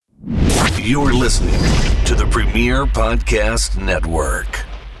You're listening to the Premier Podcast Network.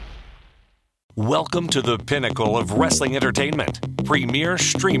 Welcome to the pinnacle of wrestling entertainment, Premier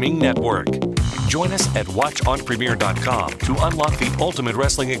Streaming Network. Join us at watchonpremier.com to unlock the ultimate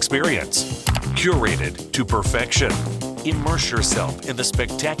wrestling experience. Curated to perfection. Immerse yourself in the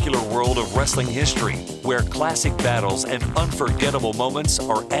spectacular world of wrestling history, where classic battles and unforgettable moments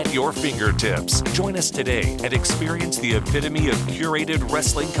are at your fingertips. Join us today and experience the epitome of curated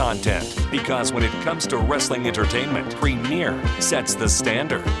wrestling content. Because when it comes to wrestling entertainment, Premier sets the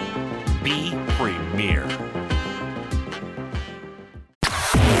standard. Be Premier.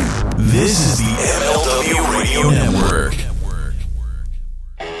 This is the MLW Radio Network.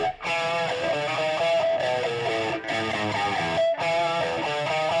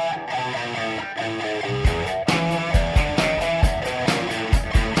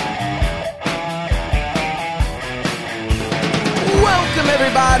 Welcome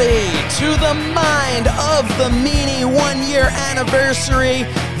everybody to the Mind of the Meanie 1 year anniversary.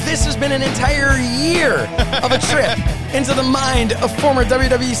 This has been an entire year of a trip into the mind of former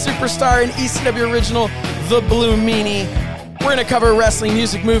WWE superstar and ECW original, the Blue Meanie. We're going to cover wrestling,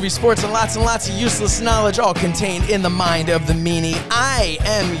 music, movies, sports, and lots of useless knowledge, all contained in the Mind of the Meanie. I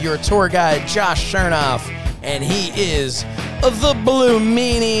am your tour guide, Josh Chernoff, and he is the Blue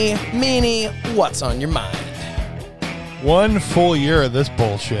Meanie. Meanie, what's on your mind? 1 full year of this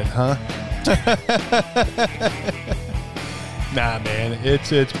bullshit, huh? Nah, man,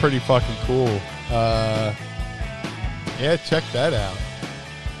 it's pretty fucking cool. Yeah, check that out.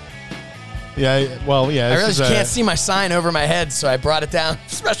 Yeah, well, yeah. I realized you can't see my sign over my head, so I brought it down.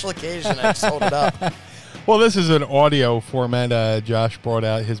 Special occasion, I just hold it up. Well, this is an audio format. Josh brought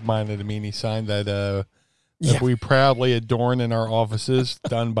out his Mind of the Meanie sign that we proudly adorn in our offices,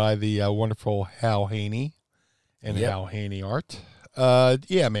 done by the wonderful Hal Haney and Hal Haney Art.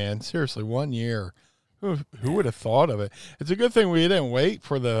 Yeah, man, seriously, 1 year. Who would have thought of it? It's a good thing we didn't wait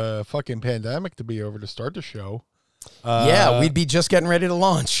for the fucking pandemic to be over to start the show. Yeah, we'd be just getting ready to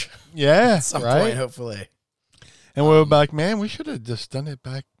launch. Yeah, at some right? point, hopefully. And we'll be like, man, we should have just done it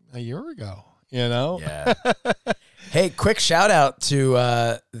back a year ago, you know? Yeah. Hey, quick shout out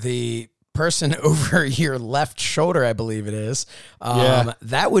to the person over your left shoulder, I believe it is.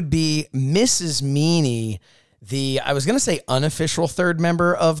 That would be Mrs. Meanie, I was going to say unofficial third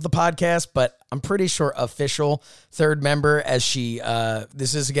member of the podcast, but I'm pretty sure official third member, as she,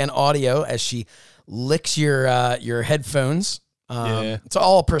 this is again audio, as she licks your headphones. It's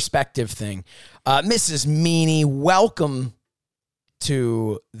all a perspective thing. Mrs. Meanie, welcome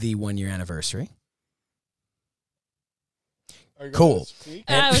to the 1 year anniversary. Cool.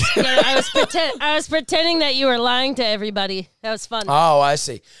 I was pretending that you were lying to everybody. That was fun. Oh, I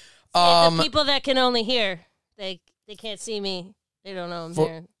see. The people that can only hear, they can't see me. They don't know I'm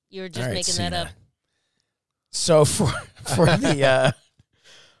here. You were just making that up. So for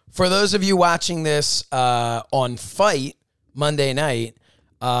those of you watching this on Fight Monday night,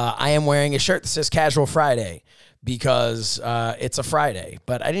 I am wearing a shirt that says Casual Friday because it's a Friday.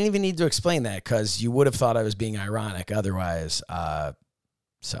 But I didn't even need to explain that because you would have thought I was being ironic otherwise. Well,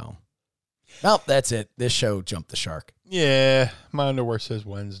 that's it. This show jumped the shark. Yeah, my underwear says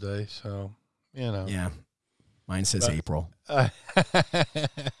Wednesday, so, you know. Yeah, mine says April.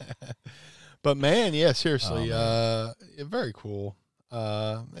 But, man, yeah, seriously, very cool.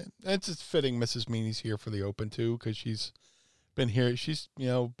 It's just fitting Mrs. Meanie's here for the Open, too, because she's been here. She's,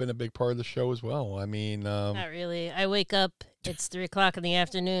 been a big part of the show as well. I mean... Not really. I wake up, it's 3 o'clock in the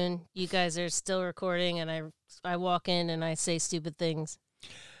afternoon. You guys are still recording, and I walk in and I say stupid things.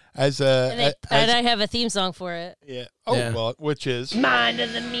 And I have a theme song for it. Yeah. Oh, yeah. Well, which is... Mind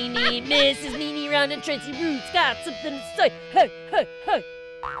of the Meanie, Mrs. Meanie round and Tracy Roots got something to say. Hey, hey, hey.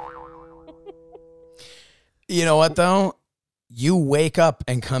 You know what, though? You wake up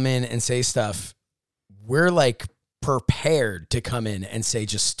and come in and say stuff. We're, like, prepared to come in and say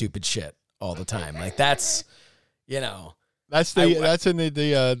just stupid shit all the time. Like, that's, That's in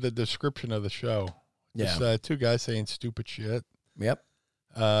the description of the show. Yeah. Just, 2 guys saying stupid shit. Yep.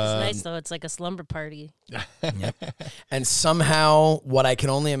 It's nice, though. It's like a slumber party. Yep. And somehow, what I can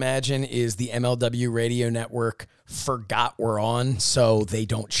only imagine is the MLW radio network forgot we're on, so they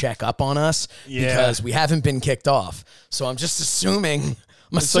don't check up on us because we haven't been kicked off. So I'm just assuming...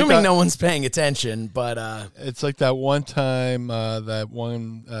 no one's paying attention, but... It's like that one time, that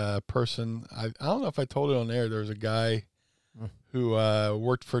one person... I don't know if I told it on air. There was a guy who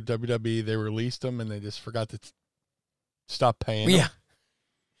worked for WWE. They released him, and they just forgot to stop paying him.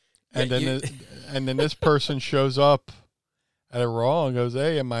 And then this person shows up at a Raw and goes,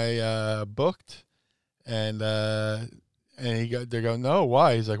 "Hey, am I booked?" And And they go, no,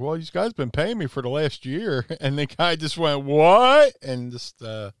 why? He's like, well, these guys been paying me for the last year. And the guy just went, what? And just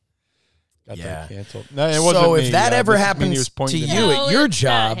got that canceled. No, it wasn't so if me. that ever happens to you at your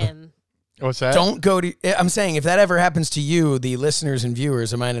job, what's that? Don't go to. I'm saying if that ever happens to you, the listeners and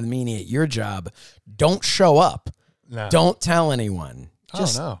viewers of Mind of the Meanie at your job, don't show up. No. Don't tell anyone.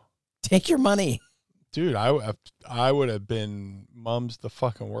 Just take your money. Dude, I would have been mum's the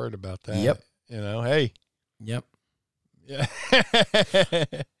fucking word about that. Yep. Hey. Yep. Yeah.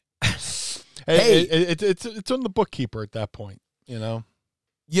 Hey, it's on the bookkeeper at that point,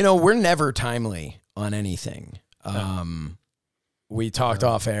 we're never timely on anything. We talked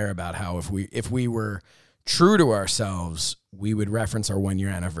off air about how if we were true to ourselves, we would reference our 1 year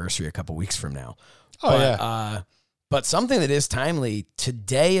anniversary a couple weeks from now. But something that is timely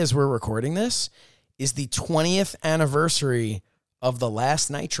today, as we're recording this, is the 20th anniversary of the last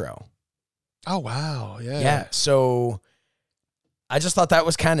Nitro. Oh wow! Yeah. So I just thought that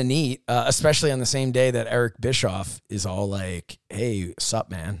was kind of neat, especially on the same day that Eric Bischoff is all like, "Hey,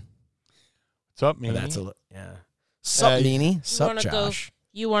 sup, man? What's up, Meanie? Sup, Meanie? Sup, Josh?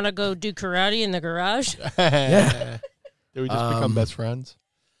 You want to go do karate in the garage? Yeah. Did we just become best friends?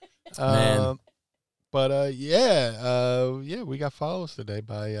 Man. But we got follows today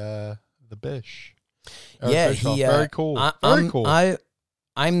by the Bish. Eric Bischoff. he very cool. Very cool.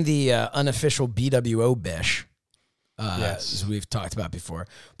 I'm the unofficial BWO Bish. Yes. As we've talked about before.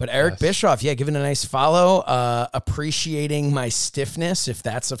 But Eric Bischoff, giving a nice follow, appreciating my stiffness, if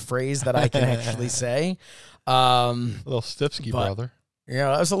that's a phrase that I can actually say. A little stiffsky, brother.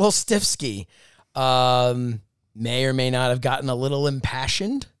 I was a little stiffsky. May or may not have gotten a little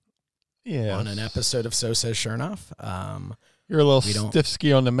impassioned on an episode of So Says Chernoff. You're a little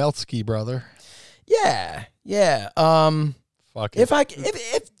stiffsky on the Meltsky, brother. Yeah. Fuck it.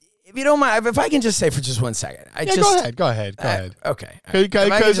 If you don't mind, if I can just say for just 1 second, go ahead. Okay,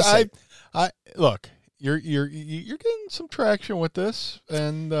 because I look, you're getting some traction with this,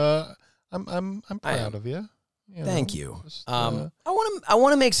 and I'm proud of you. Thank you. I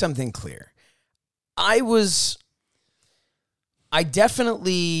want to make something clear. I want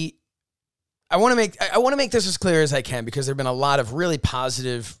to make this as clear as I can, because there've been a lot of really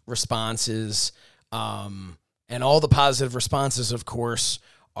positive responses, and all the positive responses, of course,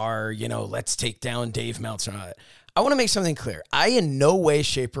 are, let's take down Dave Meltzer and all that. I want to make something clear. I in no way,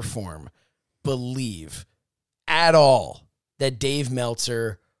 shape, or form believe at all that Dave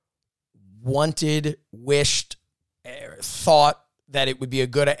Meltzer wanted, wished, thought that it would be a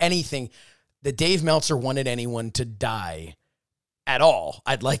good anything, that Dave Meltzer wanted anyone to die at all.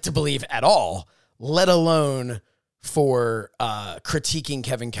 I'd like to believe at all, let alone for critiquing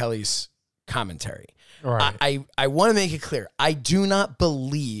Kevin Kelly's commentary. Right. I want to make it clear. I do not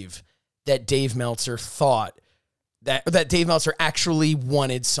believe that Dave Meltzer thought that Dave Meltzer actually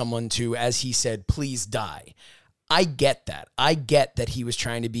wanted someone to, as he said, please die. I get that. I get that he was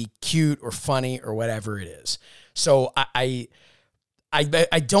trying to be cute or funny or whatever it is. So I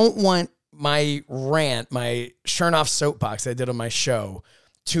don't want my rant, my Chernoff soapbox I did on my show,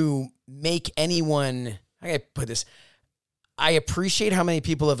 to make anyone, how can I put this? I appreciate how many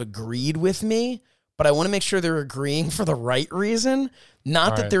people have agreed with me, but I want to make sure they're agreeing for the right reason,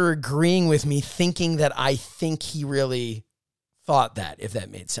 not that they're agreeing with me thinking that I think he really thought that, if that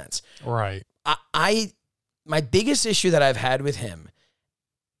made sense. Right. My biggest issue that I've had with him,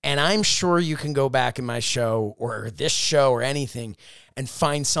 and I'm sure you can go back in my show or this show or anything and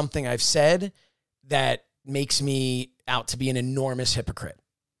find something I've said that makes me out to be an enormous hypocrite,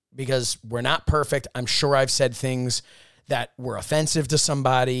 because we're not perfect. I'm sure I've said things that were offensive to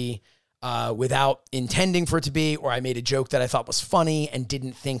somebody without intending for it to be, or I made a joke that I thought was funny and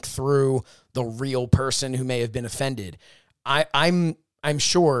didn't think through the real person who may have been offended. I'm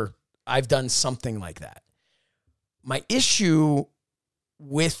sure I've done something like that. My issue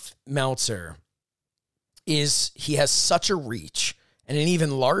with Meltzer is he has such a reach, and an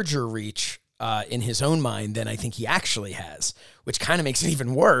even larger reach in his own mind than I think he actually has, which kind of makes it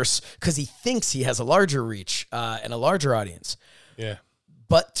even worse because he thinks he has a larger reach and a larger audience. Yeah.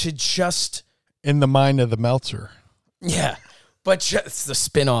 But to just... in the mind of the Meltzer. Yeah. But just the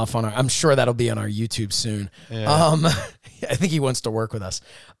spinoff on I'm sure that'll be on our YouTube soon. Yeah. I think he wants to work with us.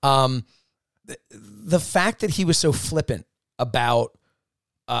 The fact that he was so flippant about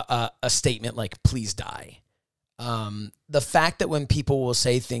a statement like, please die. The fact that when people will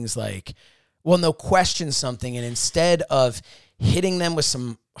say things like, well, no, question something, and instead of hitting them with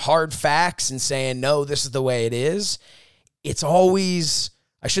some hard facts and saying, no, this is the way it is, it's always,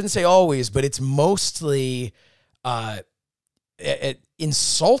 I shouldn't say always, but it's mostly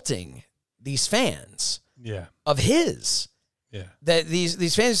insulting these fans of his. Yeah. That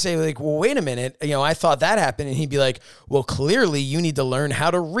these fans say, like, well, wait a minute, I thought that happened. And he'd be like, well, clearly you need to learn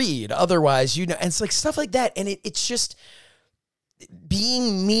how to read. Otherwise, and it's like stuff like that. And it's just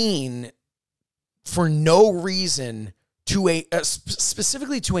being mean for no reason to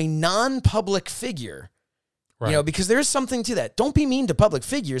specifically to a non-public figure, right. Because there's something to that. Don't be mean to public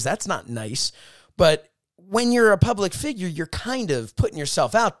figures. That's not nice. But when you're a public figure, you're kind of putting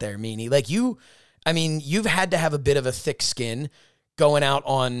yourself out there, Meanie. Like you've had to have a bit of a thick skin going out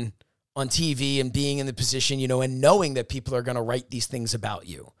on TV and being in the position, and knowing that people are going to write these things about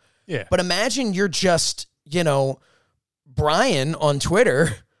you. Yeah. But imagine you're just, Brian on Twitter.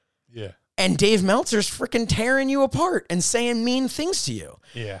 Yeah. And Dave Meltzer's freaking tearing you apart and saying mean things to you.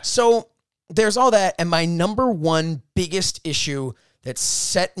 Yeah. So there's all that. And my number one biggest issue that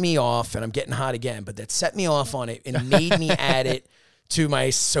set me off, and I'm getting hot again, but that set me off on it and made me add it to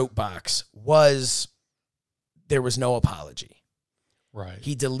my soapbox was there was no apology. Right.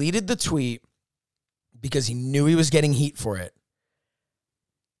 He deleted the tweet because he knew he was getting heat for it,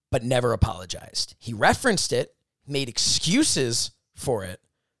 but never apologized. He referenced it, made excuses for it,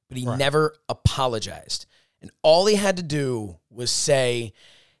 but he never apologized. And all he had to do was say,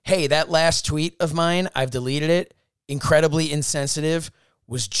 hey, that last tweet of mine, I've deleted it. Incredibly insensitive.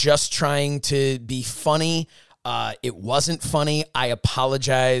 Was just trying to be funny. It wasn't funny. I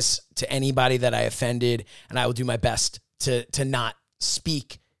apologize to anybody that I offended, and I will do my best to not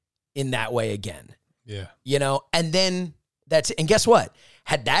speak in that way again. Yeah. And then that's it. And guess what?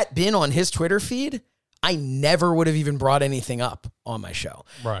 Had that been on his Twitter feed, I never would have even brought anything up on my show.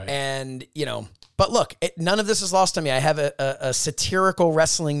 Right. And, but look, none of this is lost on me. I have a satirical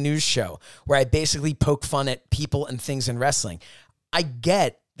wrestling news show where I basically poke fun at people and things in wrestling. I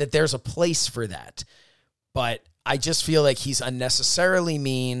get that there's a place for that, but I just feel like he's unnecessarily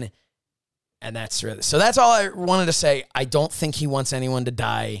mean. And that's really, so that's all I wanted to say. I don't think he wants anyone to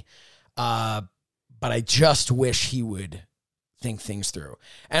die. But I just wish he would think things through.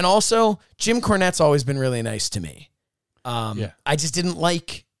 And also, Jim Cornette's always been really nice to me. I just didn't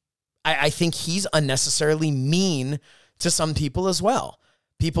like, I think he's unnecessarily mean to some people as well.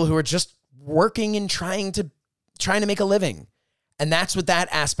 People who are just working and trying to make a living. And that's what that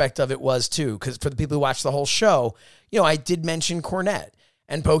aspect of it was too. Because for the people who watch the whole show, I did mention Cornette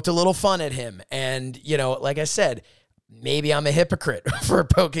and poked a little fun at him. And, like I said, maybe I'm a hypocrite for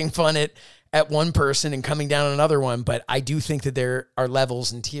poking fun at one person and coming down on another one, but I do think that there are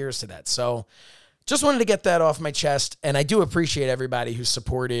levels and tiers to that. So just wanted to get that off my chest. And I do appreciate everybody who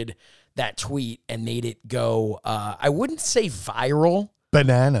supported that tweet and made it go, I wouldn't say viral.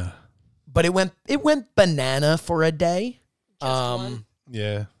 Banana. But it went banana for a day.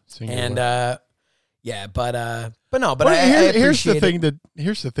 Yeah. And but no, but well, I here's the appreciate thing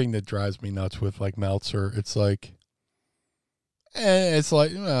here's the thing that drives me nuts with like Meltzer. It's like, there's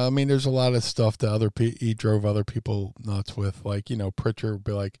a lot of stuff that he drove other people nuts with. Like, Pritchard would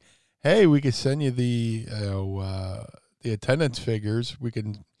be like, hey, we could send you the attendance figures. We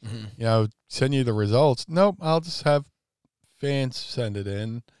can, send you the results. Nope, I'll just have fans send it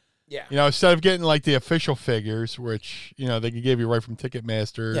in. Yeah. Instead of getting like the official figures, which, they could give you right from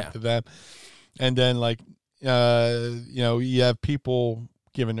Ticketmaster to them. And then you have people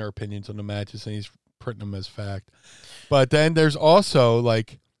giving their opinions on the matches and he's printing them as fact. But then there's also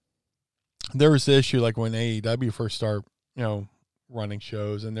there was the issue when AEW first started, running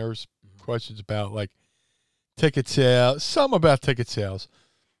shows, and there was questions about ticket sales, some about ticket sales,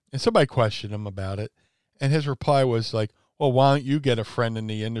 and somebody questioned him about it, and his reply was well, why don't you get a friend in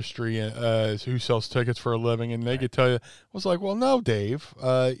the industry who sells tickets for a living, and they could tell you. I was like, well, no, Dave,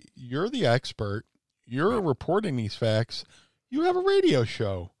 you're the expert. You're reporting these facts. You have a radio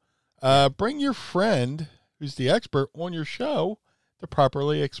show. Bring your friend who's the expert on your show to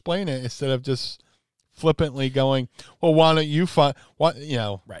properly explain it instead of just flippantly going, well, why don't you find what,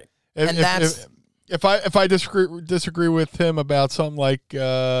 right. If I disagree with him about something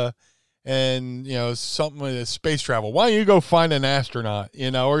something with space travel, why don't you go find an astronaut,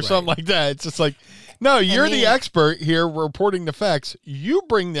 or something like that. It's just no, you're the expert here reporting the facts. You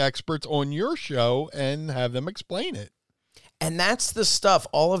bring the experts on your show and have them explain it. And that's the stuff,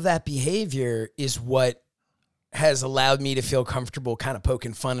 all of that behavior is what has allowed me to feel comfortable kind of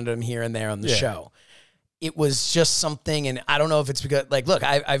poking fun at him here and there on the show. It was just something, and I don't know if it's because, look,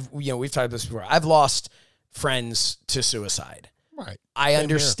 I've we've talked about this before. I've lost friends to suicide. Right. I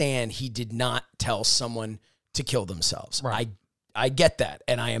understand he did not tell someone to kill themselves. Right. I get that,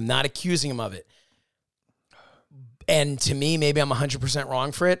 and I am not accusing him of it. And to me, maybe I'm 100%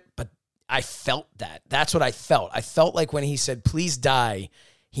 wrong for it, but I felt that. That's what I felt. I felt like when he said, please die,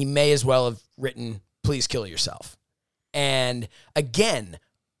 he may as well have written, please kill yourself. And again,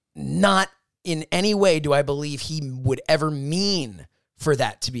 not in any way do I believe he would ever mean for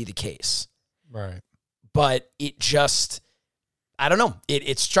that to be the case. Right. But it just, I don't know.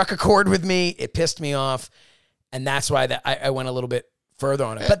 It struck a chord with me. It pissed me off. And that's why I went a little bit further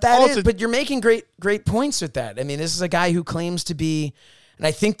on it. But but you're making great points with that. I mean, this is a guy who claims to be, and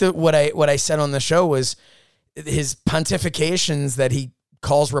I think that what I said on the show was his pontifications that he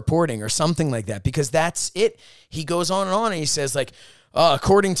calls reporting or something like that, because that's it. He goes on and he says like,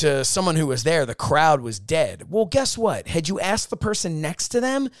 according to someone who was there, the crowd was dead. Well, guess what? Had you asked the person next to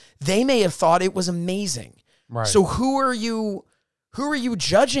them, they may have thought it was amazing. Right. So who are you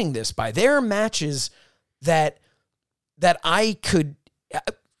judging this by? There are matches that I could,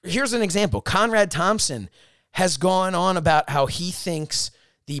 here's an example. Conrad Thompson has gone on about how he thinks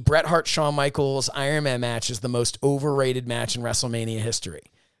the Bret Hart Shawn Michaels Iron Man match is the most overrated match in WrestleMania history.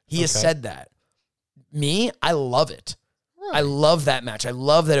 He has said that. Me, I love it. Really? I love that match. I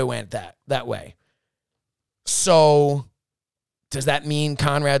love that it went that way. So does that mean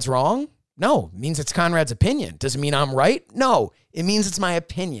Conrad's wrong? No, it means it's Conrad's opinion. Does it mean I'm right? No, it means it's my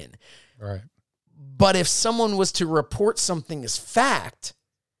opinion. Right. But if someone was to report something as fact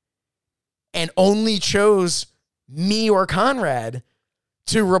and only chose me or Conrad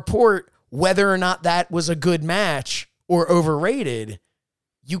to report whether or not that was a good match or overrated,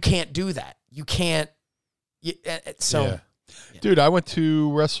 you can't do that. You can't. Dude, I went to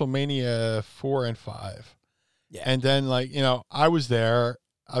WrestleMania 4 and 5. Yeah. And then, I was there.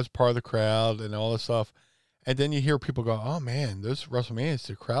 I was part of the crowd and all this stuff. And then you hear people go, oh, man, those WrestleManias,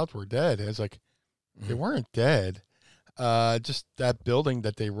 the crowds were dead. And it's like, they weren't dead. Just that building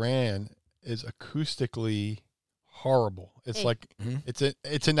that they ran is acoustically horrible. It's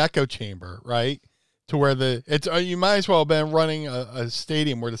it's an echo chamber, right? To where you might as well have been running a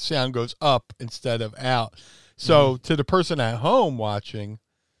stadium where the sound goes up instead of out. So to the person at home watching,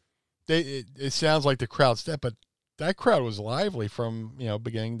 it sounds like the crowd's dead, but that crowd was lively from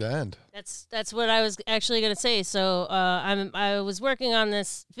beginning to end. That's what I was actually going to say. So I was working on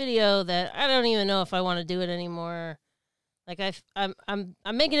this video that I don't even know if I want to do it anymore. Like I'm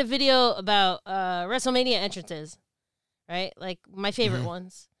making a video about WrestleMania entrances, right? Like my favorite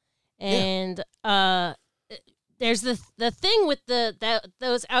ones, and there's the thing with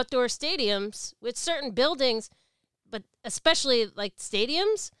those outdoor stadiums with certain buildings, but especially like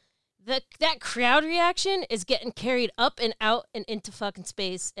stadiums. That crowd reaction is getting carried up and out and into fucking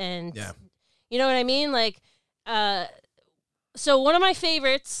space, and you know what I mean? Like, so one of my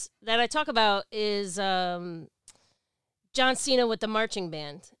favorites that I talk about is John Cena with the marching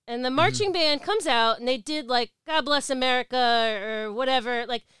band, and the marching band comes out and they did like God Bless America or whatever,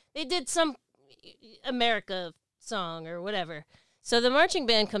 like they did some America song or whatever. So the marching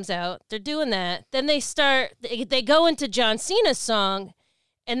band comes out, they're doing that, then they go into John Cena's song.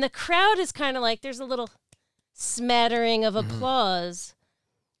 And the crowd is kind of like, there's a little smattering of applause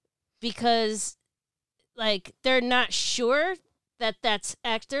because, like, they're not sure that's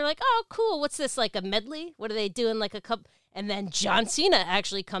they're like, oh, cool, what's this, like a medley? What are they doing, like a couple? And then John Cena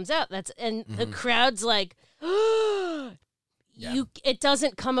actually comes out. The crowd's like, it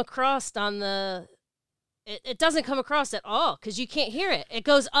doesn't come across on the, it doesn't come across at all because you can't hear it. It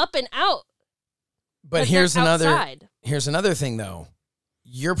goes up and out. But here's another thing, though.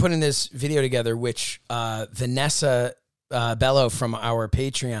 You're putting this video together, which Vanessa Bello from our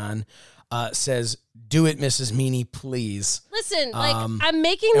Patreon says, do it, Mrs. Meanie, please. Listen, I'm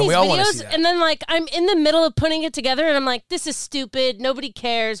making these videos, and then, I'm in the middle of putting it together, and I'm like, this is stupid. Nobody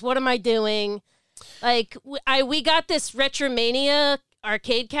cares. What am I doing? Like, we got this Retromania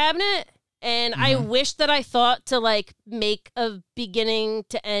arcade cabinet, and I wish that I thought to, make a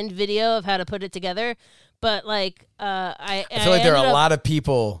beginning-to-end video of how to put it together. But, I feel like there are a lot of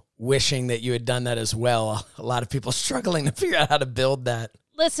people wishing that you had done that as well. A lot of people struggling to figure out how to build that.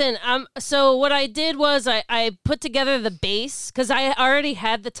 Listen, so what I did was I put together the base because I already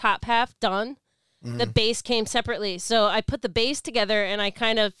had the top half done. The base came separately. So I put the base together and I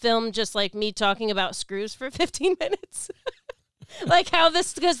kind of filmed just like me talking about screws for 15 minutes.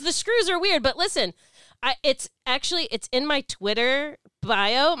 Because the screws are weird. But listen, it's in my Twitter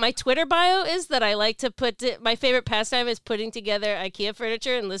bio. My Twitter bio is that I like to my favorite pastime is putting together IKEA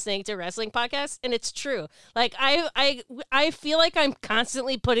furniture and listening to wrestling podcasts, and it's true. Like I feel like I'm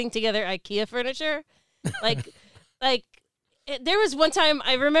constantly putting together IKEA furniture. There was one time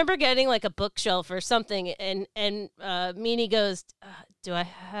I remember getting like a bookshelf or something, and Meanie goes, "Do I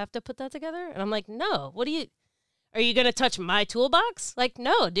have to put that together?" And I'm like, "No. Are you gonna touch my toolbox?" Like,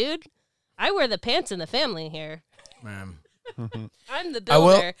 no, dude. I wear the pants in the family here. I'm the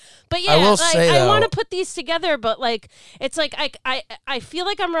builder. But yeah, I will like, say, I though, want to put these together, but like it's like I feel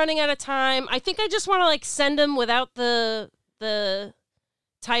like I'm running out of time. I think I just want to like send them without the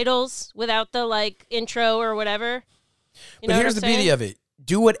titles, without the like intro or whatever. But here's the beauty of it.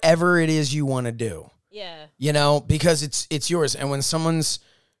 Do whatever it is you want to do. Yeah. You know, because it's yours. And when someone's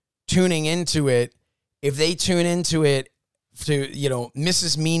tuning into it, if they tune into it to, you know,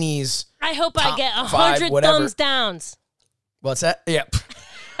 Mrs. Meanie's I hope I get 100 100 thumbs downs. What's that? Yeah.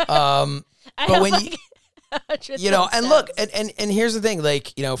 But when you know, and look, and here's the thing,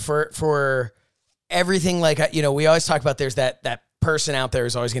 like, you know, for everything, like, you know, we always talk about there's that person out there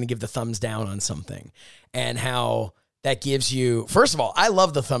who's always going to give the thumbs down on something, and how that gives you, first of all, I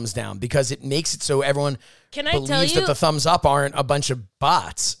love the thumbs down because it makes it so everyone believes that the thumbs up aren't a bunch of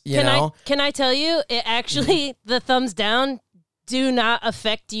bots, you know? Can I tell you, it actually, the thumbs down do not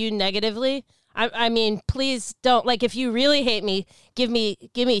affect you negatively. I mean, please don't, like, if you really hate me, give me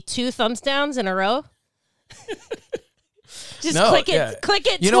 2 thumbs downs in a row. Just click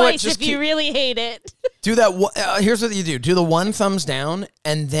it you twice if you really hate it. Do that. Here's what you do. Do the 1 thumbs down,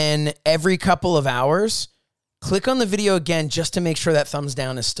 and then every couple of hours, click on the video again just to make sure that thumbs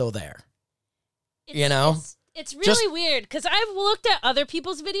down is still there. It's really weird because I've looked at other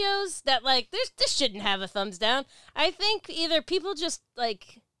people's videos that, like, this shouldn't have a thumbs down. I think either people just,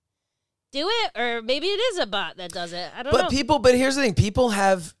 like, do it, or maybe it is a bot that does it. I don't know. But here's the thing. People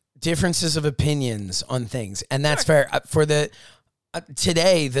have differences of opinions on things, and that's fair. For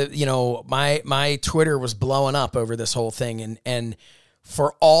today, my Twitter was blowing up over this whole thing, and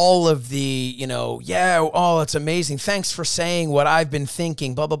for all of the, it's amazing. Thanks for saying what I've been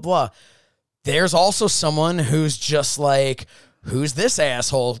thinking, blah, blah, blah. There's also someone who's just like, who's this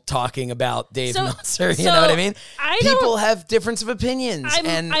asshole talking about Dave Meltzer? You know what I mean? People have difference of opinions.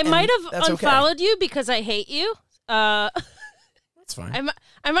 I might have unfollowed you because I hate you. That's fine.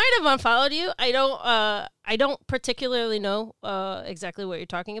 I might have unfollowed you. I don't particularly know exactly what you're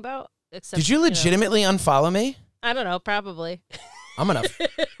talking about. Except, did you legitimately unfollow me? I don't know. Probably. I'm gonna.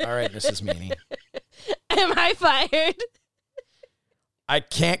 All right, Mrs. Meanie. Am I fired? I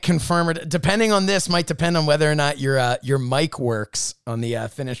can't confirm it. Depending on this, might depend on whether or not your mic works on the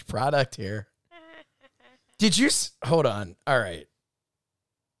finished product here. Did you hold on? All right.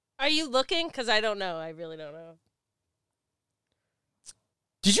 Are you looking? Because I don't know. I really don't know.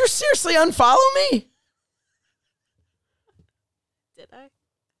 Did you seriously unfollow me? Did I?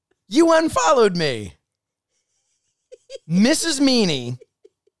 You unfollowed me. Mrs. Meanie,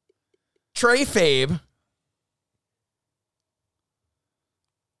 Trey Fabe,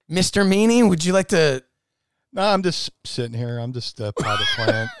 Mr. Meanie, would you like to? No, I'm just sitting here. I'm just a potted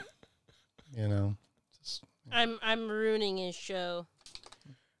plant. I'm ruining his show.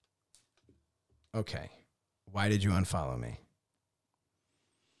 Okay. Why did you unfollow me?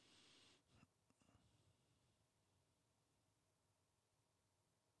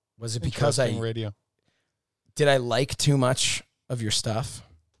 Was it because radio? Did I like too much of your stuff?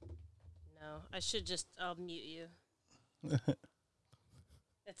 No, I'll mute you.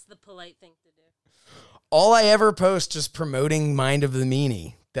 That's the polite thing to do. All I ever post is promoting Mind of the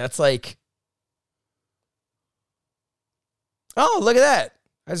Meanie. That's like, oh, look at that.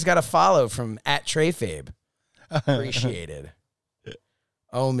 I just got a follow from @TreyFabe. Appreciated.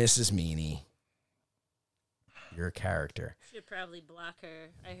 Oh, Mrs. Meanie. You're a character. Should probably block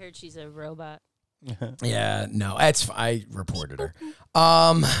her. I heard she's a robot. Yeah, no, I reported her.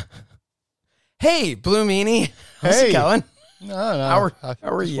 Hey, Blue Meanie. How's it going? No. How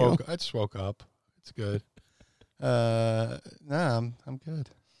are you? I just woke up. It's good. I'm good.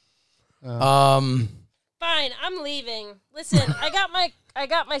 Fine, I'm leaving. Listen, I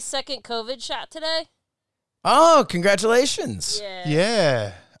got my second COVID shot today. Oh, congratulations.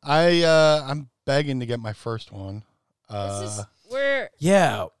 Yeah. I'm begging to get my first one.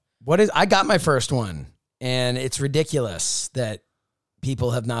 Yeah. I got my first one, and it's ridiculous that people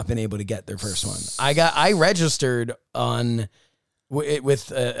have not been able to get their first one. I registered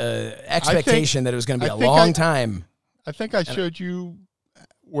with expectation that it was going to be a long time. I think I showed you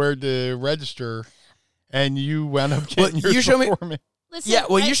where to register, and you wound up getting yours before me. Listen, yeah,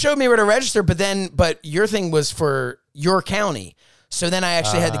 you showed me where to register, but your thing was for your county. So then I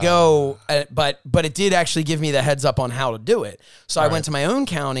actually had to go, but it did actually give me the heads up on how to do it. So I went to my own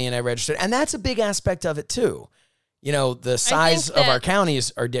county and I registered, and that's a big aspect of it too. The size of our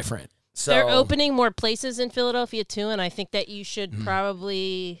counties are different. So they're opening more places in Philadelphia too, and I think that you should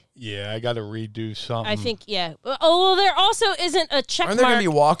probably. Yeah, I got to redo something. I think Oh, well, there also isn't a check Aren't there mark. going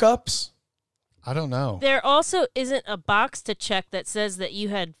to be walk-ups? I don't know. There also isn't a box to check that says that you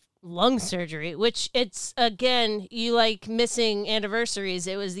had lung surgery, which it's, again, you like missing anniversaries.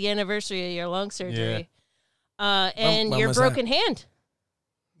 It was the anniversary of your lung surgery. And when your was broken hand.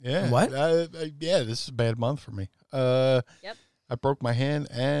 Yeah. What? Yeah, this is a bad month for me. Yep. I broke my hand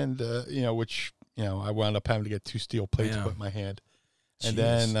and, which, I wound up having to get 2 steel plates put in my hand. And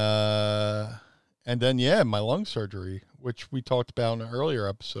then, my lung surgery, which we talked about in an earlier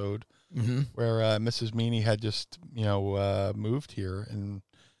episode, where Mrs. Meanie had just, moved here. And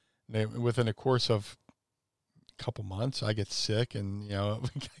within a course of a couple months, I get sick and,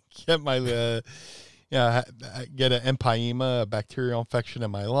 get my, get an empyema, a bacterial infection in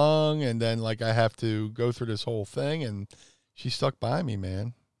my lung. And then, I have to go through this whole thing. And she stuck by me,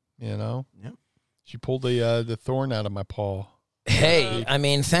 man, Yep. She pulled the thorn out of my paw. Hey, I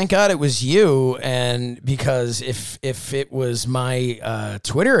mean, thank God it was you, and because if it was my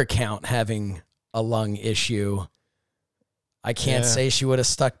Twitter account having a lung issue, I can't say she would have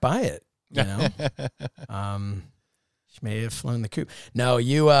stuck by it. She may have flown the coop. No,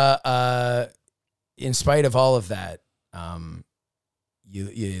 you. In spite of all of that,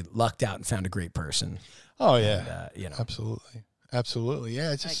 you lucked out and found a great person. Oh yeah, and, Absolutely.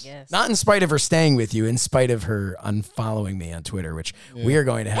 Yeah, it's just not in spite of her staying with you, in spite of her unfollowing me on Twitter, which we are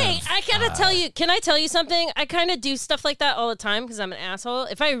going to have. Hey, I gotta tell you, can I tell you something? I kind of do stuff like that all the time because I'm an asshole.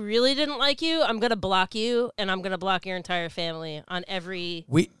 If I really didn't like you, I'm gonna block you, and I'm gonna block your entire family on every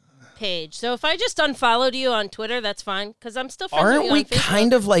page. So if I just unfollowed you on Twitter, that's fine because I'm still friends with you on Facebook. Aren't we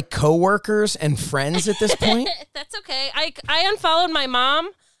kind of like coworkers and friends at this point? That's okay. I unfollowed my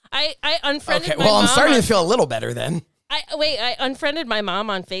mom. I unfriended my mom. Well, I'm starting to feel a little better then. I unfriended my mom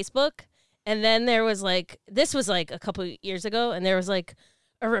on Facebook, and then there was this was a couple years ago, and there was a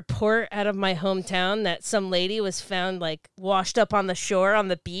report out of my hometown that some lady was found washed up on the shore on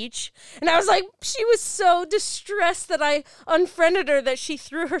the beach, and I was she was so distressed that I unfriended her that she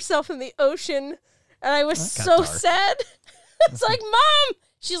threw herself in the ocean, and I was so dark. Sad. It's Mom!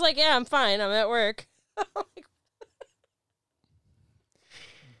 She's yeah, I'm fine, I'm at work.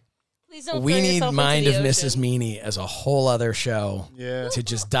 We need Mind of Mrs. Meanie as a whole other show to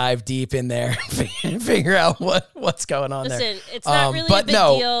just dive deep in there and figure out what's going on there. Listen, it's not really a big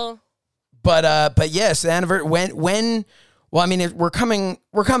deal. But yes, the anniversary. When? Well, I mean, we're coming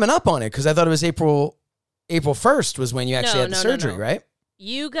up on it because I thought it was April 1st was when you actually had the surgery, right?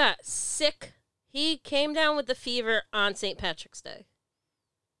 You got sick. He came down with the fever on St. Patrick's Day.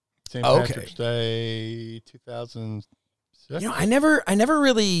 St. Patrick's Day, 2006. I never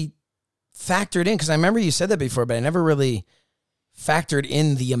really factored in because I remember you said that before, but I never really factored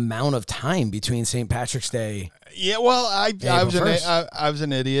in the amount of time between St. Patrick's Day. Yeah, well, I was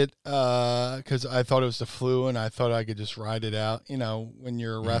an idiot because I thought it was the flu and I thought I could just ride it out. When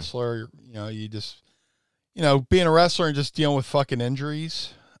you're a wrestler, you just, being a wrestler and just dealing with fucking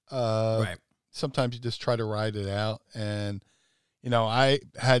injuries. Right. Sometimes you just try to ride it out, and I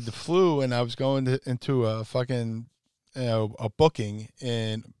had the flu and I was going into a fucking a booking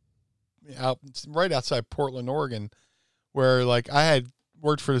right outside Portland, Oregon, where I had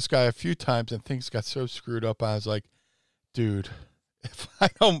worked for this guy a few times and things got so screwed up. I was like, dude, if I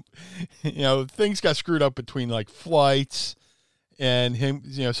don't, things got screwed up between flights and him,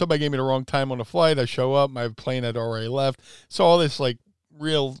 somebody gave me the wrong time on the flight. I show up, my plane had already left. So all this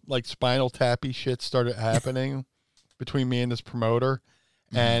real spinal tappy shit started happening between me and this promoter.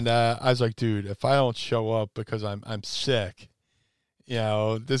 And I was like, dude, if I don't show up because I'm sick,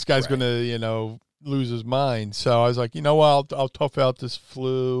 this guy's going to, lose his mind. So I was like, I'll tough out this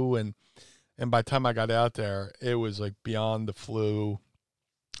flu. And by the time I got out there, it was beyond the flu.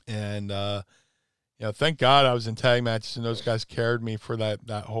 And, thank God I was in tag matches and those guys carried me for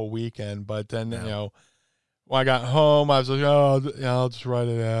that whole weekend. But then, when I got home, I was like, I'll just write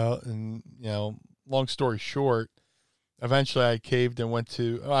it out. And, long story short, eventually I caved and went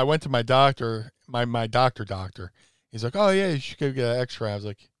to my doctor, my doctor. He's like, oh, yeah, you should go get an x-ray. I was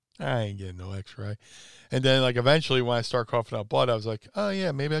like, I ain't getting no x-ray. And then, eventually when I start coughing out blood, I was like, oh,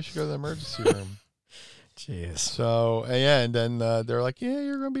 yeah, maybe I should go to the emergency room. Jeez. So, and then they're like, yeah,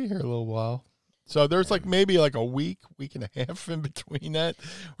 you're going to be here a little while. So there's maybe a week and a half in between that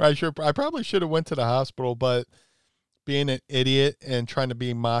where I probably should have went to the hospital, but being an idiot and trying to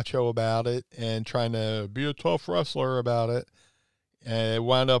be macho about it and trying to be a tough wrestler about it, and it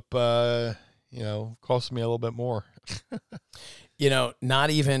wound up, costing me a little bit more. Not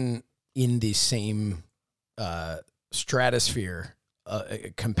even in the same stratosphere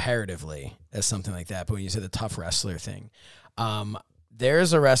comparatively as something like that. But when you said the tough wrestler thing,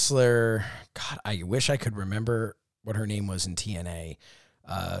 there's a wrestler, God, I wish I could remember what her name was in TNA.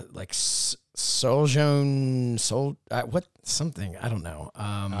 like Soljone, what something, I don't know.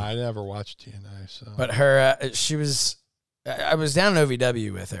 I never watched TNA, so. But her, I was down in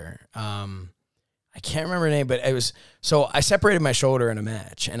OVW with her. I can't remember her name, but so I separated my shoulder in a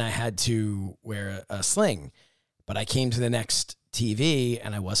match, and I had to wear a sling. But I came to the next TV,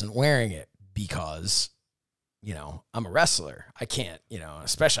 and I wasn't wearing it because, I'm a wrestler. I can't,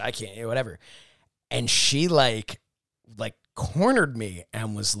 especially I can't, whatever. And she like cornered me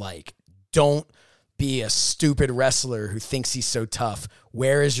and was like, "Don't be a stupid wrestler who thinks he's so tough.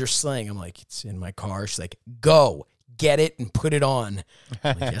 Where is your sling?" I'm like, "It's in my car." She's like, "Go get it and put it on."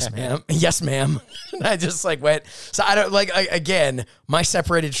 I'm like, "Yes, ma'am." "Yes, ma'am." And I just like went. So I don't again, my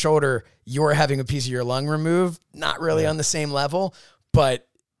separated shoulder, you're having a piece of your lung removed, not really on the same level, but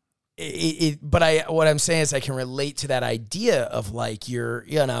what I'm saying is I can relate to that idea of like, you're,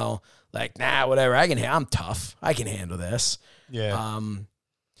 like, nah, whatever. I'm tough. I can handle this. Yeah.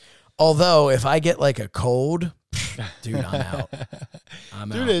 Although if I get like a cold, dude, I'm out.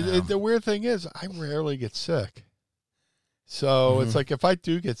 The weird thing is I rarely get sick. So it's like, if I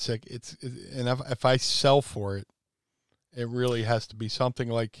do get sick, and if I sell for it, it really has to be something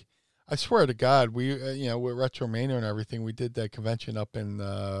like, I swear to God, we, with Retromania and everything, we did that convention up in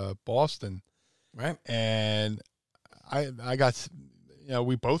Boston. Right. And I got,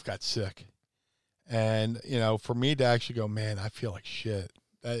 we both got sick. And, for me to actually go, man, I feel like shit.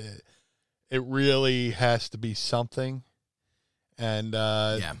 It really has to be something. And,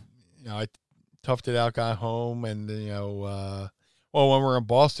 I toughed it out, got home, and, when we're in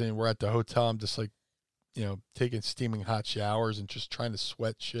Boston, we're at the hotel, I'm just like, taking steaming hot showers and just trying to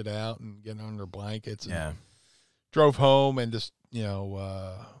sweat shit out and getting under blankets. And drove home and just,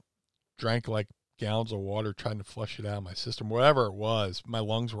 drank like gallons of water trying to flush it out of my system, whatever it was. My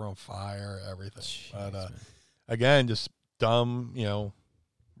lungs were on fire, everything. Jeez, but again, just dumb,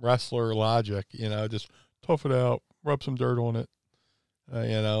 wrestler logic, just tough it out, rub some dirt on it. I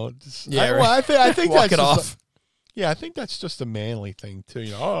think walk that's it off. I think that's just a manly thing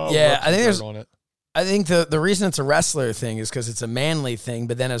too. I think there's on it. I think the reason it's a wrestler thing is because it's a manly thing,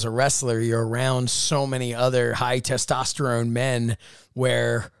 but then as a wrestler, you're around so many other high testosterone men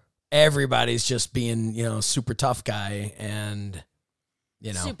where everybody's just being, super tough guy and,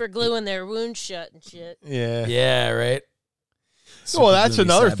 super gluing their wounds shut and shit. Yeah. Yeah, right. Well, that's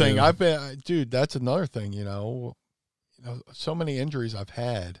another thing. That's another thing, so many injuries I've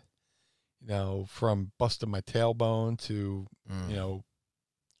had, from busting my tailbone to,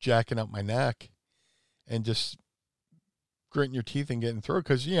 jacking up my neck. And just gritting your teeth and getting through it,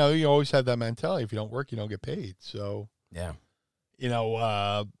 because, you always have that mentality. If you don't work, you don't get paid. So, yeah,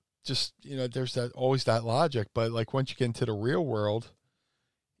 there's always that logic. But, like, once you get into the real world,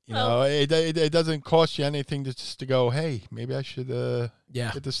 it doesn't cost you anything to go, hey, maybe I should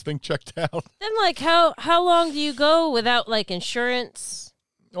get this thing checked out. Then, like, how long do you go without, like, insurance?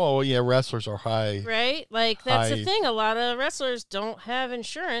 Oh, yeah, wrestlers are high. Right? Like, that's the thing. A lot of wrestlers don't have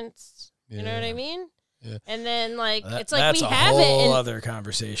insurance. You know what I mean? Yeah. And then, like, it's like that's we a have it. whole other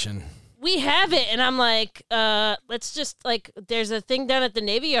conversation. We have it, and I'm like, let's just, like, there's a thing down at the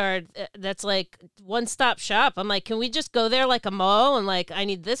Navy Yard that's, like, one-stop shop. I'm like, can we just go there like a mall and, like, I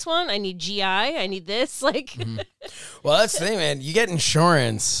need this one, I need GI, I need this, like. Mm-hmm. Well, that's the thing, man. You get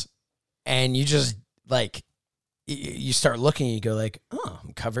insurance, and you just, like, you start looking, you go like, oh,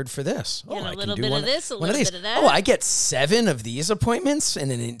 I'm covered for this. Oh, and I a little can do bit one of this, a one little of these. bit of that. Oh, I get 7 of these appointments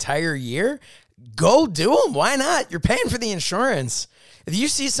in an entire year. Go do them. Why not? You're paying for the insurance. If you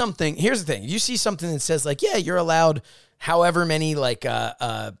see something, here's the thing. If you see something that says like, yeah, you're allowed however many like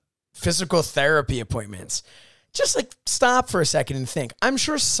physical therapy appointments, just like stop for a second and think. I'm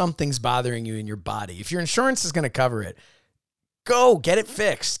sure something's bothering you in your body. If your insurance is going to cover it, go get it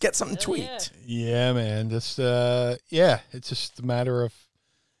fixed. Get something tweaked. Yeah, man. Just it's just a matter of,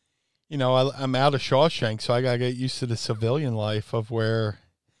 I'm out of Shawshank, so I got to get used to the civilian life of where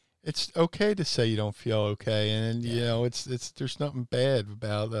it's okay to say you don't feel okay, and it's there's nothing bad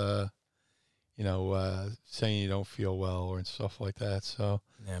about saying you don't feel well or stuff like that. So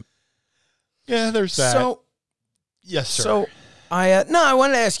there's that. So yes, sir. So I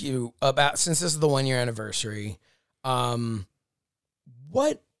wanted to ask you about, since this is the 1-year anniversary,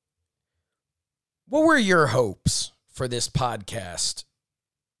 what were your hopes for this podcast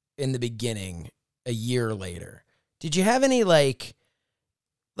in the beginning a year later? Did you have any like,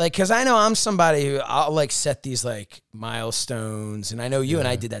 because I know I'm somebody who I'll like set these like milestones, and I know you and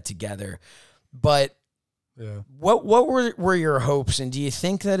I did that together, but what were your hopes? And do you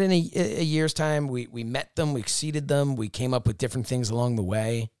think that in a year's time we met them, we exceeded them, we came up with different things along the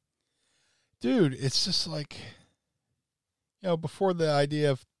way? Dude, it's just like, before the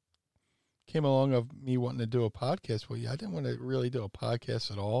idea came along of me wanting to do a podcast with you, I didn't want to really do a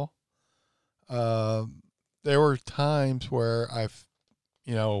podcast at all. There were times where I've,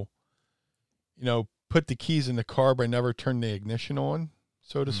 put the keys in the car, but I never turned the ignition on,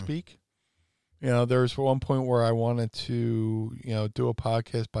 so to speak. There was one point where I wanted to, do a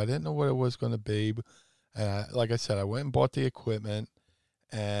podcast, but I didn't know what it was going to be. Like I said, I went and bought the equipment,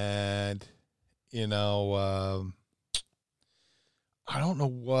 and, I don't know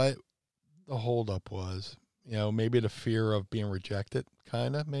what the holdup was. Maybe the fear of being rejected,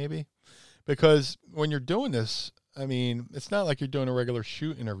 kind of, maybe. Because when you're doing this, I mean, it's not like you're doing a regular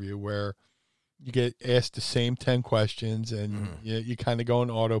shoot interview where you get asked the same 10 questions and you kind of go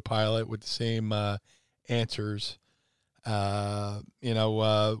on autopilot with the same answers.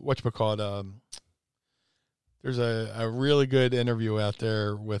 Whatchamacallit, there's a really good interview out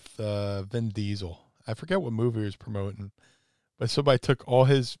there with Vin Diesel. I forget what movie he was promoting, but somebody took all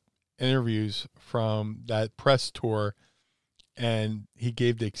his interviews from that press tour and he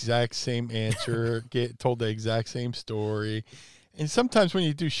gave the exact same answer, told the exact same story. And sometimes when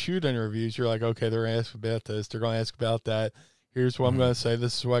you do shoot interviews, you're like, okay, they're going to ask about this. They're going to ask about that. Here's what I'm going to say.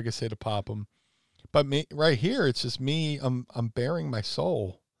 This is what I can say to pop them. But me, right here, it's just me. I'm bearing my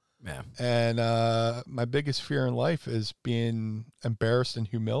soul. Yeah. And my biggest fear in life is being embarrassed and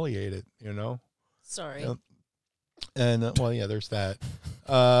humiliated, Sorry. And, there's that.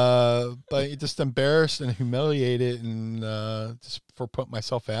 But just embarrassed and humiliated and just for putting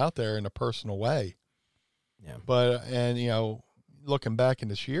myself out there in a personal way. Yeah. But, looking back in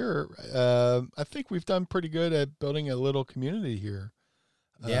this year, I think we've done pretty good at building a little community here.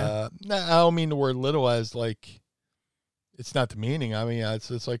 Yeah. I don't mean the word little as like, it's not the meaning. I mean,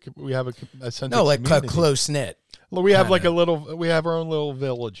 it's like we have a sense of community. Close knit. Well, we have we have our own little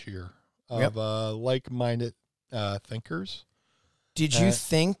village here of like-minded thinkers. Did you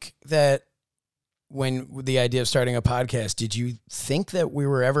think that when the idea of starting a podcast, did you think that we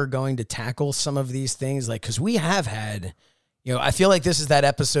were ever going to tackle some of these things? Like, because we have had, I feel like this is that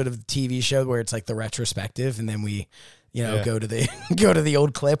episode of the TV show where it's like the retrospective, and then we, go to the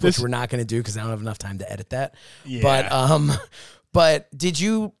old clip, which we're not going to do because I don't have enough time to edit that. Yeah. But did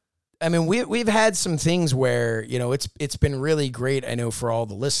you? I mean, we've had some things where it's been really great. I know for all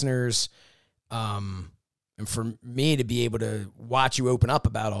the listeners, and for me to be able to watch you open up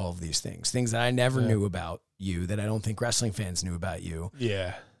about all of these things that I never knew about you, that I don't think wrestling fans knew about you.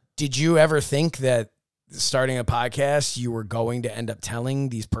 Yeah. Did you ever think that starting a podcast, you were going to end up telling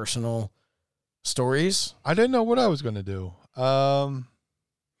these personal stories? I didn't know what I was going to do.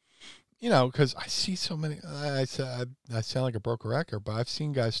 Because I see so many, I sound like a broken record, but I've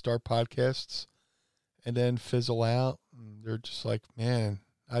seen guys start podcasts and then fizzle out. And they're just like, man,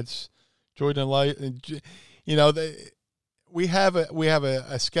 I just enjoyed the life. We have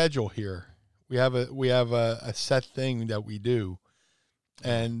a schedule here. We have a set thing that we do.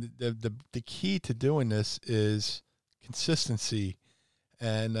 And the key to doing this is consistency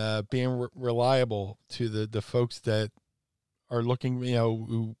and being reliable to the folks that are looking,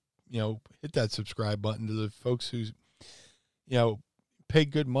 who hit that subscribe button, to the folks who, pay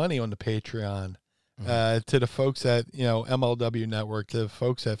good money on the Patreon, to the folks at MLW Network, to the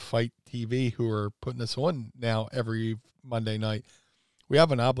folks at Fight TV who are putting us on now every Monday night. We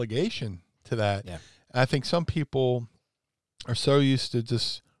have an obligation to that. Yeah. I think some people are so used to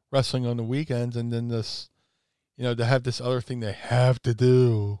just wrestling on the weekends, and then this, to have this other thing they have to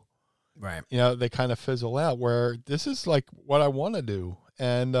do. Right. They kind of fizzle out, where this is like what I want to do.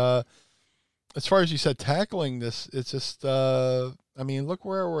 And as far as you said, tackling this, it's just, look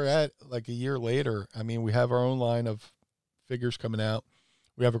where we're at like a year later. I mean, we have our own line of figures coming out.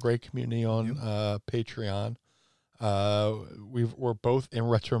 We have a great community on Patreon. We're both in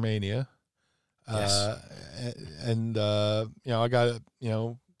Retromania. Yes. I got,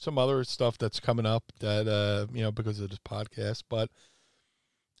 some other stuff that's coming up that, because of this podcast, but,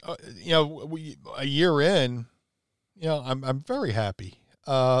 a year in, I'm very happy.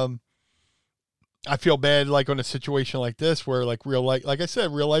 I feel bad, like on a situation like this where like real life, like I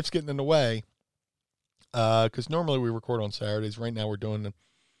said, real life's getting in the way. Cause normally we record on Saturdays. Right now we're doing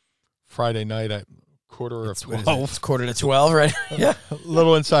Friday night at 12:15. It's 11:45, right? Yeah. A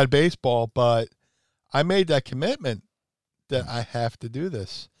little inside baseball, but I made that commitment that I have to do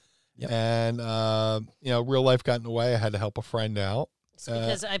this. Yep. And, real life got in the way. I had to help a friend out. It's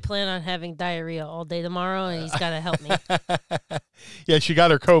because I plan on having diarrhea all day tomorrow, and he's got to help me. Yeah, she got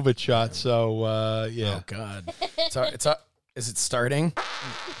her COVID shot, so, yeah. Oh, God. Is it starting?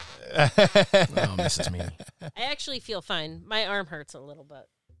 Mrs. Meanie. I actually feel fine. My arm hurts a little, but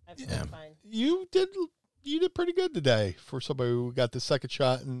I feel fine. You did you did pretty good today for somebody who got the second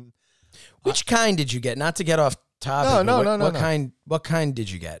shot. And Which kind did you get? Not to get off topic. No. What kind did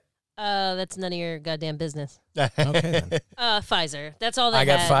you get? That's none of your goddamn business. Okay. Then. Pfizer. That's all they I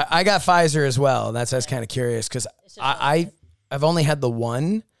got had. I got Pfizer as well. That's I was kind of curious because I've only had the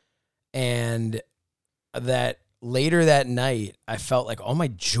one, and that later that night I felt like all my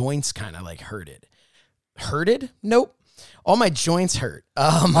joints kind of like hurted. Hurted? Nope. All my joints hurt.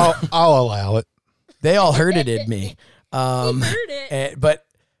 I'll allow it. They all hurted me. He heard it. But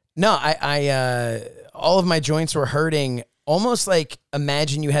no, I all of my joints were hurting. Almost like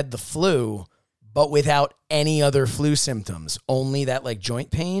imagine you had the flu, but without any other flu symptoms, only that like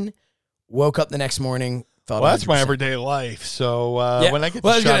joint pain. Woke up the next morning. Thought Well, that's my 100%. everyday life. So when I get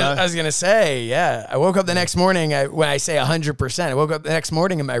Well, the shot, I was gonna say, yeah. I woke up the next morning. When I say 100%, I woke up the next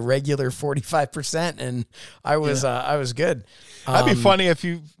morning at my regular 45%, and I was good. that'd be funny if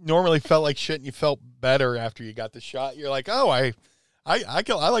you normally felt like shit and you felt better after you got the shot. You're like, oh, I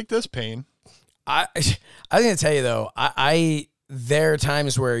like this pain. I was gonna tell you though, there are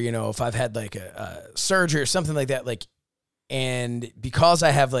times where, you know, if I've had like a surgery or something like that, like, and because I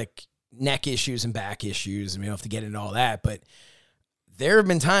have like neck issues and back issues, and we don't have to get into all that, but there have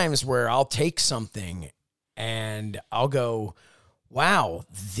been times where I'll take something and I'll go, wow,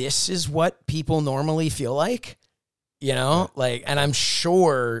 this is what people normally feel like, you know, like, and I'm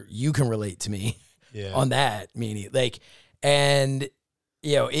sure you can relate to me on that, Meanie. Like, and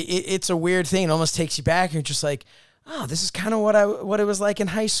you know, it's a weird thing. It almost takes you back. You're just like, oh, this is kind of what it was like in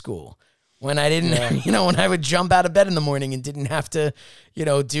high school when I didn't, you know, when I would jump out of bed in the morning and didn't have to, you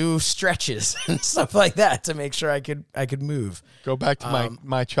know, do stretches and stuff like that to make sure I could move. Go back to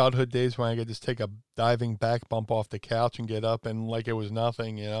my childhood days when I could just take a diving back bump off the couch and get up and like it was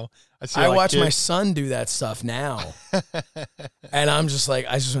nothing, you know. I watch my son do that stuff now, and I'm just like,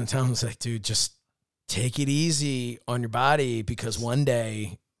 I just want to tell him, I was like, dude, just take it easy on your body, because one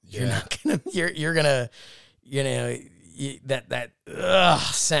day you're gonna, you know, that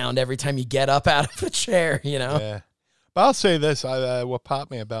sound every time you get up out of a chair, you know. Yeah, but I'll say this: what popped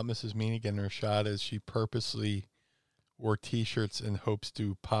me about Mrs. Meanie getting her shot is she purposely wore T-shirts in hopes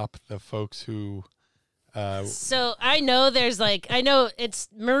to pop the folks who. So I know it's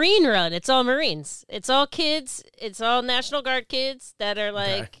Marine Run. It's all Marines. It's all kids. It's all National Guard kids that are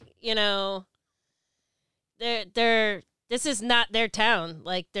like, you know. This is not their town.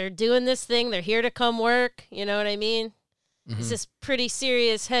 Like, they're doing this thing. They're here to come work. You know what I mean? Mm-hmm. It's this pretty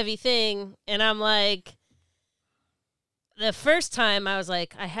serious, heavy thing. And I'm like, the first time I was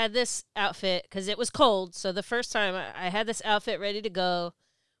like, I had this outfit because it was cold. So the first time I had this outfit ready to go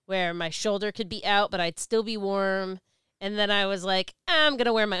where my shoulder could be out, but I'd still be warm. And then I was like, I'm going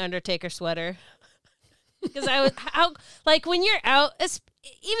to wear my Undertaker sweater. Because like when you're out,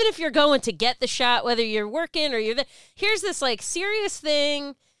 even if you're going to get the shot, whether you're working or you're there, here's this like serious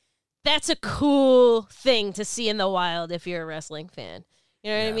thing. That's a cool thing to see in the wild if you're a wrestling fan.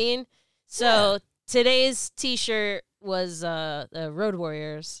 You know what I mean? So today's T-shirt was the Road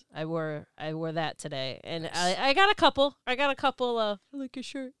Warriors. I wore that today, and I got a couple. I like a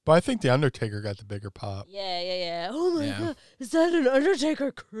shirt. But I think the Undertaker got the bigger pop. Yeah. Oh my god, is that an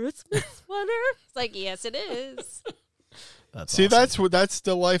Undertaker Christmas sweater? It's like, yes, it is. That's awesome. That's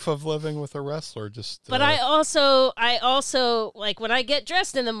the life of living with a wrestler. Just, but I also like when I get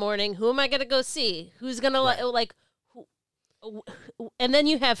dressed in the morning. Who am I gonna go see? Who's gonna like? And then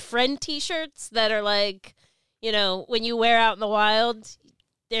you have friend T-shirts that are like, you know, when you wear out in the wild,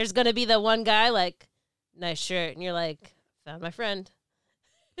 there's gonna be the one guy like, nice shirt, and you're like, found my friend.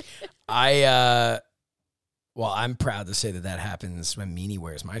 I'm proud to say that happens when Meanie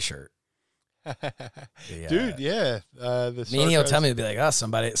wears my shirt. Dude, yeah. Meanie will tell me to be like,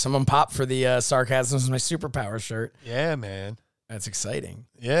 someone popped for the sarcasm is my superpower shirt. Yeah, man. That's exciting.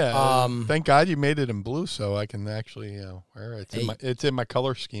 Yeah. Thank God you made it in blue so I can actually wear it. It's in my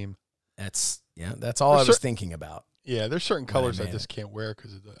color scheme. That's all I was thinking about. Yeah, there's certain colors I just can't wear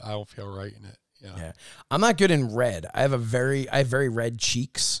because I don't feel right in it. Yeah. I'm not good in red. I have very red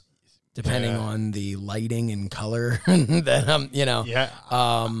cheeks. Depending on the lighting and color that I'm, you know,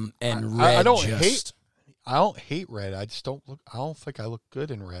 and red. I don't hate red. I just don't I don't think I look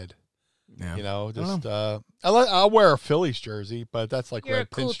good in red. Yeah. You know, just I'll wear a Phillies jersey, but that's like you're red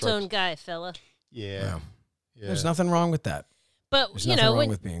a cool pinstripes. tone guy, fella. Yeah. There's nothing wrong with that. But there's nothing wrong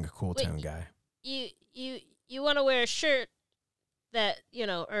with being a cool tone guy. You want to wear a shirt that, you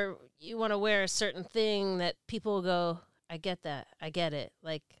know, or you want to wear a certain thing that people go, I get that, I get it,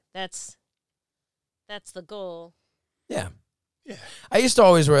 like. That's the goal. Yeah. I used to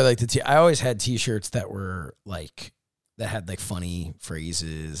always wear like I always had T-shirts that were like that had like funny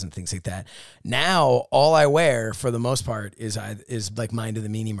phrases and things like that. Now all I wear for the most part is like Mind of the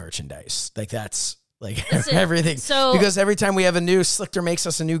Meanie merchandise. Like that's like everything. So because every time we have a new Slichter makes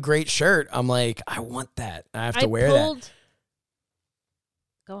us a new great shirt, I'm like, I want that. I have to wear that.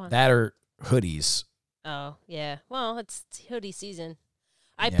 Go on. That or hoodies. Oh yeah. Well, it's hoodie season.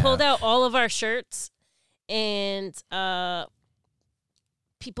 I pulled out all of our shirts, and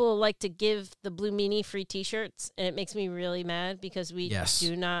people like to give the Blue Meanie free T-shirts, and it makes me really mad because we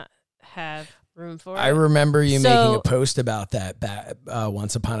do not have room for it. I remember you making a post about that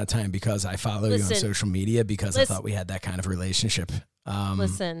once upon a time because I follow you on social media because I thought we had that kind of relationship.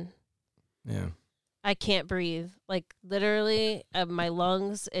 Yeah. I can't breathe. Like, literally, my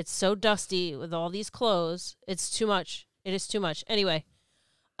lungs, it's so dusty with all these clothes. It's too much. It is too much. Anyway,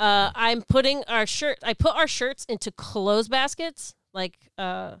 I'm putting I put our shirts into clothes baskets, like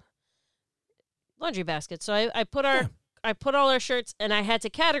laundry baskets. So I put all our shirts, and I had to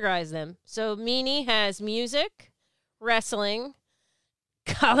categorize them. So Meanie has music, wrestling,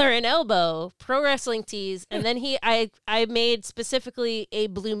 collar and elbow, pro wrestling tees, and then I made specifically a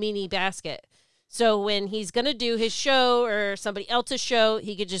Blue Meanie basket. So when he's going to do his show or somebody else's show,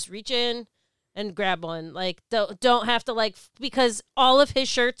 he could just reach in and grab one. Like, don't have to, because all of his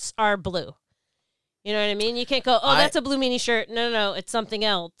shirts are blue. You know what I mean? You can't go, that's a Blue Meanie shirt. No, it's something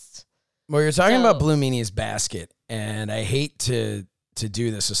else. Well, you're talking about Blue Meanie's basket, and I hate to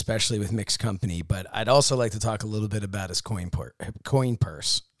do this, especially with mixed company, but I'd also like to talk a little bit about his coin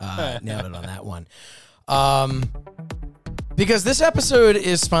purse. Nailed it on that one. Because this episode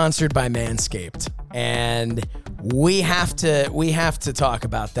is sponsored by Manscaped, and we have to talk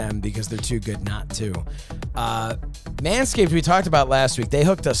about them because they're too good not to. Manscaped, we talked about last week. They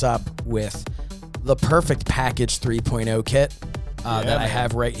hooked us up with the Perfect Package 3.0 kit that I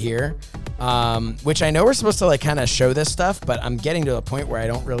have right here, which I know we're supposed to kind of show this stuff, but I'm getting to a point where I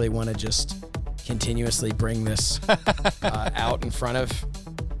don't really want to just continuously bring this out in front of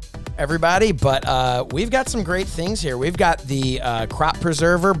everybody, but we've got some great things here. We've got the Crop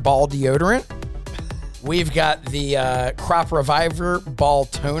Preserver Ball Deodorant. We've got the Crop Reviver Ball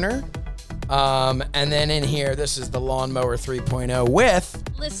Toner. And then in here, this is the Lawnmower 3.0 with...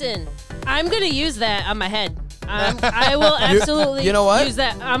 Listen, I'm going to use that on my head. I will absolutely use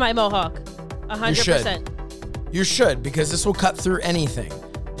that on my mohawk. 100%. You should, because this will cut through anything.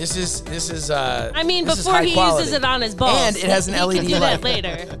 This is before he uses it on his balls. And it has an LED light. Do that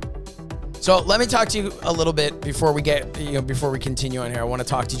later. So let me talk to you a little bit before we continue on here. I want to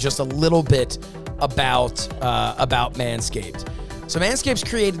talk to you just a little bit about Manscaped. So Manscaped's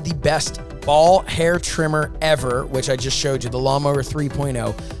created the best ball hair trimmer ever, which I just showed you, the Lawnmower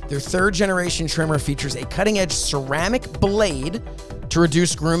 3.0. Their third generation trimmer features a cutting-edge ceramic blade to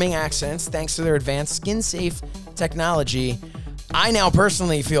reduce grooming accidents thanks to their advanced skin-safe technology. I now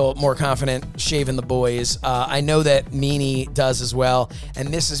personally feel more confident shaving the boys. I know that Meanie does as well. And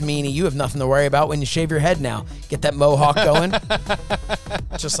Mrs. Meanie, you have nothing to worry about when you shave your head now. Get that mohawk going.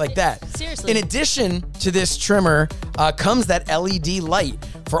 Just like that. Seriously. In addition to this trimmer comes that LED light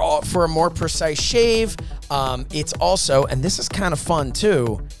for a more precise shave. It's also, and this is kind of fun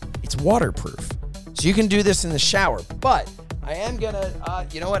too, it's waterproof. So you can do this in the shower. But I am going to,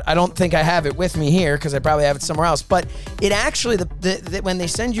 you know what? I don't think I have it with me here because I probably have it somewhere else. But it actually, when they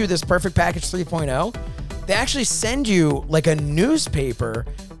send you this Perfect Package 3.0, they actually send you like a newspaper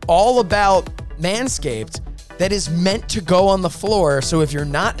all about Manscaped that is meant to go on the floor. So if you're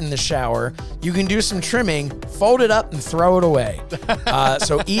not in the shower, you can do some trimming, fold it up, and throw it away.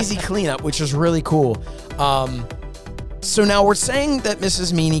 So easy cleanup, which is really cool. So now we're saying that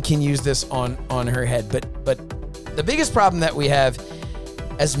Mrs. Meanie can use this on her head, but the biggest problem that we have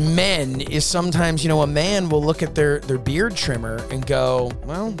as men is sometimes, a man will look at their beard trimmer and go,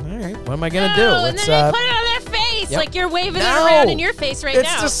 well, all right, what am I going to do? And then they put it on their face like you're waving it around in your face right now.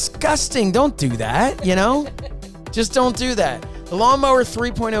 It's disgusting. Don't do that, Just don't do that. The Lawnmower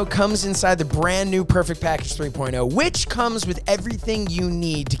 3.0 comes inside the brand new Perfect Package 3.0, which comes with everything you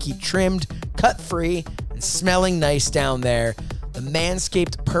need to keep trimmed, cut-free, and smelling nice down there. The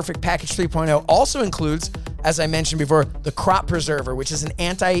Manscaped Perfect Package 3.0 also includes, as I mentioned before, the Crop Preserver, which is an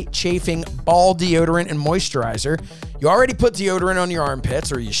anti-chafing ball deodorant and moisturizer. You already put deodorant on your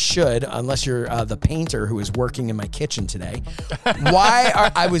armpits, or you should, unless you're the painter who is working in my kitchen today.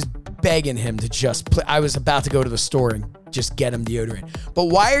 I was begging him to just I was about to go to the store and just get him deodorant. But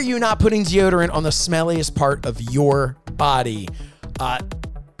why are you not putting deodorant on the smelliest part of your body?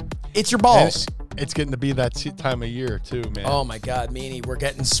 It's your balls. It's getting to be that time of year, too, man. Oh, my God, Meanie, we're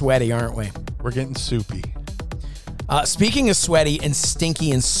getting sweaty, aren't we? We're getting soupy. Speaking of sweaty and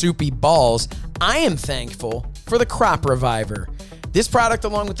stinky and soupy balls, I am thankful for the Crop Reviver. This product,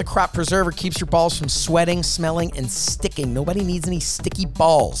 along with the Crop Preserver, keeps your balls from sweating, smelling, and sticking. Nobody needs any sticky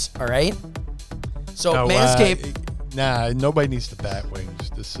balls, all right? So, Manscaped... nobody needs the bat wings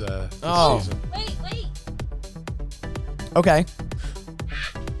this season. Wait. Okay.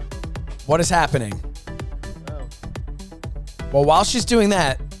 What is happening? Oh. Well, while she's doing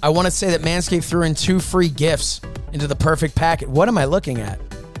that, I want to say that Manscaped threw in 2 free gifts into the perfect packet. What am I looking at?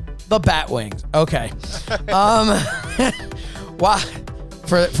 The bat wings. Okay. Wow.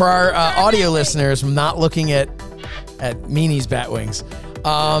 For our audio listeners, I'm not looking at Meanie's bat wings.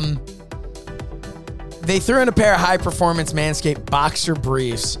 They threw in a pair of high-performance Manscaped boxer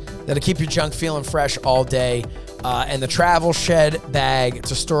briefs that'll keep your junk feeling fresh all day, and the travel shed bag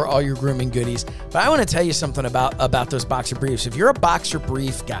to store all your grooming goodies. But I want to tell you something about those boxer briefs. If you're a boxer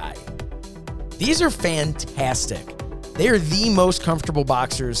brief guy, these are fantastic. They are the most comfortable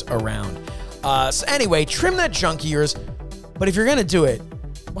boxers around. So anyway, trim that junk of yours. But if you're going to do it,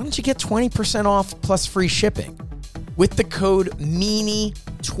 why don't you get 20% off plus free shipping with the code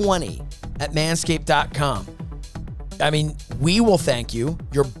MEANIE20 at manscaped.com. I mean, we will thank you.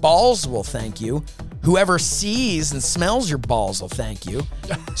 Your balls will thank you. Whoever sees and smells your balls will thank you.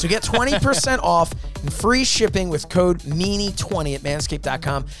 So get 20% off and free shipping with code MEANIE20 at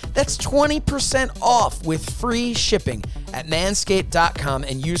manscaped.com. That's 20% off with free shipping at manscaped.com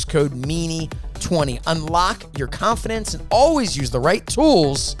and use code MEANIE20. Unlock your confidence and always use the right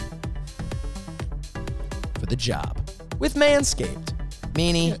tools for the job with Manscaped.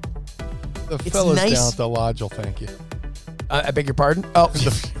 Meanie, the it's fellas nice. down at the lodge will thank you. I beg your pardon? Oh,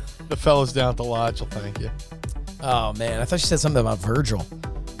 The fellas down at the lodge will thank you. oh man, I thought you said something about Virgil.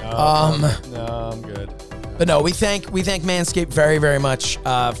 No, I'm good. But no, we thank Manscaped very, very much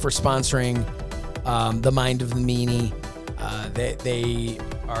for sponsoring the Mind of the Meanie. They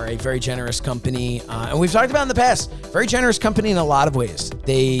are a very generous company, and we've talked about in the past. Very generous company in a lot of ways.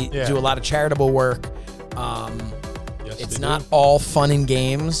 They do a lot of charitable work. Yes, It's they not do. all fun and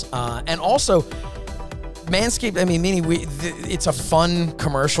games, and also Manscaped. I mean, Meanie, it's a fun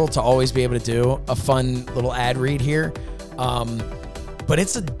commercial to always be able to do a fun little ad read here, but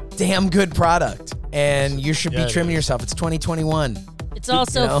it's a damn good product, and you should be trimming yourself. It's 2021. It's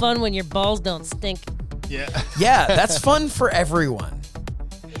also fun when your balls don't stink. Yeah. Yeah, that's fun for everyone.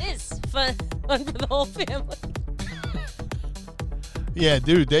 It is fun for the whole family. Yeah,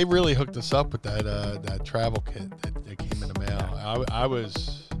 dude, they really hooked us up with that travel kit that came in the mail. I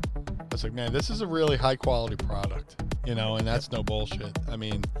was like, man, this is a really high quality product, and that's no bullshit. I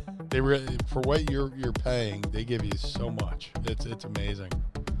mean, they really, for what you're paying, they give you so much. It's amazing.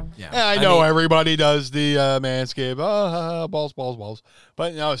 Yeah, I know everybody does the Manscaped, balls,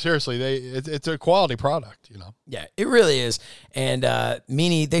 but no, seriously, it's a quality product, Yeah, it really is. And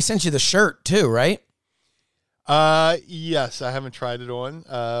Meanie, they sent you the shirt too, right? Yes, I haven't tried it on.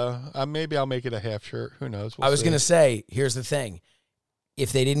 Maybe I'll make it a half shirt. Who knows? I was going to say, here's the thing.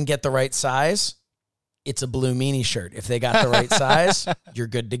 If they didn't get the right size, it's a blue Meanie shirt. If they got the right size, you're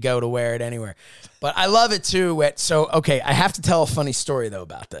good to go to wear it anywhere. But I love it too. So, okay, I have to tell a funny story though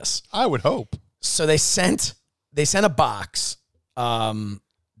about this. I would hope. So they sent a box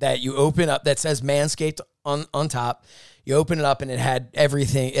that you open up that says Manscaped on top. You open it up and it had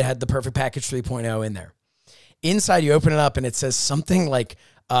everything. It had the Perfect Package 3.0 in there. Inside, you open it up and it says something like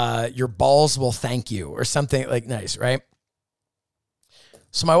your balls will thank you or something like nice, right?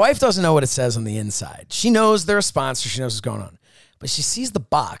 So my wife doesn't know what it says on the inside. She knows they're a sponsor. She knows what's going on. But she sees the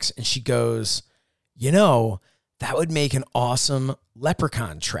box and she goes, that would make an awesome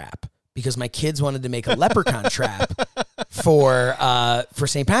leprechaun trap because my kids wanted to make a leprechaun trap for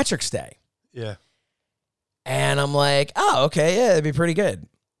St. Patrick's Day. Yeah. And I'm like, oh, okay, yeah, it'd be pretty good.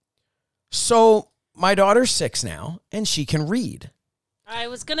 So my daughter's 6 now, and she can read. I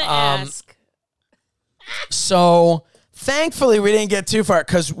was going to ask. So thankfully, we didn't get too far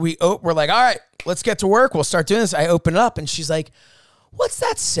because we're like, all right, let's get to work. We'll start doing this. I open it up, and she's like, what's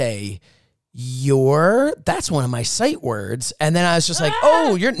that say? That's one of my sight words. And then I was just like,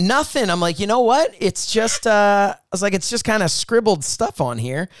 oh, you're nothing. I'm like, you know what? It's just, I was like, it's just kind of scribbled stuff on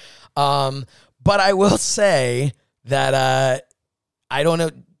here. But I will say that I don't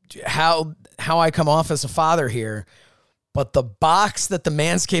know how I come off as a father here, but the box that the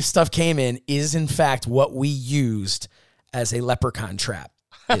Manscaped stuff came in is in fact what we used as a leprechaun trap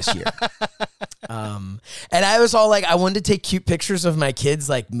this year. And I was all like, I wanted to take cute pictures of my kids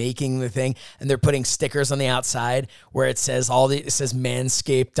like making the thing, and they're putting stickers on the outside where it says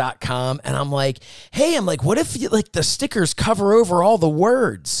manscaped.com. And I'm like, hey, what if the stickers cover over all the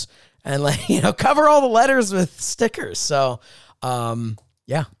words and cover all the letters with stickers. So,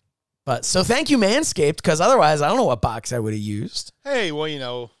 yeah. But so thank you, Manscaped, because otherwise I don't know what box I would have used. Hey,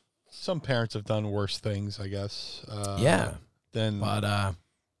 well, some parents have done worse things, I guess. Than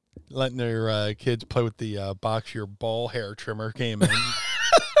letting their kids play with the box your ball hair trimmer came in.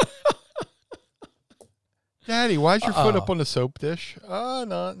 Daddy, why's your foot up on the soap dish?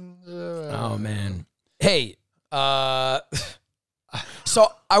 Nothing. Oh, man. Hey, so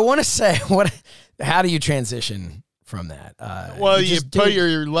I want to say, how do you transition from that? You put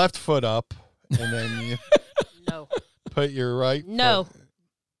your left foot up, and then you put your right foot.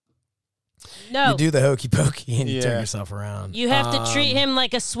 You do the hokey pokey and you turn yourself around. You have to treat him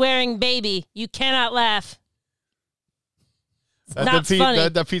like a swearing baby. You cannot laugh. It's not funny.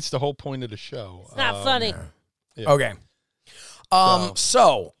 That defeats the whole point of the show. It's not funny. Yeah. Okay.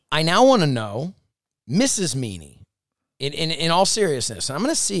 So I now want to know, Mrs. Meanie, in all seriousness, and I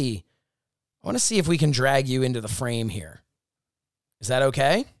want to see if we can drag you into the frame here. Is that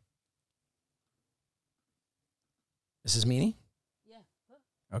okay? Mrs. Meanie? Yeah.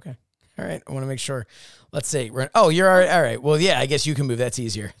 Okay. All right. I want to make sure. Let's see. You're all right. All right. Well, yeah, I guess you can move. That's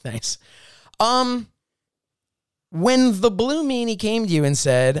easier. Thanks. When the Blue Meanie came to you and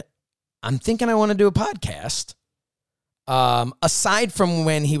said, I'm thinking I want to do a podcast, aside from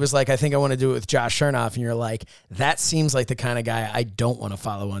when he was like, I think I want to do it with Josh Chernoff, and you're like, that seems like the kind of guy I don't want to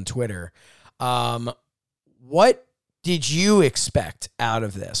follow on Twitter. What did you expect out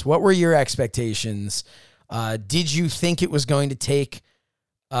of this? What were your expectations? Did you think it was going to take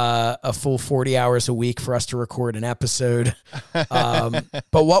a full 40 hours a week for us to record an episode? But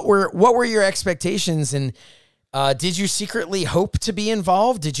what were your expectations, and did you secretly hope to be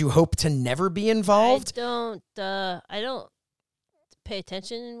involved? Did you hope to never be involved? I don't pay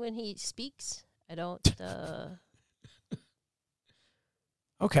attention when he speaks. I don't.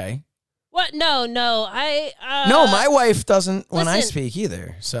 Okay. What? No. No, my wife doesn't when I speak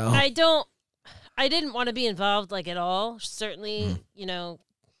either. So I didn't want to be involved like at all. Certainly,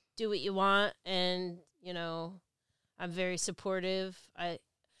 do what you want, and I'm very supportive.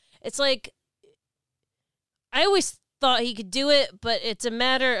 It's like I always thought he could do it, but it's a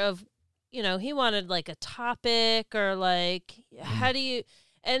matter of he wanted like a topic or like how do you,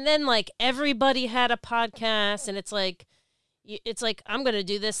 and then like everybody had a podcast, and it's like I'm gonna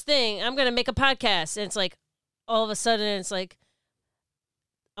do this thing, I'm gonna make a podcast, and it's like all of a sudden it's like,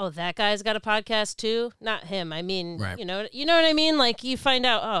 oh, that guy's got a podcast too. Not him. I mean, right. You know what I mean? Like you find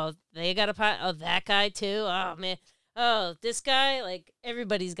out, oh, they got a pod. Oh, that guy too. Oh man. Oh, this guy. Like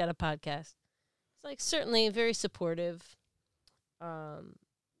everybody's got a podcast. It's like certainly very supportive. But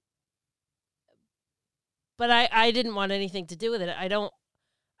I didn't want anything to do with it. I don't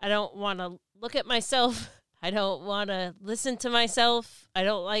want to look at myself. I don't want to listen to myself. I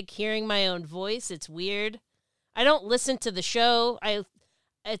don't like hearing my own voice. It's weird. I don't listen to the show.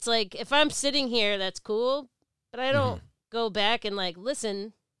 It's like, if I'm sitting here, that's cool, but I don't go back and, like,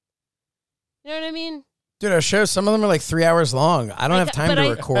 listen. You know what I mean? Dude, our shows, some of them are, like, 3 hours long. I don't have time to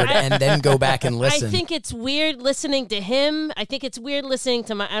record and then go back and listen. I think it's weird listening to him. I think it's weird listening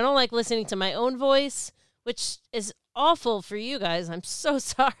to I don't like listening to my own voice, which is awful for you guys. I'm so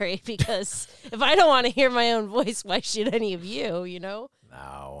sorry, because if I don't want to hear my own voice, why should any of you, No.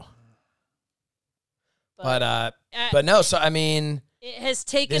 But no, so, I mean... It has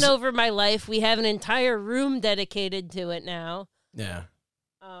taken over my life. We have an entire room dedicated to it now. Yeah.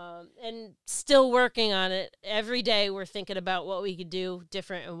 And still working on it. Every day we're thinking about what we could do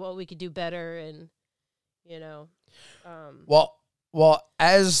different and what we could do better. And, Well,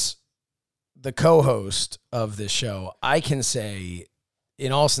 as the co-host of this show, I can say,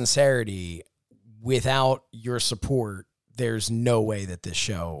 in all sincerity, without your support, there's no way that this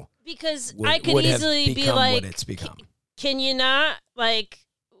show I could easily be like, what it's become. Can you not, like,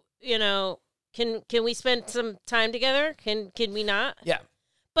 can we spend some time together? Can we not? Yeah.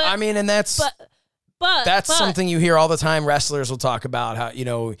 But I mean, and that's something you hear all the time. Wrestlers will talk about how,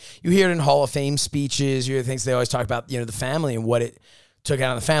 you hear it in Hall of Fame speeches, you hear things they always talk about, the family and what it took out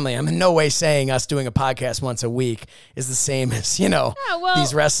on the family. I'm in no way saying us doing a podcast once a week is the same as,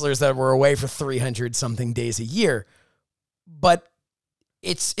 these wrestlers that were away for 300 something days a year. But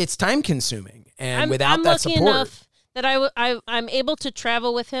it's time consuming. And without that support. Enough that I'm able to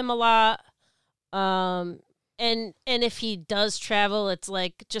travel with him a lot, and if he does travel, it's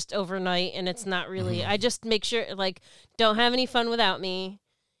like just overnight, and it's not really. I just make sure, like, don't have any fun without me.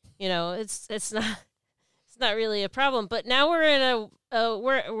 It's not really a problem. But now we're in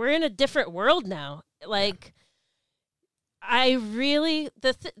we're in a different world now. Like, I really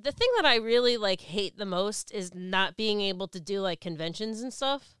the thing that I really like hate the most is not being able to do like conventions and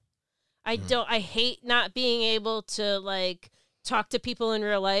stuff. I hate not being able to, like, talk to people in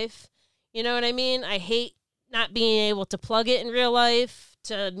real life. You know what I mean? I hate not being able to plug it in real life,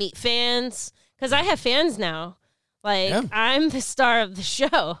 to meet fans, because I have fans now. Like, I'm the star of the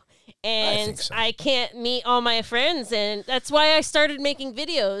show, and I can't meet all my friends, and that's why I started making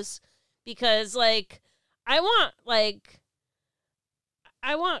videos, because, like, I want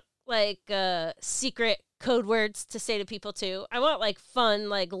secret code words to say to people, too. I want, like, fun,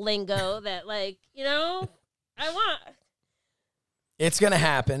 like, lingo that, like, you know, I want. It's going to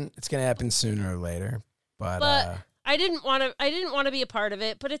happen. It's going to happen sooner or later, but I didn't want to be a part of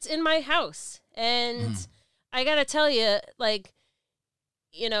it, but it's in my house, and I gotta tell you, like,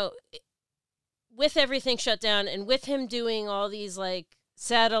 you know, with everything shut down and with him doing all these, like,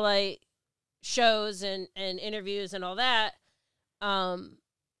 satellite shows and interviews and all that,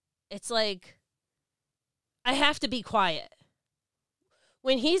 it's like, I have to be quiet.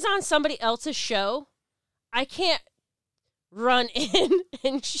 When he's on somebody else's show, I can't run in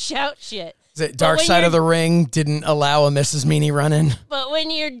and shout shit. Is it Dark Side of the Ring didn't allow a Mrs. Meanie run in? But when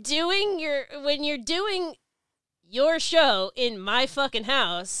you're doing your show in my fucking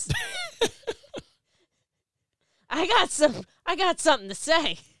house, I got something to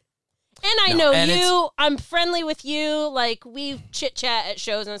say. And I know you. I'm friendly with you. Like, we chit chat at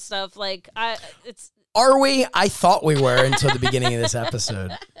shows and stuff. Like, Are we? I thought we were until the beginning of this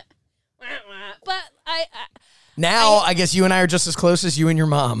episode. But I guess you and I are just as close as you and your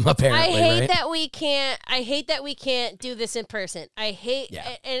mom, apparently. I hate right? that we can't. I hate that we can't do this in person. I hate,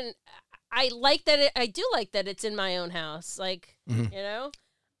 and I like that. I do like that it's in my own house. Like, you know,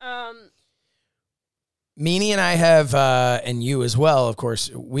 Meanie and I have, and you as well, of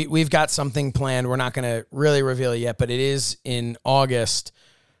course. We've got something planned. We're not going to really reveal it yet, but it is in August.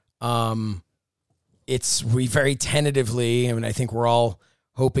 We very tentatively, I mean, I think we're all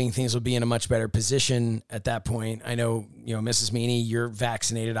hoping things will be in a much better position at that point. I know, Mrs. Meanie, you're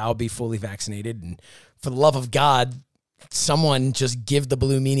vaccinated. I'll be fully vaccinated. And for the love of God, someone just give the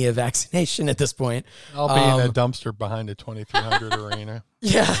Blue Meanie a vaccination at this point. I'll be in a dumpster behind the 2300 arena.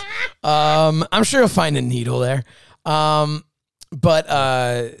 Yeah. I'm sure you'll find a needle there.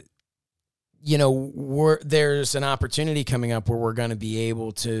 There's an opportunity coming up where we're going to be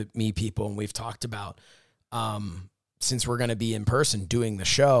able to meet people. And we've talked about, since we're going to be in person doing the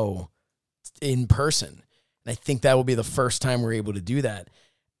show in person. And I think that will be the first time we're able to do that.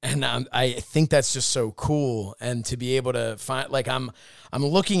 And I think that's just so cool. And to be able to find, like, I'm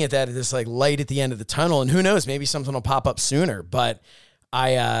looking at that at this, like, light at the end of the tunnel, and who knows, maybe something will pop up sooner, but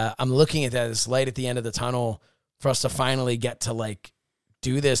I'm looking at that as light at the end of the tunnel for us to finally get to, like,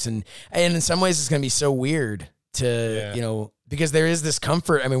 do this. And in some ways it's going to be so weird to, because there is this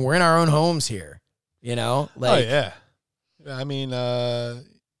comfort. I mean, we're in our own homes here, like, oh yeah. I mean,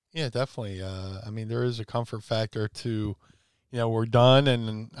 definitely. I mean, there is a comfort factor to, we're done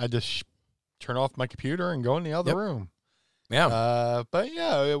and I just turn off my computer and go in the other room. Yeah. But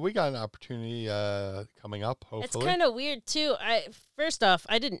yeah, we got an opportunity coming up, hopefully. It's kind of weird too. First off,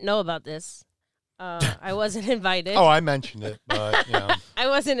 I didn't know about this. I wasn't invited. Oh, I mentioned it, but I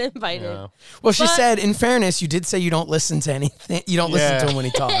wasn't invited. Well, she said, in fairness, you did say you don't listen to anything. You don't listen to him when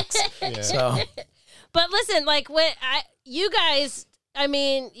he talks. So, but listen, like, you guys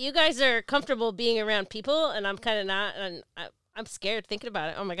are comfortable being around people, and I'm kind of not, and I'm scared thinking about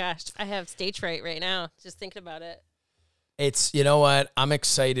it. Oh my gosh, I have stage fright right now just thinking about it. It's, you know what? I'm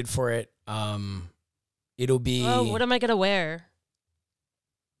excited for it. It'll be. Oh, what am I gonna wear?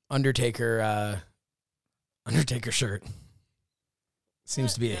 Undertaker shirt.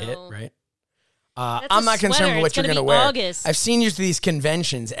 Seems to be a hit, right? I'm not concerned with what you're going to wear. August. I've seen you to these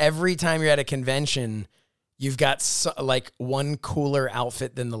conventions. Every time you're at a convention, you've got like one cooler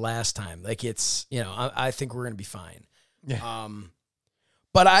outfit than the last time. Like, it's, I think we're going to be fine. Yeah.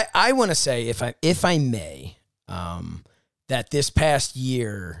 But I want to say, if I may, that this past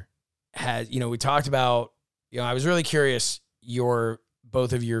year has, we talked about, I was really curious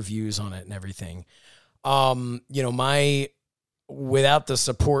both of your views on it and everything. Without the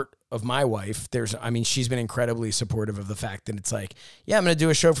support of my wife, she's been incredibly supportive of the fact that it's like, yeah, I'm going to do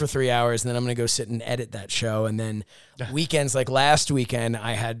a show for 3 hours and then I'm going to go sit and edit that show. And then weekends, like last weekend,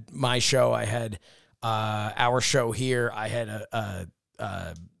 I had my show, I had our show here. I had a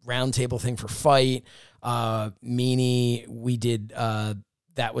roundtable thing for Fight. Meanie, we did,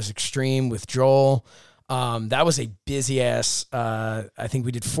 That Was Extreme with Joel. That was a busy ass, I think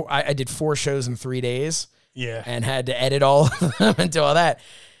we did I did 4 shows in 3 days. Yeah. And had to edit all of them and do all that.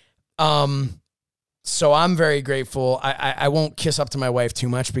 So I'm very grateful. I won't kiss up to my wife too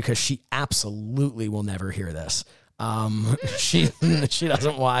much because she absolutely will never hear this. She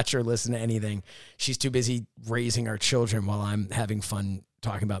doesn't watch or listen to anything. She's too busy raising our children while I'm having fun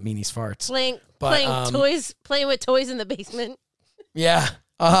talking about Meanie's farts. Playing with toys in the basement. Yeah.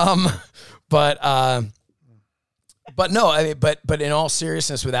 But no, I mean, but in all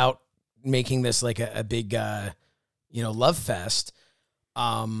seriousness, without making this like a big, love fest,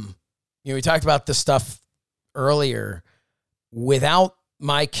 we talked about this stuff earlier. Without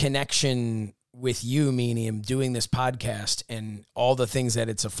my connection with you, Meanie, and doing this podcast and all the things that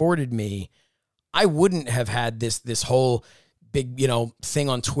it's afforded me, I wouldn't have had this whole big, thing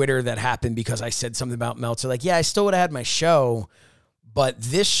on Twitter that happened because I said something about Meltzer. Like, yeah, I still would have had my show, but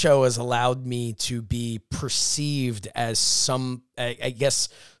this show has allowed me to be perceived as someone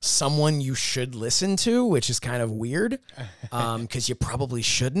you should listen to, which is kind of weird, because you probably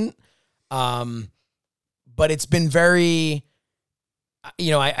shouldn't. But it's been very,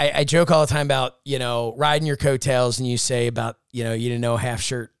 I joke all the time about, riding your coattails, and you say about, you didn't know half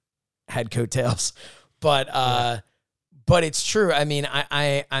shirt had coattails, but it's true. I mean,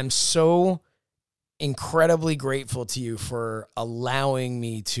 I'm so incredibly grateful to you for allowing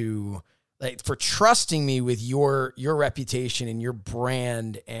me to, for trusting me with your reputation and your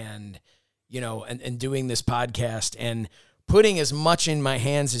brand, and, and doing this podcast and putting as much in my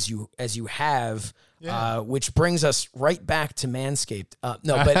hands as you have, which brings us right back to Manscaped.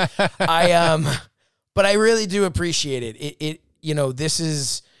 But I really do appreciate it. This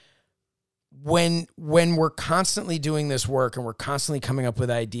is when we're constantly doing this work and we're constantly coming up with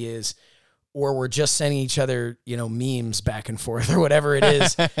ideas, or we're just sending each other, memes back and forth or whatever it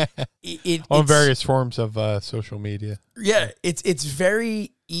is. On various forms of social media. Yeah, it's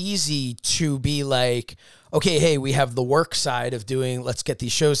very easy to be like, okay, hey, we have the work side of doing, let's get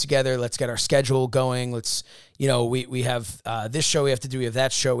these shows together, let's get our schedule going, let's, we have this show we have to do, we have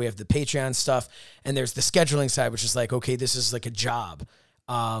that show, we have the Patreon stuff, and there's the scheduling side, which is like, okay, this is like a job.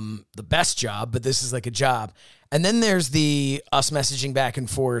 The best job, but this is like a job. And then there's the us messaging back and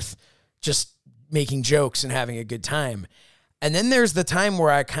forth, just making jokes and having a good time. And then there's the time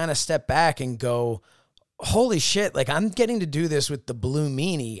where I kind of step back and go, holy shit, like I'm getting to do this with the Blue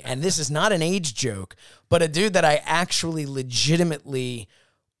Meanie. And this is not an age joke, but a dude that I actually legitimately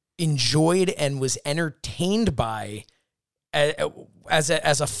enjoyed and was entertained by as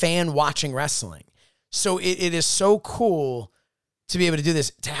a fan watching wrestling. So it is so cool to be able to do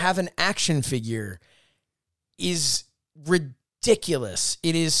this. To have an action figure is ridiculous.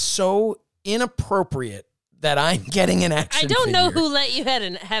 It is so inappropriate that I'm getting an action figure. I don't know who let you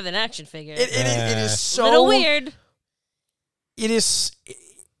have an action figure. It is so... A little weird. It's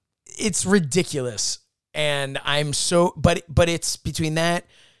ridiculous. And I'm so... But it's between that,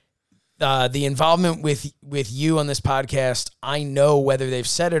 the involvement with you on this podcast, I know whether they've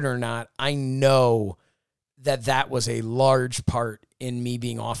said it or not, I know that was a large part in me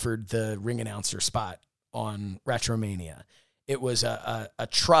being offered the ring announcer spot on Retromania. It was a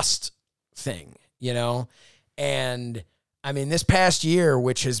trust thing, And I mean, this past year,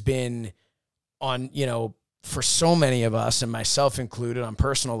 which has been on, for so many of us and myself included on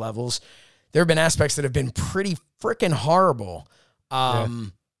personal levels, there have been aspects that have been pretty freaking horrible.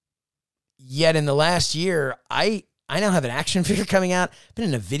 Yet in the last year, I now have an action figure coming out. I've been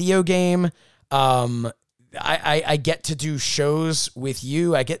in a video game. I get to do shows with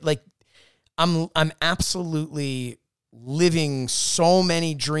you. I get I'm absolutely living so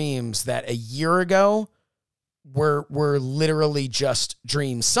many dreams that a year ago were literally just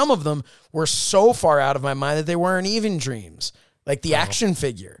dreams. Some of them were so far out of my mind that they weren't even dreams. Like the action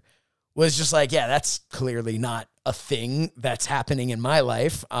figure was just like, yeah, that's clearly not a thing that's happening in my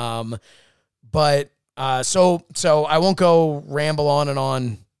life. So I won't go ramble on and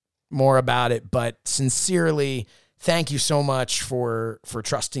on more about it, but sincerely, thank you so much for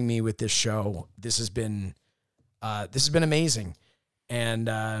trusting me with this show. This has been amazing. And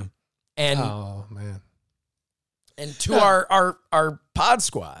oh man. And to our pod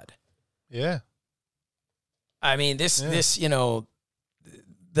squad. Yeah. I mean, this, the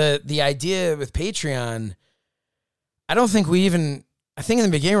idea with Patreon, I don't think I think in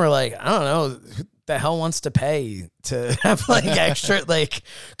the beginning we're like, I don't know who the hell wants to pay to have extra,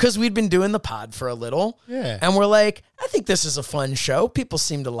 cause we'd been doing the pod for a little. Yeah. And we're like, I think this is a fun show. People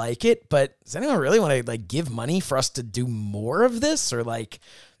seem to like it, but does anyone really want to give money for us to do more of this or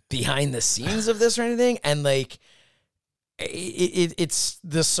behind the scenes of this or anything? And it's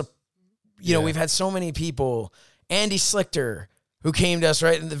this, we've had so many people, Andy Slichter, who came to us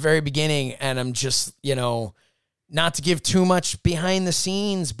right in the very beginning. And I'm just, not to give too much behind the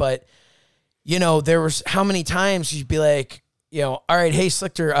scenes, but there was how many times you'd be like, all right, hey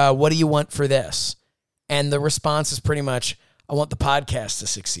Slichter, what do you want for this? And the response is pretty much, I want the podcast to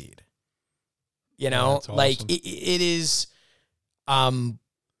succeed. Awesome. It is,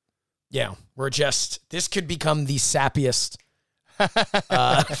 Yeah, this could become the sappiest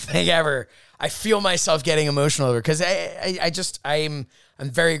thing ever. I feel myself getting emotional over because I'm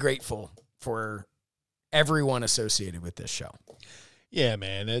very grateful for everyone associated with this show. Yeah,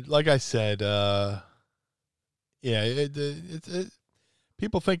 man. Like I said,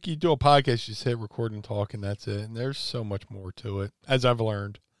 people think you do a podcast, you just hit record and talk, and that's it. And there's so much more to it, as I've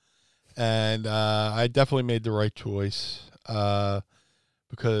learned. And I definitely made the right choice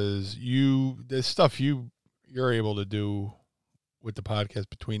because the stuff you're able to do with the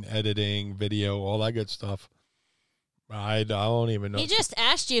podcast between editing, video, all that good stuff. I don't even know. He just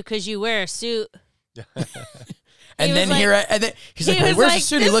asked you because you wear a suit. And then he's like, "Where's the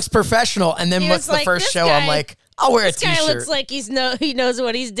suit? He looks professional." And then what's the first show? I'm like, "I'll wear a t-shirt." This guy looks like he knows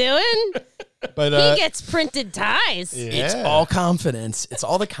what he's doing. But he gets printed ties. Yeah. It's all confidence. It's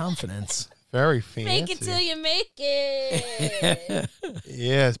all the confidence. Very fancy. Make it till you make it.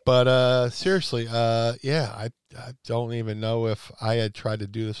 Yes, but seriously, I don't even know if I had tried to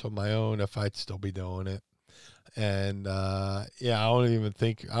do this on my own, if I'd still be doing it. And I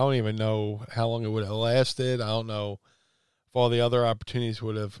don't even know how long it would have lasted. I don't know if all the other opportunities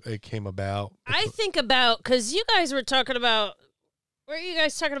it came about. I think about, because you guys were talking about, were you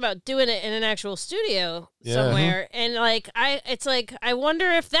guys talking about doing it in an actual studio somewhere? And I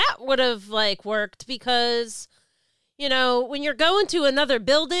wonder if that would have worked because, when you're going to another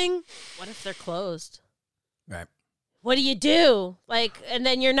building, what if they're closed? Right. What do you do? And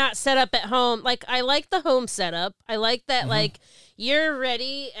then you're not set up at home. I like the home setup. I like that, you're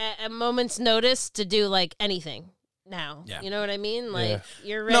ready at a moment's notice to do, anything now. Yeah. You know what I mean?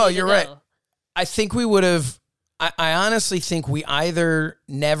 You're ready. No, you're right. I think we would have, I honestly think we either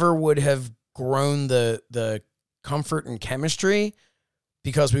never would have grown the comfort and chemistry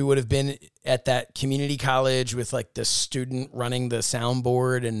because we would have been at that community college with, the student running the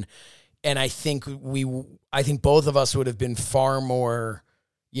soundboard and I think both of us would have been far more,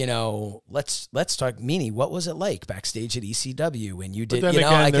 let's talk Meanie. What was it like backstage at ECW when you did,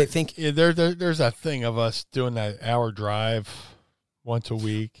 I think there's that thing of us doing that hour drive once a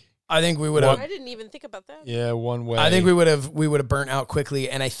week. I think we would have. I didn't even think about that. Yeah, one way. I think we would have burnt out quickly.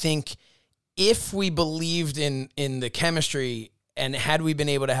 And I think if we believed in the chemistry and had we been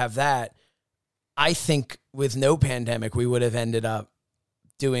able to have that, I think with no pandemic, we would have ended up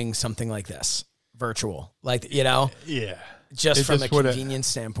doing something like this, virtual, Yeah. Just from a convenience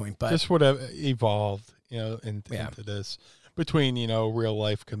standpoint, but this would have evolved, into this between, real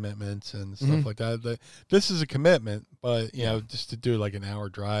life commitments and stuff like that. This is a commitment, but just to do an hour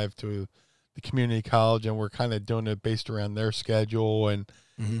drive to the community college, and we're kind of doing it based around their schedule. And,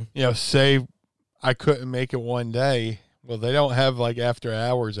 say I couldn't make it one day. Well, they don't have after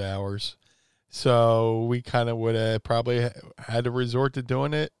hours. So we kind of would have probably had to resort to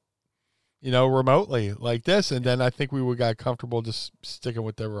doing it, remotely like this. And then I think we would got comfortable just sticking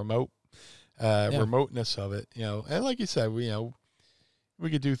with the remoteness of it, And like you said, we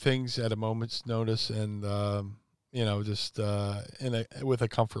could do things at a moment's notice and, just with a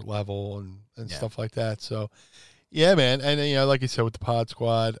comfort level and stuff like that. So, yeah, man. And, like you said, with the Pod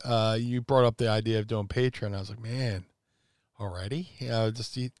Squad, you brought up the idea of doing Patreon. I was like, man, already?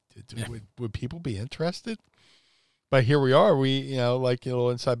 Would people be interested? But here we are. We,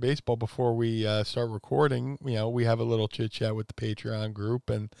 inside baseball before we start recording, we have a little chit chat with the Patreon group,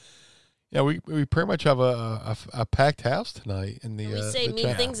 and we pretty much have a packed house tonight. In the we say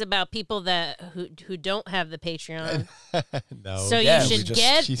mean things about people who don't have the Patreon. No, so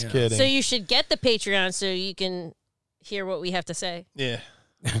she's kidding. So you should get the Patreon so you can hear what we have to say. Yeah,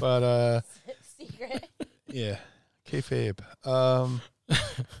 but secret. Yeah, kayfabe.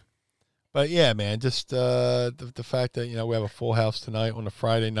 But yeah, man, just the fact that we have a full house tonight on a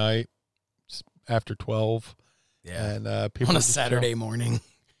Friday night after 12, and people on a Saturday morning.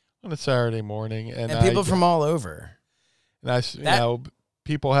 On a Saturday morning, and people from all over. And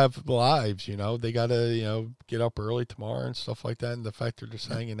people have lives. They got to get up early tomorrow and stuff like that. And the fact they're just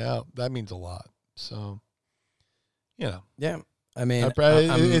hanging out, that means a lot. So, yeah. I mean,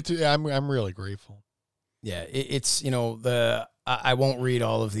 I'm really grateful. Yeah, it's I won't read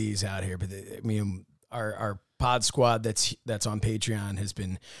all of these out here, but our Pod Squad that's on Patreon has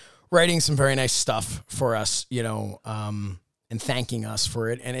been writing some very nice stuff for us, and thanking us for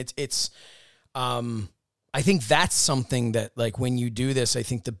it. And it's I think that's something that when you do this, I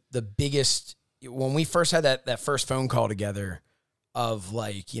think the biggest, when we first had that first phone call together of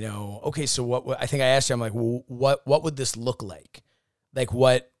okay, so what I think I asked you, I'm like, well, what would this look like?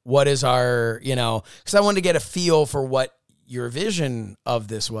 What is our, because I wanted to get a feel for what your vision of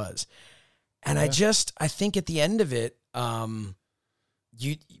this was. And I think at the end of it,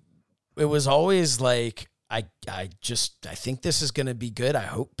 it was always like, I think this is going to be good. I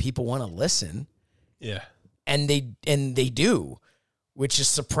hope people want to listen. Yeah. And they do, which is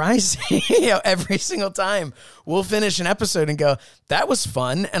surprising. Every single time we'll finish an episode and go, that was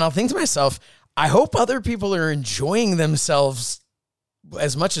fun. And I'll think to myself, I hope other people are enjoying themselves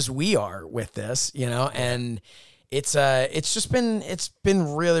as much as we are with this, and it's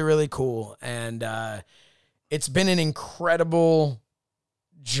been really, really cool. And, it's been an incredible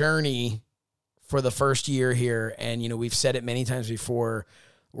journey for the first year here. And, we've said it many times before,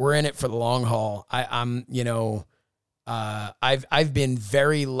 we're in it for the long haul. I've been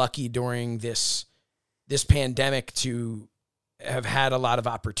very lucky during this pandemic to have had a lot of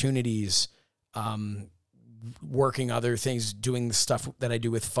opportunities, working other things, doing the stuff that I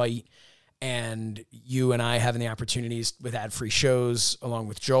do with Fight, and you and I having the opportunities with ad-free shows along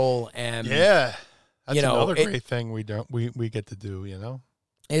with Joel. And yeah, that's another great thing we get to do,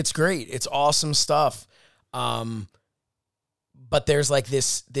 It's great. It's awesome stuff. But there's like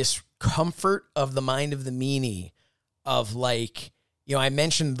this comfort of the mind of the meanie of like, I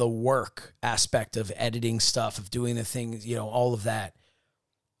mentioned the work aspect of editing stuff, of doing the things, all of that.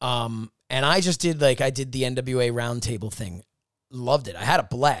 And I just did the NWA roundtable thing. Loved it. I had a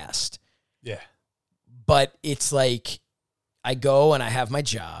blast. Yeah. But it's like I go and I have my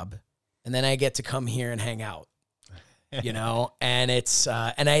job and then I get to come here and hang out. And it's,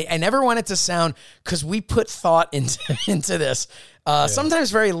 and I never want it to sound, cause we put thought into this,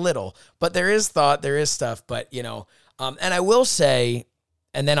 sometimes very little, but there is thought, there is stuff, but and I will say,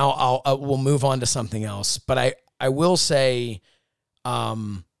 and then we'll move on to something else, but I will say,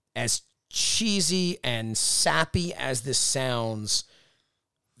 as cheesy and sappy as this sounds,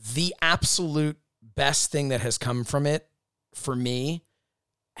 the absolute best thing that has come from it for me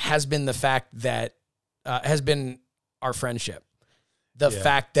has been the fact that, has been our friendship. The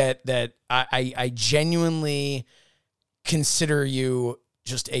fact that I genuinely consider you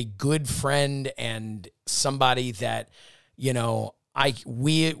just a good friend and somebody that,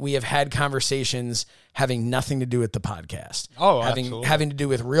 we have had conversations having nothing to do with the podcast. Oh, having to do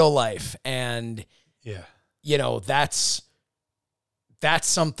with real life. And that's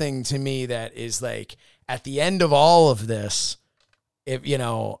something to me that is like, at the end of all of this,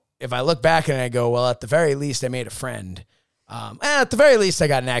 if I look back and I go, well, at the very least, I made a friend. At the very least, I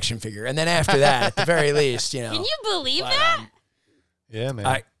got an action figure. And then after that, at the very least, Can you believe that? Yeah,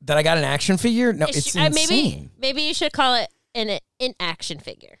 man. That I got an action figure? No, it's insane. Maybe you should call it an action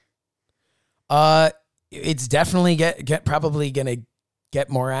figure. It's definitely probably going to get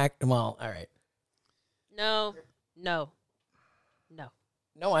more well, all right. No.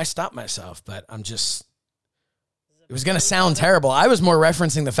 No, I stopped myself, but I'm just... It was going to sound terrible. I was more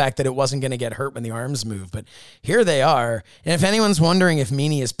referencing the fact that it wasn't going to get hurt when the arms move, but here they are. And if anyone's wondering if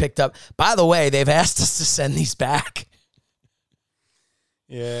Meanie has picked up, by the way, they've asked us to send these back.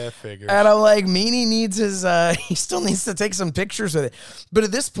 Yeah, figure. And I'm like, Meanie needs his, he still needs to take some pictures with it. But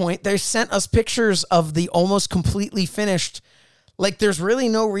at this point, they sent us pictures of the almost completely finished. Like, there's really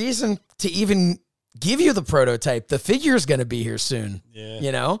no reason to even give you the prototype. The figure's going to be here soon.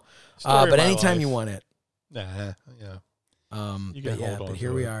 Yeah. But anytime you want it. Nah, yeah. But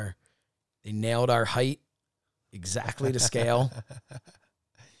here we are. They nailed our height exactly to scale.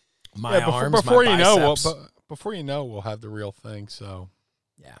 My arms, before my biceps. Before you know, we'll have the real thing. So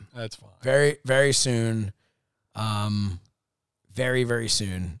yeah, that's fine. Very, very soon. Very, very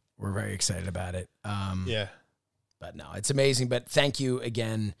soon. We're very excited about it. Yeah. But no, it's amazing. But thank you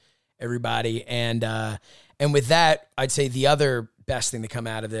again, everybody. And with that, I'd say the other best thing to come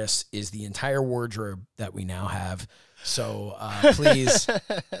out of this is the entire wardrobe that we now have. So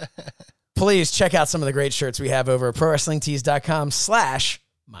please check out some of the great shirts we have over at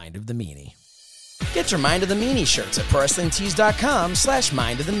ProWrestlingTees.com/Mind of the Meanie. Get your Mind of the Meanie shirts at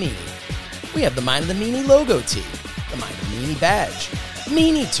ProWrestlingTees.com/Mind of the Meanie. We have the Mind of the Meanie logo tee, the Mind of the Meanie badge,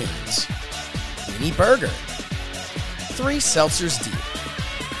 Meanie Tunes, Meanie Burger, 3 seltzers deep,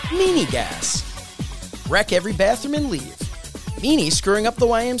 Meanie Gas, Wreck Every Bathroom and Leave, Meanie Screwing Up the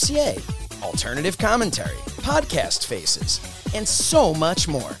YMCA, Alternative Commentary, Podcast Faces, and so much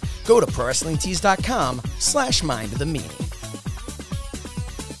more. Go to ProWrestlingTees.com/Mind of the Meanie.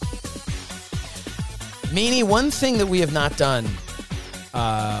 Meanie, one thing that we have not done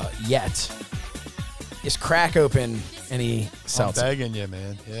yet is crack open any seltzer. I'm begging you,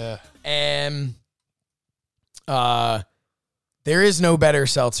 man. Yeah. And there is no better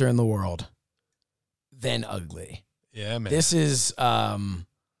seltzer in the world than Ugly. Yeah, man. This is,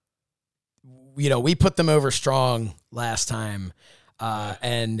 we put them over strong last time,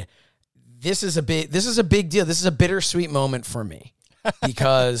 and this is a big deal. This is a bittersweet moment for me.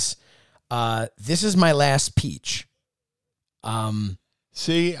 because this is my last peach.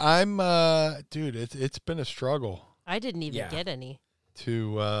 See, I'm dude, it's been a struggle I didn't even get any.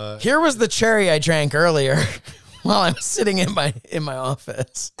 to Here was the cherry I drank earlier while I was sitting in my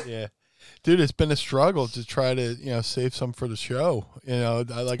office. yeah. Dude, it's been a struggle to try to, save some for the show.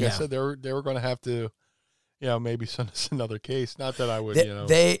 Like I said, they were going to have to, maybe send us another case. Not that I would,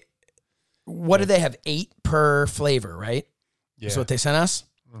 What do they have? 8 per flavor, right? Yeah. That's what they sent us?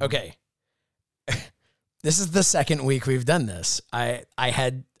 Mm-hmm. Okay. This is the second week we've done this. I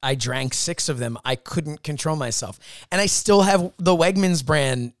drank 6 of them. I couldn't control myself. And I still have the Wegmans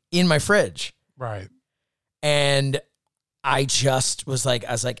brand in my fridge. Right. And I was like,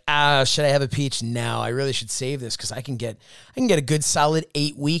 should I have a peach? No, I really should save this because I can get a good solid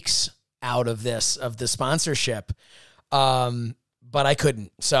 8 weeks out of the sponsorship. But I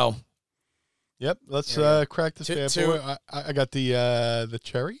couldn't. So yep, let's crack this bad boy. I got the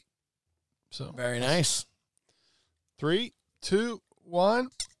cherry. So very nice. 3, 2, 1.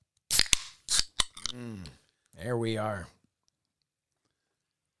 There we are.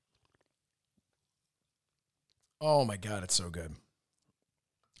 Oh my God, it's so good.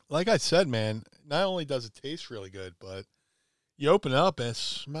 Like I said, man, not only does it taste really good, but you open it up and it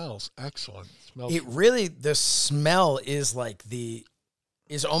smells excellent. The smell is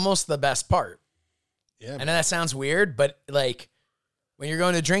is almost the best part. Yeah. I know that sounds weird, but like when you're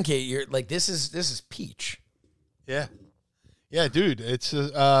going to drink it, you're like, this is peach. Yeah. Yeah, dude. It's like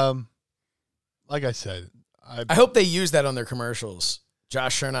I said, I hope they use that on their commercials.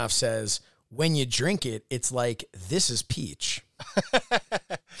 Josh Chernoff says, when you drink it, it's like, this is peach.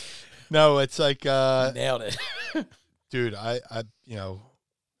 No, it's like nailed it. Dude, I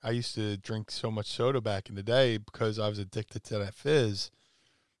used to drink so much soda back in the day because I was addicted to that fizz.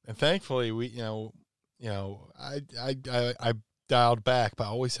 And thankfully I dialed back, but I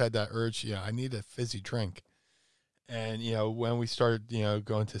always had that urge, I need a fizzy drink. And when we started,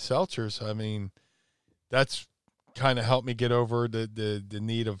 going to seltzers, I mean, that's kind of helped me get over the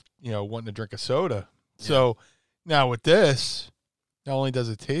need of, wanting to drink a soda. Yeah. So now with this, not only does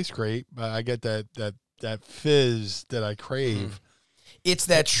it taste great, but I get that fizz that I crave. It's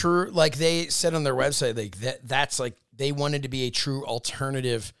that true, like they said on their website, like that's like they wanted to be a true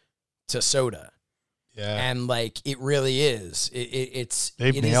alternative to soda. Yeah. And like it really is. It is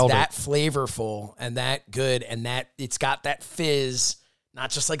that flavorful and that good, and that it's got that fizz. Not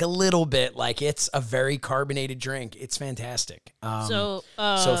just like a little bit, like it's a very carbonated drink. It's fantastic. So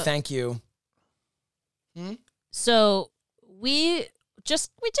thank you. So we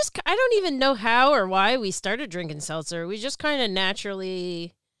just, I don't even know how or why we started drinking seltzer. We just kind of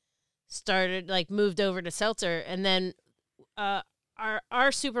naturally started, moved over to seltzer. And then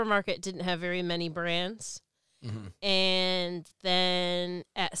our supermarket didn't have very many brands. Mm-hmm. And then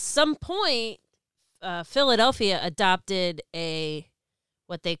at some point, Philadelphia adopted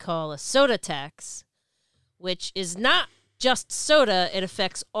what they call a soda tax, which is not just soda. It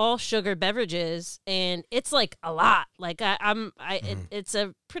affects all sugar beverages, and it's like a lot. Like it's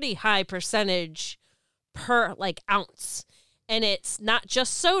a pretty high percentage per ounce, and it's not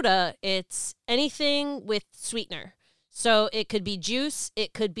just soda. It's anything with sweetener. So it could be juice,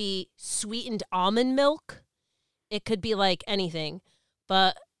 it could be sweetened almond milk, it could be anything,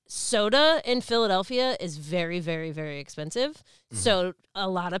 but soda in Philadelphia is very, very, very expensive. Mm-hmm. So a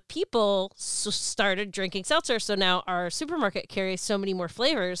lot of people started drinking seltzer. So now our supermarket carries so many more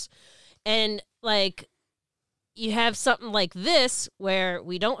flavors. And you have something like this where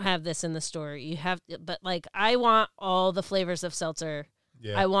we don't have this in the store. But I want all the flavors of seltzer.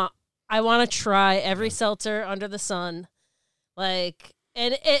 Yeah. I want to try every seltzer under the sun. And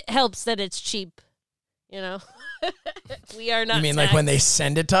it helps that it's cheap, We are not. You mean when they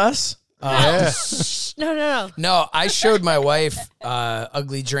send it to us? No. No, I showed my wife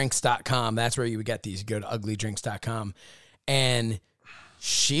uglydrinks.com. That's where you would get these. You go to uglydrinks.com. And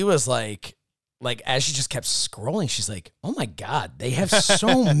she was as she just kept scrolling, she's like, oh my God, they have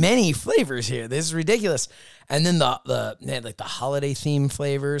so many flavors here. This is ridiculous. And then they had the holiday themed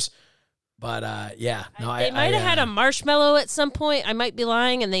flavors. But they might have had a marshmallow at some point. I might be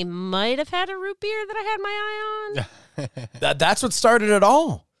lying, and they might have had a root beer that I had my eye on. That's what started it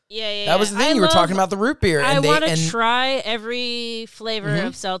all. Yeah. That was the thing. You were talking about the root beer. I want to try every flavor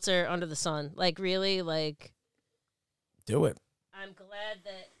of seltzer under the sun. Really, do it. I'm glad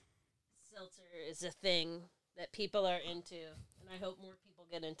that seltzer is a thing that people are into, and I hope more people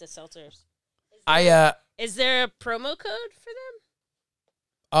get into seltzers. Is there a promo code for them?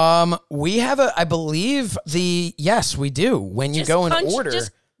 We have I believe yes, we do. When you go and order.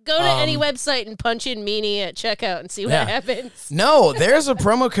 Just go to any website and punch in Meanie at checkout and see what happens. No, there's a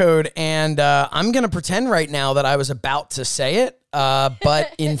promo code, and I'm going to pretend right now that I was about to say it,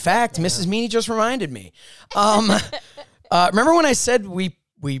 but in fact, Mrs. Meanie just reminded me. Remember when I said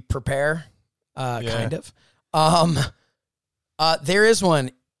we prepare, kind of? There is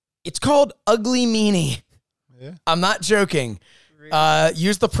one. It's called Ugly Meanie. Yeah. I'm not joking.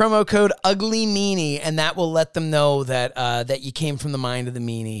 Use the promo code Ugly Meanie, and that will let them know that that you came from the mind of the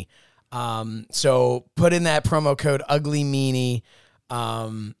Meanie. So put in that promo code Ugly Meanie,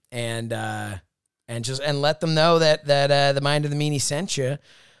 and let them know that the mind of the Meanie sent you.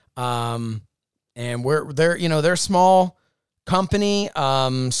 And they're a small company,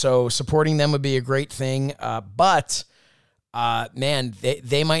 so supporting them would be a great thing. But man,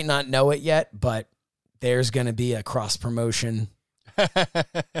 they might not know it yet, but there's going to be a cross promotion.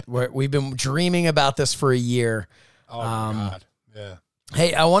 We've been dreaming about this for a year. Oh my God. Yeah.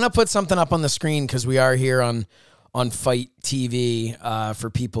 Hey, I want to put something up on the screen because we are here on Fight TV for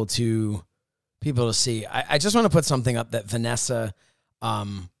people to see. I just want to put something up that Vanessa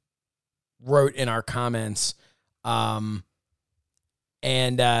wrote in our comments.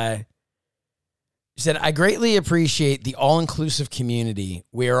 She said, I greatly appreciate the all-inclusive community.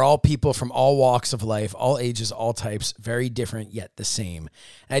 We are all people from all walks of life, all ages, all types, very different yet the same.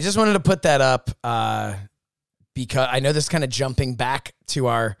 And I just wanted to put that up because I know this is kind of jumping back to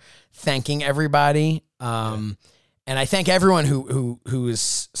our thanking everybody. And I thank everyone who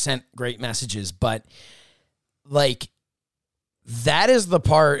has sent great messages. But, like, that is the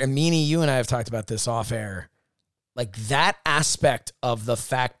part, and Meanie, you and I have talked about this off air, like that aspect of the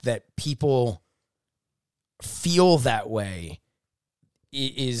fact that people feel that way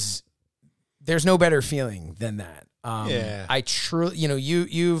is there's no better feeling than that. I truly,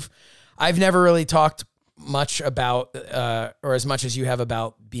 I've never really talked much about, or as much as you have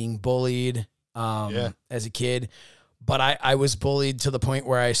about being bullied, as a kid, but I was bullied to the point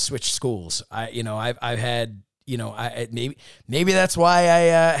where I switched schools. I've had, maybe that's why I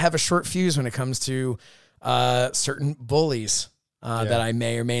have a short fuse when it comes to, certain bullies, that I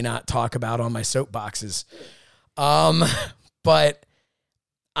may or may not talk about on my soapboxes. But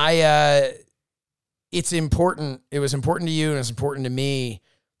it's important. It was important to you and it's important to me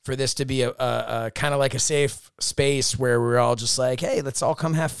for this to be a kind of like a safe space where we're all just like, hey, let's all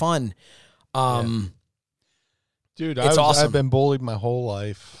come have fun. Dude, awesome. I've been bullied my whole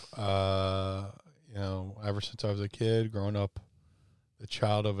life. Ever since I was a kid, growing up the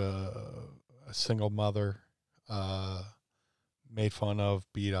child of a single mother, made fun of,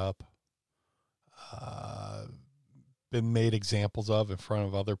 beat up, been made examples of in front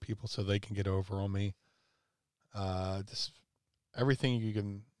of other people so they can get over on me. Just everything you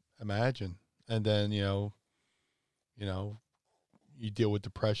can imagine. And then, you deal with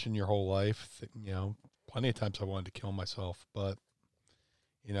depression your whole life. Plenty of times I wanted to kill myself, but,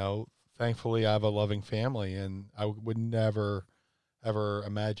 thankfully I have a loving family and I would never, ever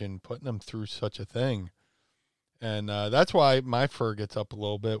imagine putting them through such a thing. And that's why my fur gets up a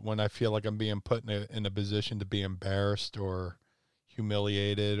little bit when I feel like I'm being put in a position to be embarrassed or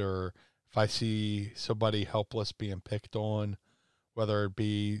humiliated, or if I see somebody helpless being picked on, whether it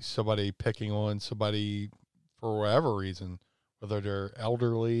be somebody picking on somebody for whatever reason, whether they're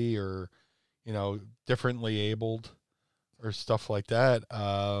elderly or, differently abled or stuff like that.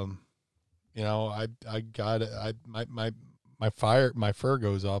 My fur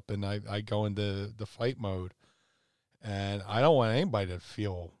goes up and I go into the fight mode. And I don't want anybody to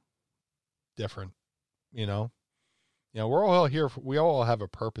feel different, we're all here. We all have a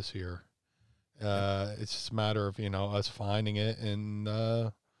purpose here. It's just a matter of, us finding it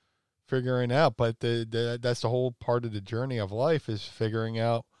and figuring out. But that's the whole part of the journey of life, is figuring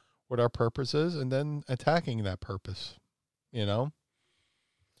out what our purpose is and then attacking that purpose, And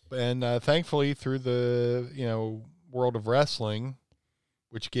thankfully through the, world of wrestling,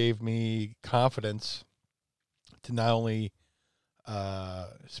 which gave me confidence to not only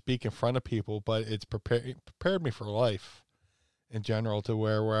speak in front of people, but it's prepared me for life in general, to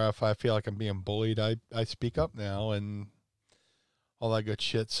where if I feel like I'm being bullied, I speak up now and all that good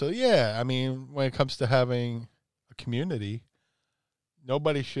shit. So, when it comes to having a community,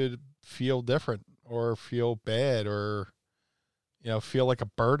 nobody should feel different or feel bad or, feel like a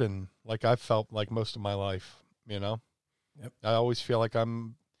burden like I've felt like most of my life, Yep. I always feel like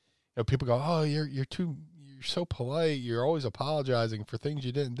I'm, people go, oh, you're so polite. You're always apologizing for things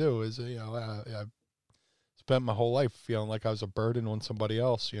you didn't do. I spent my whole life feeling like I was a burden on somebody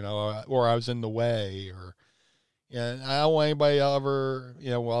else, or I was in the way, or, I don't want anybody ever,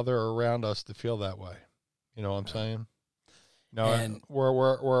 while they're around us to feel that way. You know what I'm saying? No, and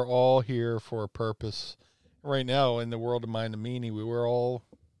we're all here for a purpose. Right now, in the world of Mind the Meanie, we're all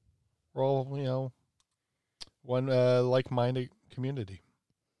one like-minded community.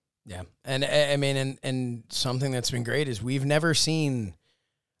 yeah, and I mean, and something that's been great is we've never seen.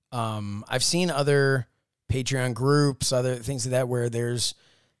 I've seen other Patreon groups, other things like that, where there's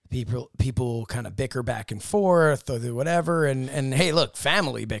people kind of bicker back and forth or whatever. And hey, look,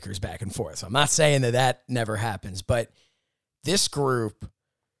 family bickers back and forth. So I'm not saying that never happens, but this group,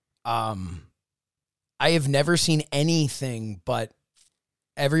 I have never seen anything but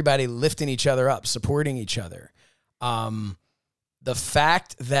everybody lifting each other up, supporting each other. The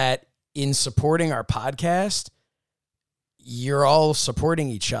fact that in supporting our podcast, you're all supporting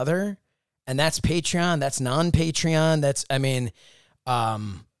each other, and that's Patreon, that's non-Patreon,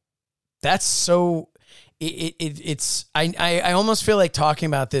 that's so it's I almost feel like talking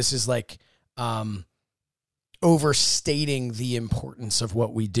about this is like overstating the importance of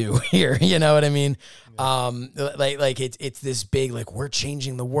what we do here. You know what I mean? Yeah. Like it's this big, like, we're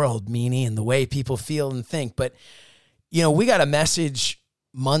changing the world, Meanie, and the way people feel and think. But we got a message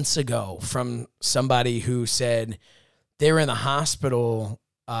months ago from somebody who said they were in the hospital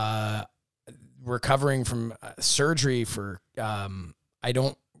recovering from surgery for, I'm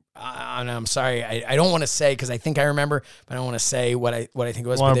sorry, I don't want to say, because I think I remember, but I don't want to say what I think it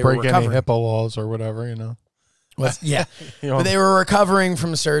was. Want to break any HIPAA laws or whatever, Yeah, but they were recovering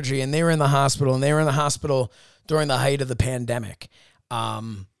from surgery, and they were in the hospital, during the height of the pandemic.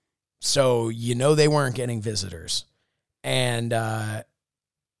 So they weren't getting visitors, and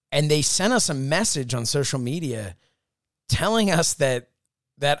they sent us a message on social media telling us that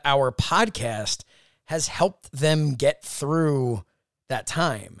our podcast has helped them get through that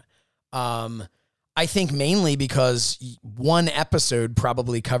time. I think mainly because one episode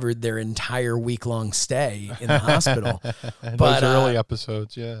probably covered their entire week-long stay in the hospital. Those early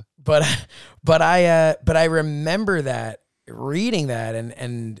episodes, yeah. But I remember that, reading that,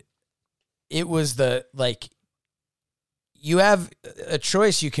 and it was you have a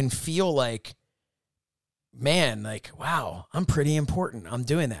choice. You can feel like, man, like, wow, I'm pretty important. I'm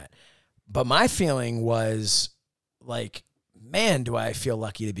doing that. But my feeling was like, man, do I feel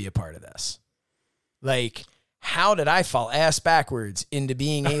lucky to be a part of this? Like, how did I fall ass backwards into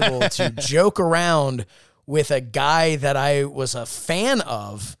being able to joke around with a guy that I was a fan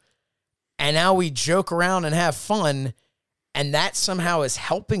of, and now we joke around and have fun, and that somehow is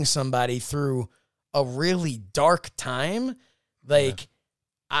helping somebody through a really dark time? Like,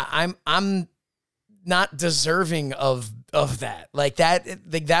 yeah. I'm not deserving of that. Like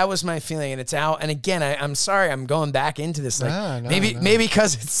that was my feeling, and it's out. And again, I'm sorry, I'm going back into this. Like, maybe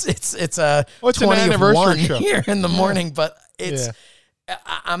because it's a 20 show here in the morning, but it's,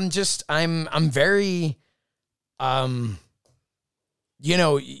 I'm very,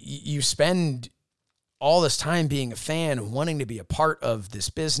 you spend all this time being a fan, wanting to be a part of this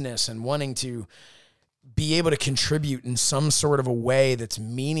business and wanting to be able to contribute in some sort of a way that's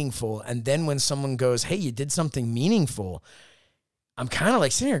meaningful. And then when someone goes, hey, you did something meaningful, I'm kind of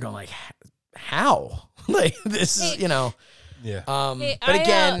like sitting here going like, how? Like, this is, Yeah. But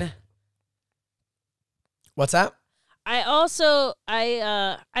again, what's that? I also,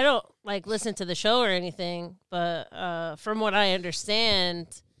 I don't like listen to the show or anything, but from what I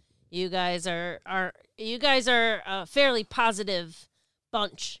understand, you guys are a fairly positive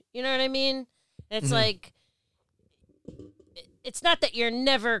bunch. You know what I mean? It's like, it's not that you're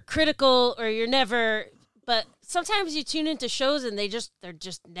never critical or you're never, but sometimes you tune into shows and they're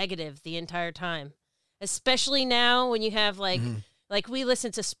just negative the entire time. Especially now when you have like we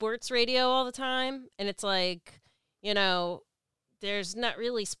listen to sports radio all the time, and it's like, there's not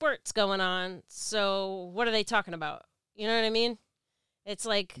really sports going on. So what are they talking about? You know what I mean? It's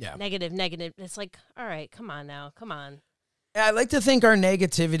like negative. It's like, all right, come on now. Come on. I like to think our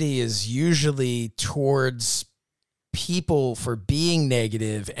negativity is usually towards people for being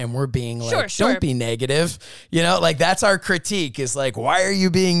negative, and we're being like, don't be negative. Like, that's our critique, is like, why are you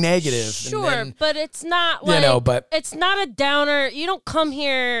being negative? Sure, then, but it's not like, but it's not a downer. You don't come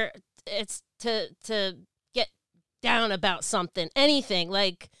here it's to get down about something, anything.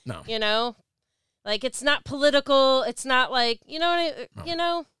 Like, no. Like, it's not political. It's not like,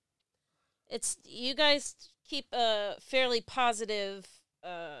 it's, you guys keep a fairly positive,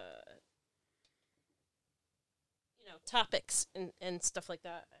 topics and stuff like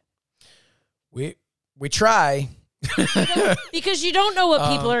that. We try. Because you don't know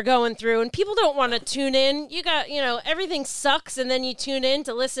what people are going through, and people don't want to tune in. You got, everything sucks, and then you tune in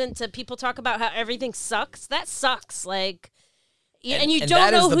to listen to people talk about how everything sucks. That sucks. Like, and you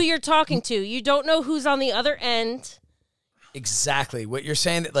don't know who you're talking to. You don't know who's on the other end. exactly what you're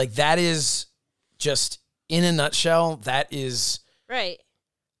saying. Like that is just in a nutshell. That is right.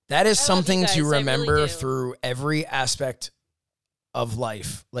 That is I something love you to guys, I remember really do. through every aspect of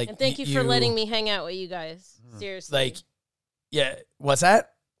life. Like, And thank you for letting me hang out with you guys. Seriously. Like, yeah. What's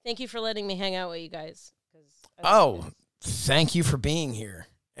that? Thank you for letting me hang out with you guys. Oh, thank you for being here.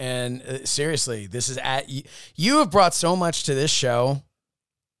 And seriously, this is you have brought so much to this show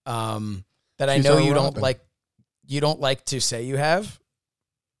that I know you don't like to say you have,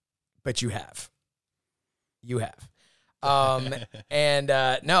 but you have. You have. And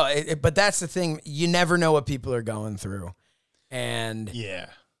but that's the thing. You never know what people are going through. And yeah.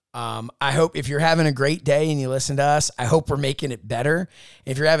 I hope if you're having a great day and you listen to us, I hope we're making it better.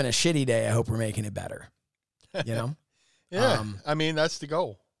 If you're having a shitty day, I hope we're making it better. You know? Yeah. I mean, that's the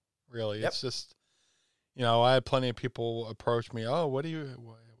goal, really. Yep. It's just, I had plenty of people approach me. Oh,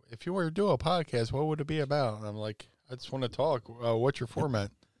 if you were to do a podcast, what would it be about? And I'm like, I just want to talk. What's your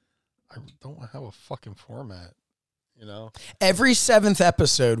format? I don't have a fucking format. Every 7th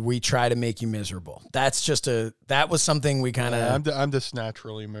episode, we try to make you miserable. That was something we kind of. I'm just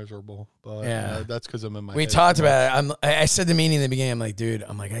naturally miserable, but that's because I'm in my. We talked about it. I said to Meanie in the beginning, I'm like, dude,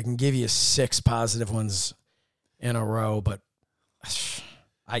 I can give you 6 positive ones in a row, but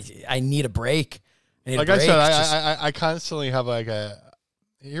I need a break. I said, I constantly have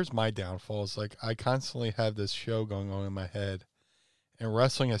here's my downfall. It's like I constantly have this show going on in my head, and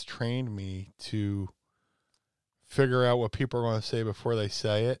wrestling has trained me to figure out what people are going to say before they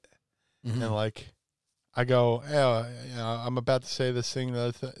say it. Mm-hmm. And I go, I'm about to say this thing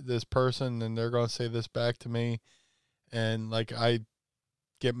to this person, and they're going to say this back to me. And I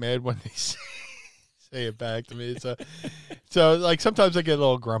get mad when they say it back to me. So sometimes I get a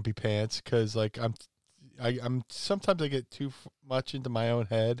little grumpy pants because I'm sometimes I get too much into my own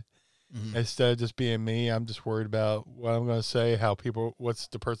head. Mm-hmm. Instead of just being me. I'm just worried about what I'm going to say, what's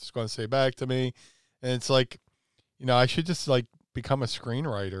the person's going to say back to me. And it's I should just become a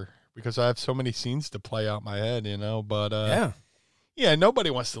screenwriter because I have so many scenes to play out my head, but nobody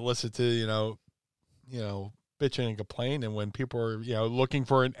wants to listen to, bitching and complaining when people are, looking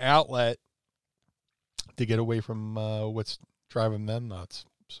for an outlet to get away from what's driving them nuts.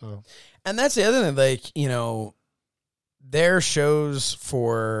 So, and that's the other thing, their shows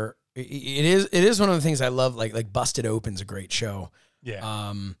for, it is one of the things I love, like Busted Open's a great show.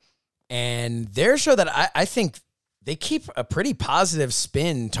 Yeah. And their show that I think they keep a pretty positive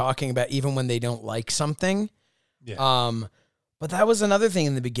spin talking about even when they don't like something. Yeah. But that was another thing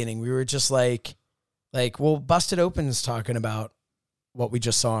in the beginning. We were just like, well, Busted Open's talking about what we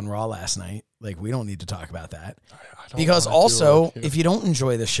just saw on Raw last night. We don't need to talk about that. Because also, if you don't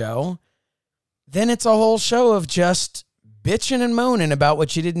enjoy the show, then it's a whole show of just bitching and moaning about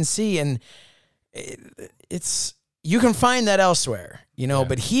what you didn't see. And you can find that elsewhere,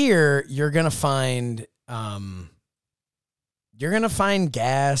 but here you're going to find,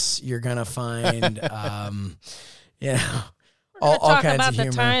 gas. You're going to find, all kinds about of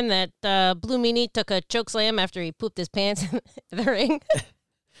humor. The time that Blue Meanie took a choke slam after he pooped his pants in the ring.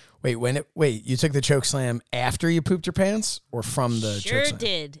 Wait, you took the choke slam after you pooped your pants or from the choke slam? Sure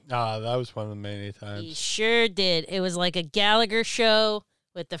did. That was one of the many times. He sure did. It was like a Gallagher show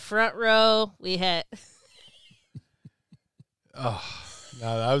with the front row. We had... Oh,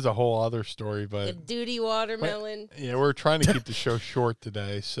 no, that was a whole other story, but... The duty watermelon. We're trying to keep the show short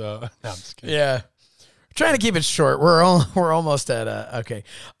today, so... No, I'm just kidding. Yeah. We're trying to keep it short. We're almost at okay.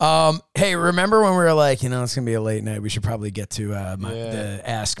 Hey, remember when we were like, it's going to be a late night. We should probably get to the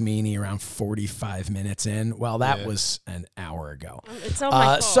Ask Meanie around 45 minutes in. Well, that was an hour ago. It's all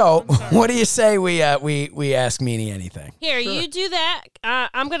my fault. So what do you say we ask Meanie anything? Here, sure. You do that.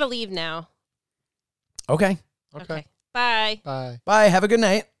 I'm going to leave now. Okay. Okay. Bye. Bye. Bye. Have a good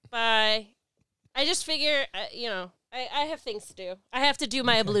night. Bye. I just figure, I have things to do. I have to do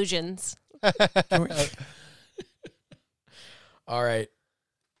my ablutions. All right.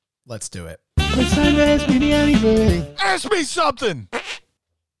 Let's do it. It's time to ask me anything. Ask me something.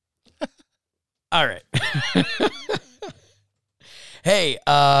 All right. Hey,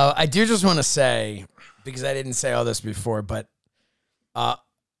 I do just want to say, because I didn't say all this before, but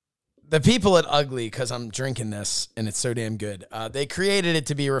the people at Ugly, because I'm drinking this and it's so damn good, they created it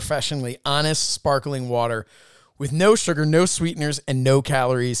to be refreshingly honest, sparkling water with no sugar, no sweeteners, and no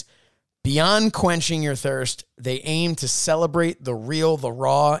calories. Beyond quenching your thirst, they aim to celebrate the real, the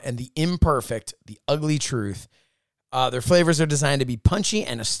raw, and the imperfect, the ugly truth. Their flavors are designed to be punchy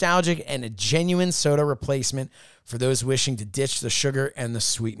and nostalgic and a genuine soda replacement for those wishing to ditch the sugar and the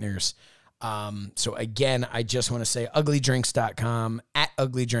sweeteners. So again, I just want to say uglydrinks.com,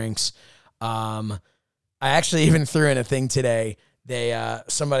 @uglydrinks. I actually even threw in a thing today.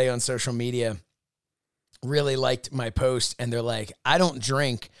 Somebody on social media really liked my post, and they're like, I don't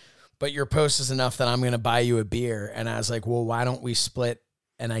drink, but your post is enough that I'm going to buy you a beer. And I was like, well, why don't we split?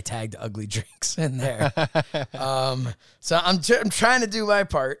 And I tagged Ugly Drinks in there. So I'm trying to do my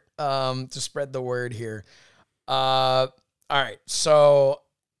part to spread the word here. All right. So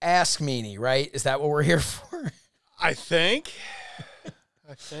Ask Meanie, right? Is that what we're here for? I think.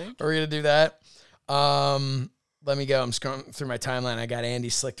 Are we going to do that? Let me go. I'm scrolling through my timeline. I got Andy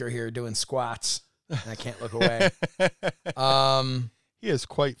Slichter here doing squats. And I can't look away. He is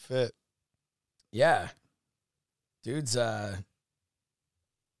quite fit. Yeah. Dude's, what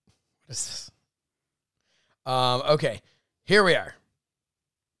is this? Okay. Here we are.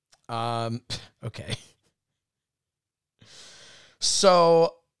 Okay.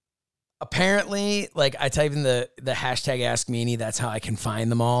 So apparently, like, I type in the hashtag Ask Meanie. That's how I can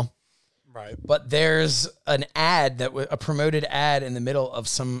find them all. Right. But there's an ad a promoted ad in the middle of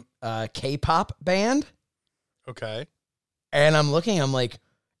some K-pop band. Okay. And I'm looking, I'm like,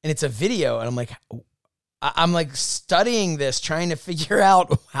 and it's a video, and I'm like studying this, trying to figure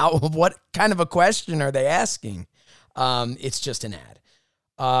out what kind of a question are they asking. It's just an ad.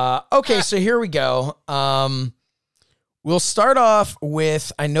 Okay, so here we go. We'll start off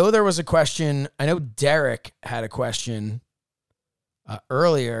with, I know there was a question. I know Derek had a question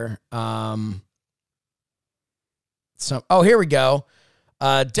earlier. Here we go.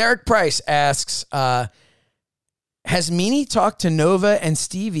 Derek Price asks, has Meanie talked to Nova and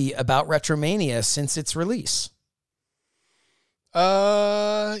Stevie about Retromania since its release?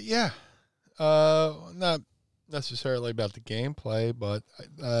 Yeah. Not necessarily about the gameplay, but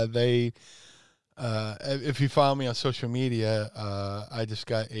they, if you follow me on social media, I just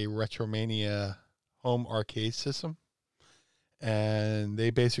got a Retromania home arcade system, and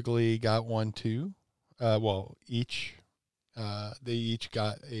they basically got one too. Each, they each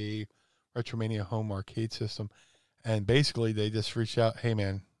got a Retromania home arcade system. And basically, they just reached out, hey,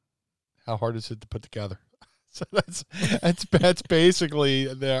 man, how hard is it to put together? So that's basically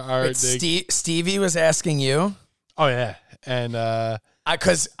Stevie was asking you? Oh, yeah. And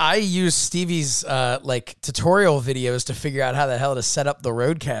because I use Stevie's tutorial videos to figure out how the hell to set up the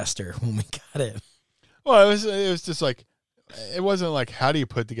Roadcaster when we got it. Well, it was just like, it wasn't like, how do you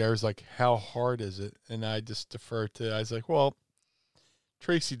put it together? It was like, how hard is it? And I just deferred to, I was like, well,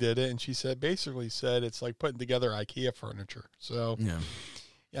 Tracy did it, and she basically said it's like putting together IKEA furniture. So,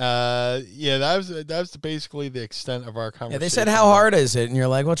 that was basically the extent of our conversation. Yeah, they said, how hard is it? And you're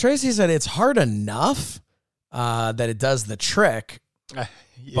like, well, Tracy said it's hard enough that it does the trick,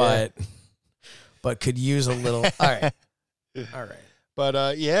 but could use a little. All right.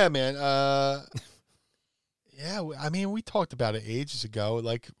 But yeah, man. I mean, we talked about it ages ago.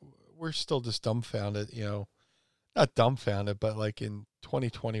 Like, we're still just dumbfounded, not dumbfounded, but like in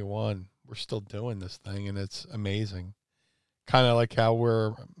 2021, we're still doing this thing, and it's amazing. Kind of like how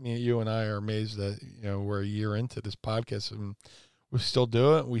you and I are amazed that, we're a year into this podcast, and we still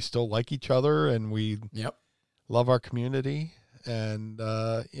do it. We still like each other, and we love our community, and,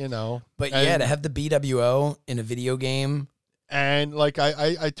 But to have the BWO in a video game. And like,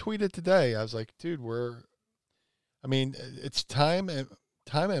 I tweeted today, I was like, dude, it's time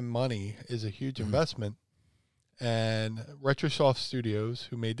and money is a huge investment. And Retrosoft Studios,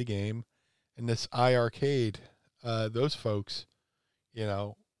 who made the game, and this iArcade, those folks,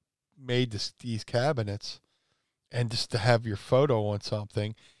 made these cabinets, and just to have your photo on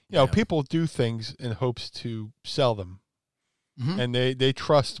something, people do things in hopes to sell them, and they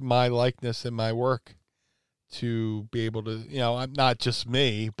trust my likeness and my work to be able to, I'm not just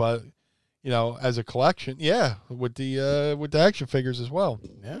me, but as a collection, with the action figures as well,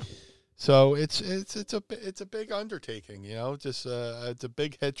 So it's a big undertaking, just it's a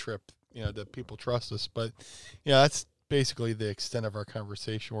big head trip, that people trust us. But that's basically the extent of our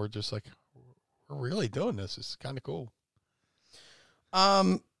conversation. We're just like, we're really doing this. It's kind of cool.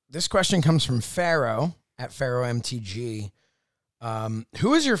 This question comes from Pharaoh at Pharaoh MTG.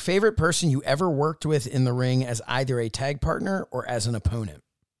 Who is your favorite person you ever worked with in the ring as either a tag partner or as an opponent?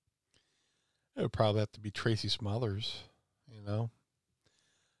 It would probably have to be Tracy Smothers, You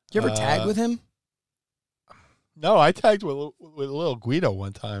ever tag with him? No, I tagged with little Guido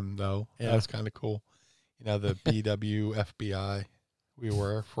one time, though. Yeah. That was kind of cool. The BW FBI we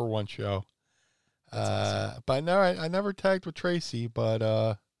were for one show. Awesome. But no, I never tagged with Tracy,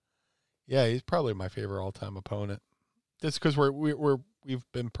 but he's probably my favorite all-time opponent. Just because we've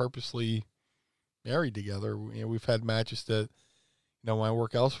been purposely married together. We've had matches that, when I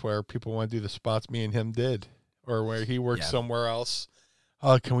work elsewhere, people want to do the spots me and him did, or where he worked somewhere else.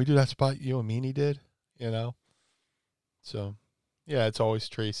 Can we do that spot you and Meanie did? So, yeah, it's always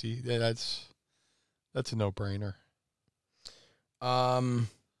Tracy. Yeah, that's a no-brainer.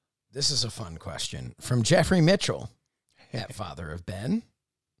 This is a fun question from Jeffrey Mitchell, at Father of Ben.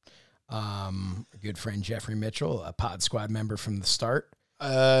 A good friend Jeffrey Mitchell, a Pod Squad member from the start.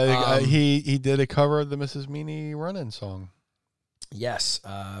 He did a cover of the Mrs. Meanie run-in song. Yes,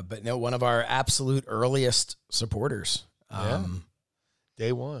 but no, one of our absolute earliest supporters.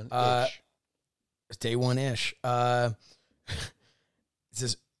 Day one. Day one-ish. It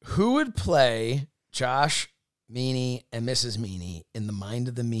says, who would play Josh, Meanie, and Mrs. Meanie in the Mind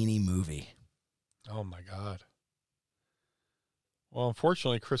of the Meanie movie? Oh, my God. Well,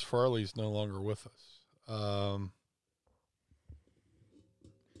 unfortunately, Chris Farley's no longer with us.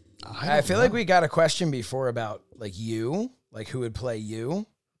 I feel like we got a question before about, like, you, like, who would play you,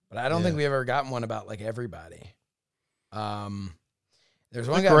 but I don't think we ever gotten one about, like, everybody. There's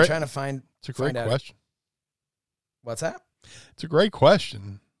one guy I'm trying to find. It's a great question. What's that? It's a great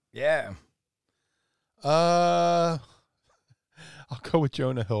question. Yeah. I'll go with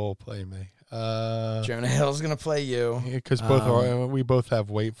Jonah Hill will play me. Jonah Hill's gonna play you because we both have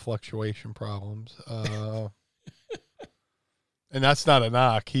weight fluctuation problems. And that's not a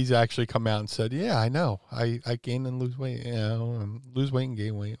knock. He's actually come out and said, "Yeah, I know. I gain and lose weight. Lose weight and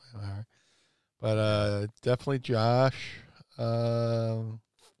gain weight." All right. But definitely Josh,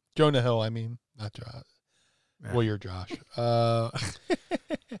 Jonah Hill. I mean, not Josh. Yeah. Well, you're Josh.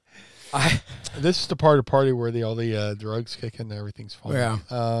 This is the part of the party where all the drugs kick in and everything's fine. Yeah.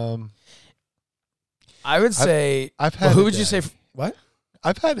 I would say I've had. Who would you say? What?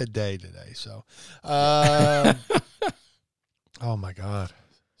 I've had a day today, so. Oh my God!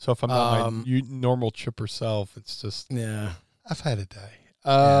 So if I'm not my normal chipper self, it's just I've had a day.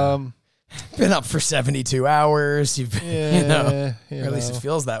 Been up for 72 hours. You've been, or at least it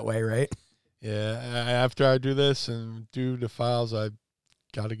feels that way, right? Yeah. After I do this and do the files, I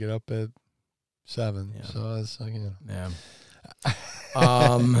got to get up at 7. Yeah. So it's like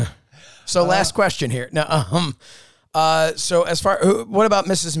So last question here. Now, so as far, what about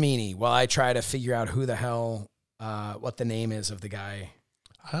Mrs. Meanie? While I try to figure out who the hell. What the name is of the guy.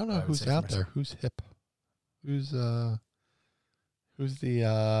 I don't know who's out there. Who's hip? Who's the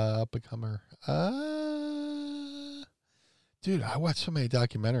up-and-comer? Dude, I watch so many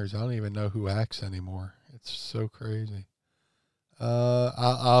documentaries. I don't even know who acts anymore. It's so crazy.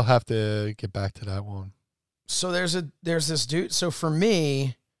 I'll have to get back to that one. So there's this dude. So for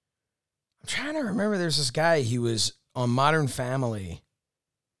me, I'm trying to remember. There's this guy. He was on Modern Family.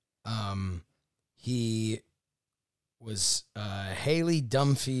 He was Haley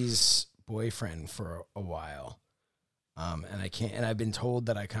Dunphy's boyfriend for a while. And I've been told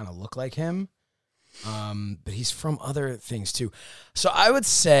that I kind of look like him. But he's from other things too. So I would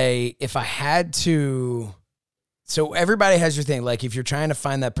say if I had to, so everybody has your thing. Like if you're trying to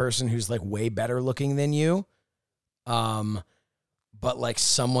find that person who's like way better looking than you, but like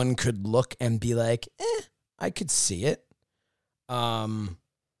someone could look and be like, I could see it.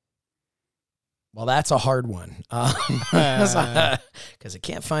 Well, that's a hard one because I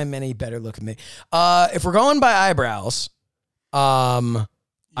can't find many better looking than me. If we're going by eyebrows, I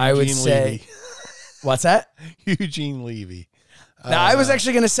would say, Levy. What's that? Eugene Levy. Now, I was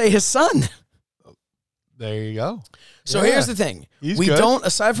actually going to say his son. There you go. So here's the thing. We don't,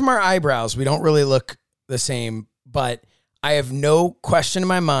 aside from our eyebrows, we don't really look the same, but I have no question in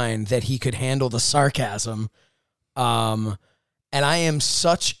my mind that he could handle the sarcasm. And I am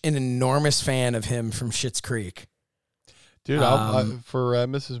such an enormous fan of him from Schitt's Creek. Dude, for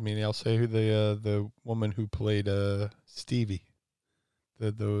Mrs. Meanie, I'll say who the woman who played Stevie,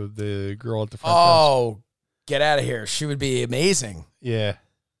 the girl at the front. Oh, get out of here! She would be amazing. Yeah.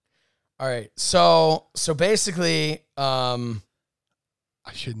 All right, so basically, I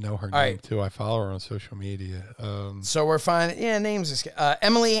should know her name too. I follow her on social media. So we're fine. Yeah, names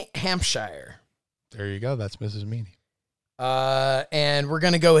Emily Hampshire. There you go. That's Mrs. Meanie. And we're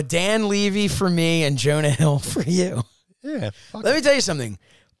going to go with Dan Levy for me and Jonah Hill for you. Yeah. Let me tell you something.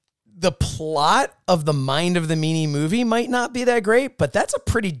 The plot of the Mind of the Meanie movie might not be that great, but that's a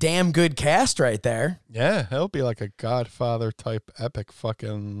pretty damn good cast right there. Yeah. It'll be like a Godfather type epic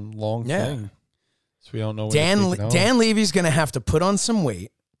fucking long thing. So we don't know. Dan Levy's going to have to put on some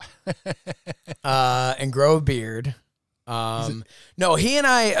weight, and grow a beard. No, he and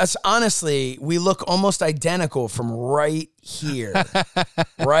I, honestly, we look almost identical from right here,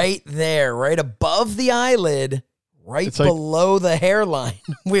 right there, right above the eyelid, right below the hairline.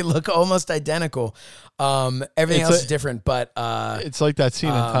 We look almost identical. Everything else is different, but it's like that scene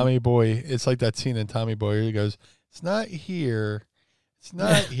in Tommy Boy. It's like that scene in Tommy Boy where he goes, "It's not here, It's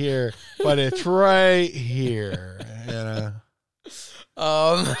not here, but it's right here.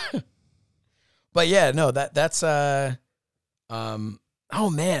 But yeah, no, that's oh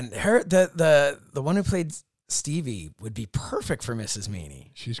man, her the one who played Stevie would be perfect for Mrs. Meanie.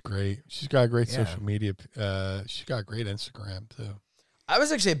 She's great. She's got a great social media. She's got a great Instagram too. I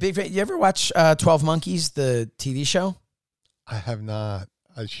was actually a big fan. You ever watch 12 Monkeys, the TV show? I have not.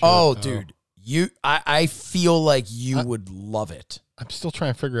 I should. Oh, dude. I feel like you would love it. I'm still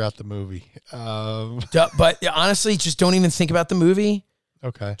trying to figure out the movie. But honestly, just don't even think about the movie.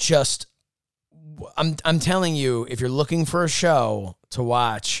 Okay. Just, I'm telling you, if you're looking for a show to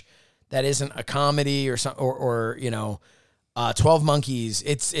watch that isn't a comedy or something, or 12 Monkeys,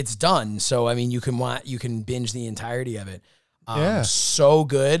 it's done. So I mean, you can binge the entirety of it. So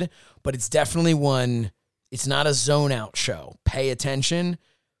good, but it's definitely one. It's not a zone out show. Pay attention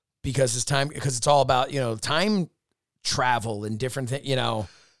because it's all about time travel and different things.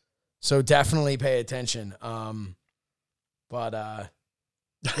 So definitely pay attention. But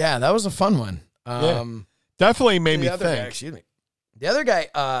yeah, that was a fun one. Definitely made me think. Guy, excuse me. The other guy,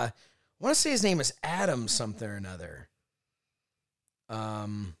 I want to say his name is Adam something or another.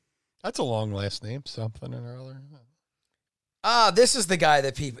 That's a long last name, something or other. This is the guy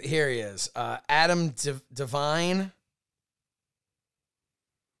that people. Here he is. Adam Devine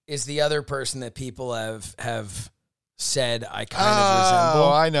is the other person that people have said I kind of resemble.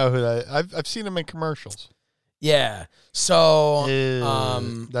 Oh, I know who that. I've seen him in commercials. Yeah. So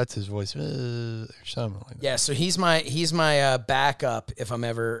that's his voice or something like that. Yeah. So he's my backup if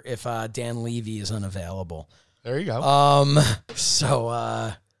Dan Levy is unavailable. There you go.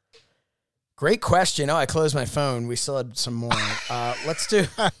 So. Great question. Oh, I closed my phone. We still had some more. Let's do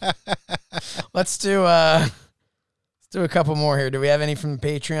a couple more here. Do we have any from the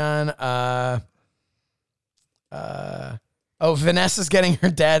Patreon? Vanessa's getting her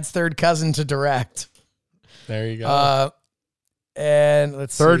dad's third cousin to direct. There you go. And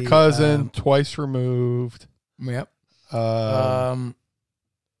let's see. Third cousin, twice removed. Yep.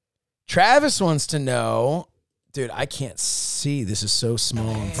 Travis wants to know, dude, I can't see. This is so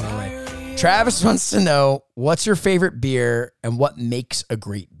small and far away. Travis wants to know, what's your favorite beer and what makes a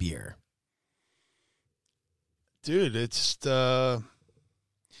great beer? Dude, it's for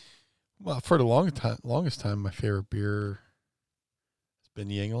the longest time, my favorite beer has been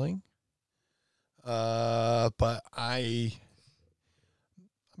Yingling. But I'm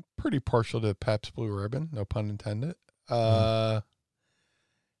pretty partial to Pabst Blue Ribbon, no pun intended. It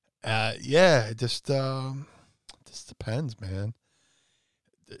just depends, man.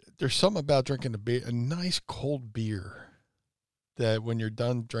 There's something about drinking a nice cold beer that when you're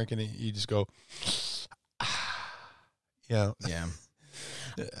done drinking it, you just go, Yeah.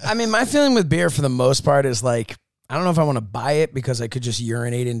 I mean, my feeling with beer for the most part is like, I don't know if I want to buy it because I could just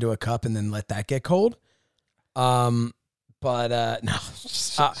urinate into a cup and then let that get cold. No, I'm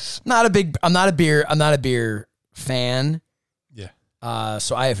not a beer fan. Yeah.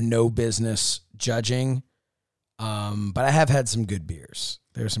 So I have no business judging. But I have had some good beers.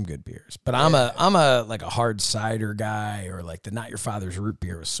 There's some good beers, but I'm a like a hard cider guy, or like the Not Your Father's root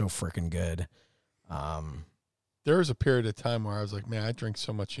beer was so freaking good. There was a period of time where I was like, man, I drink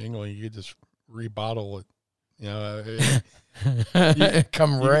so much Yingling, you could just rebottle it.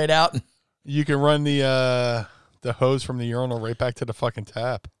 Come right out. You can run the hose from the urinal right back to the fucking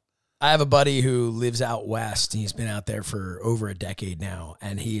tap. I have a buddy who lives out west. He's been out there for over a decade now,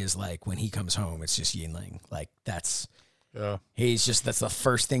 and he is like, when he comes home, it's just Yingling. Like that's the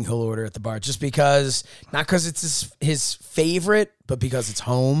first thing he'll order at the bar, just because, not because it's his favorite, but because it's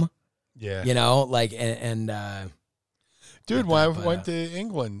home. Yeah, dude, when I went to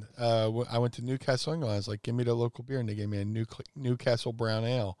England, I went to Newcastle, England. I was like, give me the local beer, and they gave me a Newcastle Brown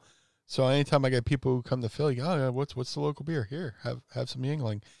Ale. So anytime I get people who come to Philly, what's the local beer? Here, have some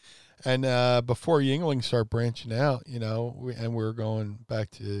Yingling. And before Yingling started branching out, we were going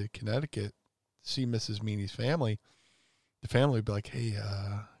back to Connecticut to see Mrs. Meanie's family. The family would be like, "Hey,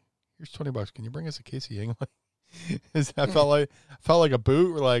 here's $20. Can you bring us a case of Yingling?" I felt like a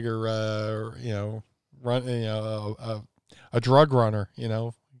bootlegger, a drug runner. Yeah,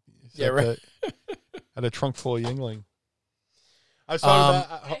 right. Had a trunk full of Yingling. I was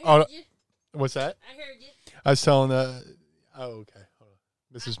talking about. What's that? I heard you. I was telling. Okay. Hold on.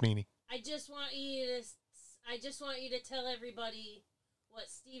 Mrs. Meanie. I just want you to tell everybody what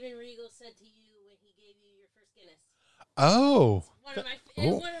Steven Regal said to you when he gave you your first Guinness. Oh.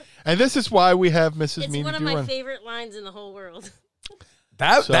 And this is why we have Mrs. Meanie. It's one of my favorite lines in the whole world.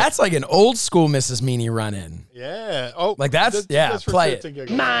 That's like an old school Mrs. Meanie run-in. Yeah. Oh, like that's play it.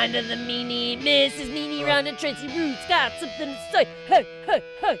 Mind of the Meanie, Mrs. Meanie round and Tracy Roots got something to say. Hey, hey,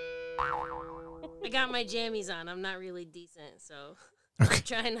 hey. I got my jammies on. I'm not really decent, so I'm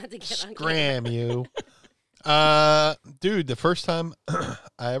trying not to get on Scram you. Dude, the first time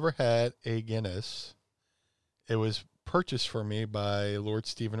I ever had a Guinness, it was purchased for me by Lord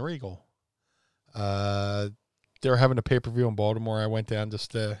Steven Regal. They were having a pay-per-view in Baltimore. I went down just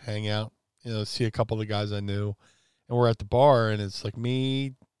to hang out, see a couple of the guys I knew. And we're at the bar, and it's like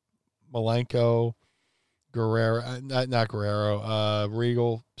me, Malenko, Guerrero, not Guerrero,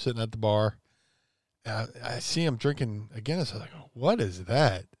 Regal sitting at the bar. I see him drinking a Guinness. I was like, what is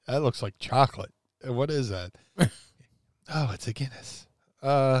that? That looks like chocolate. What is that? Oh, it's a Guinness.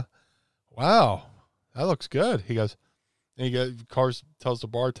 Wow, that looks good. He goes, tells the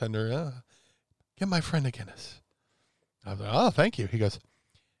bartender, get my friend a Guinness. I was like, oh, thank you. He goes,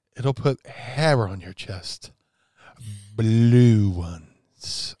 it'll put hair on your chest. Blue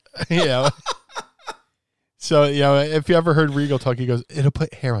ones. So, if you ever heard Regal talk, he goes, it'll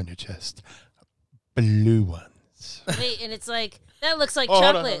put hair on your chest. Blue ones. Wait, and it's like, that looks like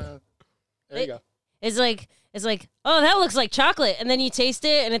chocolate. Hold on. There you go. It's like, oh, that looks like chocolate. And then you taste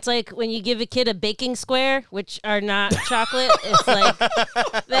it, and it's like when you give a kid a baking square, which are not chocolate. It's like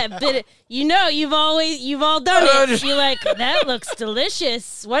that bit. You've all done it. You're like, that looks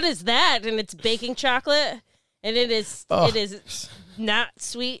delicious. What is that? And it's baking chocolate, and it is not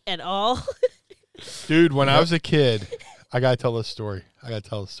sweet at all. Dude, when I was a kid, I gotta tell this story. When I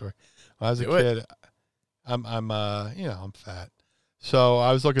was a kid, I'm fat. So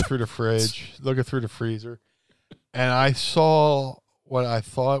I was looking through the fridge, looking through the freezer, and I saw what I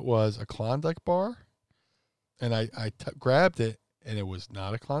thought was a Klondike bar, and I grabbed it, and it was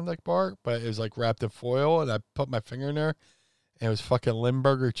not a Klondike bar, but it was like wrapped in foil, and I put my finger in there, and it was fucking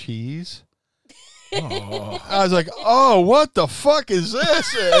Limburger cheese. Oh. I was like, oh, what the fuck is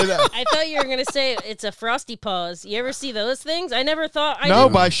this? I thought you were going to say it's a Frosty Paws. You ever see those things? I never thought.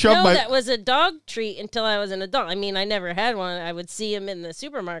 But I shoved that was a dog treat until I was an adult. I mean, I never had one. I would see them in the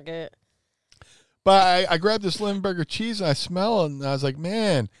supermarket. But I grabbed this Limburger cheese, and I smell it, and I was like,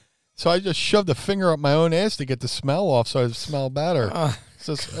 man. So I just shoved a finger up my own ass to get the smell off so I smell better.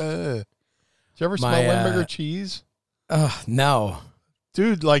 Did you ever smell Limburger cheese? No.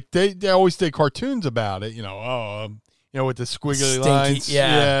 Dude, like they always did cartoons about it, with the squiggly Stinky, lines.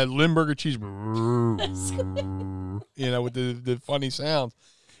 yeah. Limburger cheese. With the funny sounds.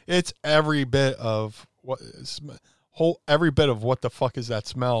 It's every bit of what the fuck is that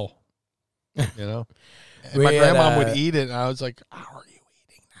smell? And my grandma would eat it, and I was like, how are you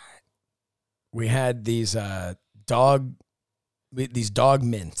eating that? We had these dog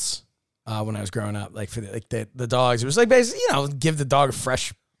mints. When I was growing up, like for the dogs, it was like basically, give the dog a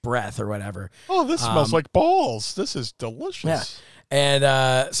fresh breath or whatever. Oh, this smells like balls. This is delicious. Yeah.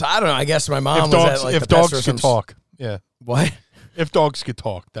 And so I don't know. I guess my mom was at like if dogs could talk. Yeah. What? If dogs could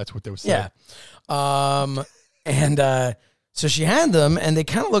talk, that's what they would say. Yeah. And so she had them, and they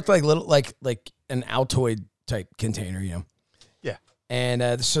kind of looked like little like an Altoid type container, Yeah.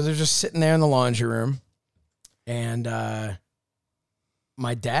 And so they're just sitting there in the laundry room, and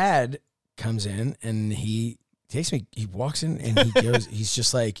my dad comes in, and he walks in, and he goes,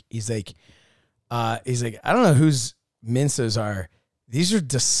 he's like, I don't know whose mints those are. These are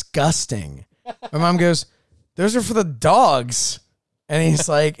disgusting. My mom goes, those are for the dogs. And he's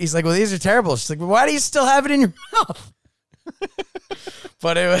like, well, these are terrible. She's like, well, why do you still have it in your mouth?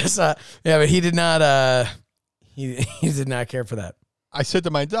 But it was, but he did not, he did not care for that. I said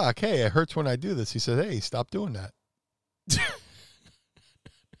to my doc, hey, it hurts when I do this. He said, hey, stop doing that.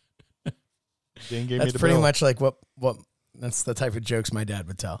 That's pretty much like what that's the type of jokes my dad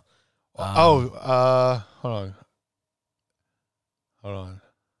would tell. Hold on. I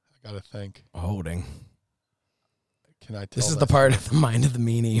gotta think. Holding. Can I tell? This is the part of the mind of the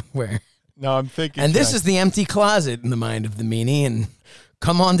meanie where. No, I'm thinking. And this is the empty closet in the mind of the meanie, and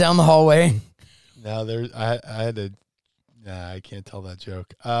come on down the hallway. No, I had to. Nah, I can't tell that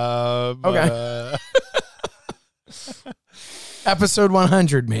joke. Okay. Episode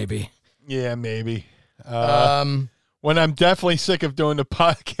 100, maybe. Yeah, maybe. When I'm definitely sick of doing the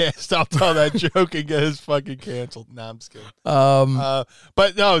podcast, I'll tell that joke and get his fucking canceled. Nah, I'm just kidding. But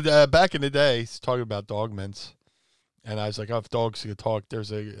no, back in the day, he's talking about dog mints. And I was like, oh, if dogs could talk,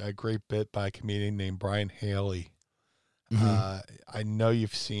 there's a great bit by a comedian named Brian Haley. Mm-hmm. I know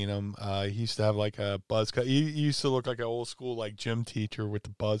you've seen him. He used to have like a buzz cut. He used to look like an old school like gym teacher with the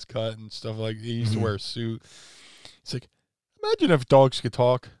buzz cut and stuff like that. He used to wear a suit. He's like, imagine if dogs could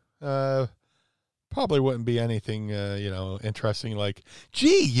talk. probably wouldn't be anything, interesting like,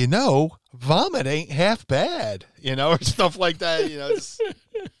 gee, vomit ain't half bad, or stuff like that, just,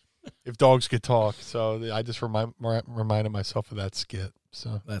 if dogs could talk. So I just reminded myself of that skit.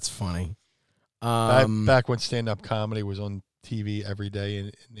 So that's funny. Back when stand-up comedy was on TV every day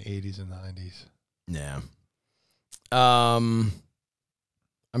in the 80s and 90s. Yeah.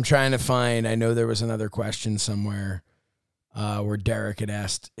 I'm trying to find, I know there was another question somewhere where Derek had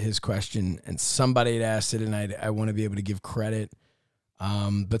asked his question, and somebody had asked it, and I want to be able to give credit.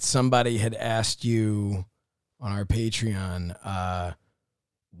 But somebody had asked you on our Patreon,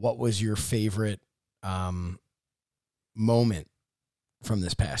 what was your favorite moment from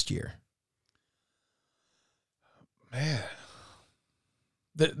this past year? Man.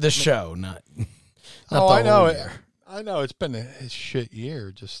 The show, not the I know whole it. year. I know it's been a shit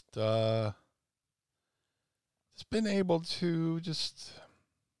year. Just been able to just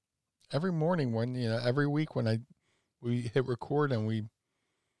every morning when every week when we hit record and you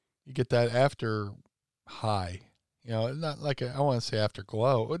get that after high. Not like I want to say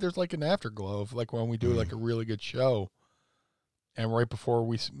afterglow, but there's like an afterglow of like when we do like a really good show, and right before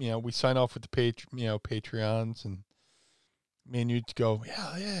we sign off with the Patreons, and me and you go,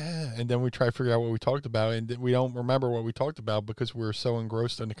 yeah, and then we try to figure out what we talked about, and we don't remember what we talked about because we were so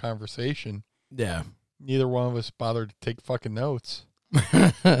engrossed in the conversation. Yeah. Neither one of us bothered to take fucking notes.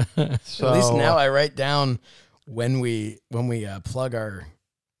 So, at least now I write down when we plug our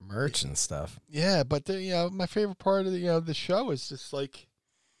merch and stuff. Yeah, but my favorite part of the show is just like,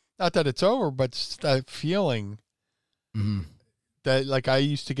 not that it's over, but just that feeling that like I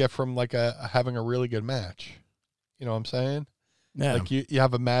used to get from like having a really good match. You know what I'm saying? Yeah. Like you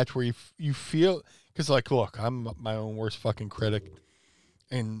have a match where you feel, because like, look, I'm my own worst fucking critic,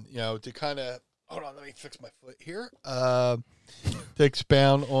 and to kind of hold on, let me fix my foot here. To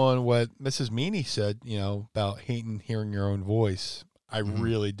expound on what Mrs. Meanie said, about hating hearing your own voice. I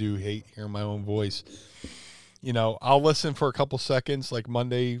really do hate hearing my own voice. I'll listen for a couple seconds, like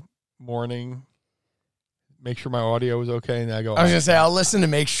Monday morning, make sure my audio is okay, and then I go. I was gonna say I'll listen to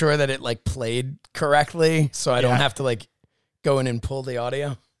make sure that it like played correctly, so I don't have to like go in and pull the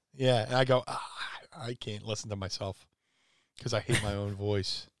audio. Yeah, and I go, I can't listen to myself because I hate my own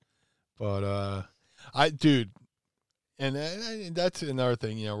voice. But and that's another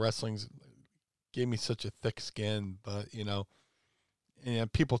thing. Wrestling's gave me such a thick skin, but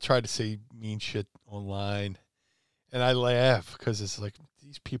and people try to say mean shit online, and I laugh because it's like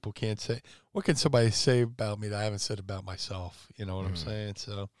these people can't say. What can somebody say about me that I haven't said about myself? You know what I'm saying?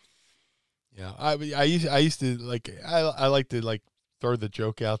 So, I used to like I like to like throw the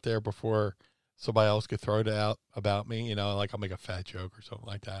joke out there before somebody else could throw it out about me. Like I'll make a fat joke or something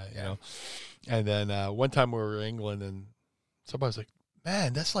like that. You know, and then one time we were in England and somebody's like,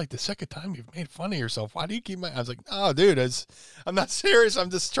 "Man, that's like the second time you've made fun of yourself. Why do you keep?" I was like, "Oh, dude, I'm not serious.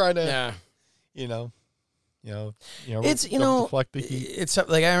 I'm just trying to, It's deflect the heat." It's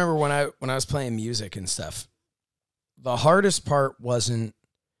like I remember when I was playing music and stuff. The hardest part wasn't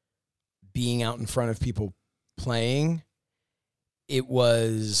being out in front of people playing. It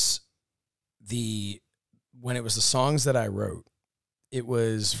was when it was the songs that I wrote. It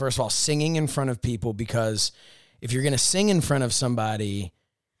was, first of all, singing in front of people, because if you're going to sing in front of somebody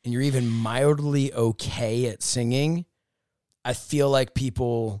and you're even mildly okay at singing, I feel like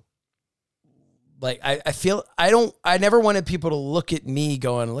people, like, I never wanted people to look at me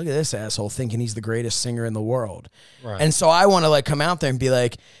going, look at this asshole thinking he's the greatest singer in the world. Right. And so I want to like come out there and be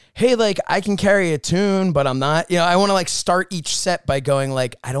like, hey, like I can carry a tune, but I'm not, I want to like start each set by going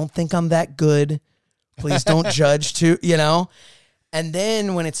like, I don't think I'm that good. Please don't judge too, And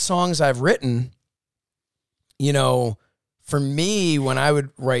then when it's songs I've written, for me, when I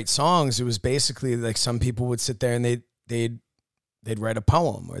would write songs, it was basically like some people would sit there and they'd write a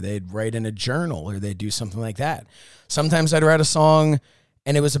poem, or they'd write in a journal, or they'd do something like that. Sometimes I'd write a song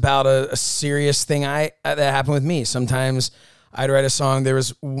and it was about a serious thing that happened with me. Sometimes I'd write a song. There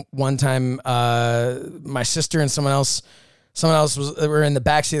was one time my sister and someone else were in the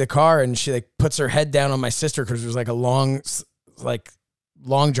backseat of the car, and she like puts her head down on my sister because it was like a long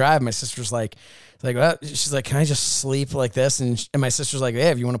drive. My sister's like, well, she's like, can I just sleep like this? And my sister's like, yeah,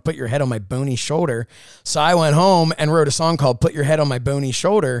 if you want to put your head on my bony shoulder. So I went home and wrote a song called Put Your Head on My Bony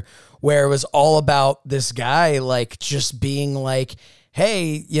Shoulder, where it was all about this guy, like just being like,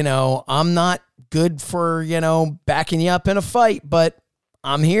 hey, I'm not good for, backing you up in a fight, but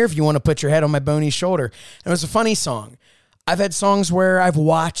I'm here if you want to put your head on my bony shoulder. And it was a funny song. I've had songs where I've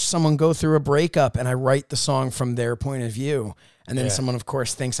watched someone go through a breakup and I write the song from their point of view. And then someone, of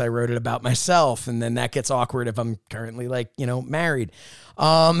course, thinks I wrote it about myself. And then that gets awkward if I'm currently married.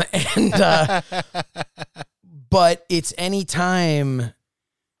 But it's any time,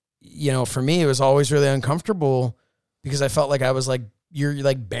 for me, it was always really uncomfortable because I felt like I was like, you're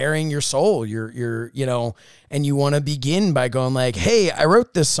like bearing your soul. You're and you want to begin by going like, hey, I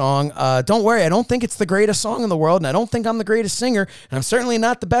wrote this song. Don't worry. I don't think it's the greatest song in the world. And I don't think I'm the greatest singer. And I'm certainly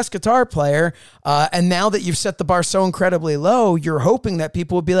not the best guitar player. And now that you've set the bar so incredibly low, you're hoping that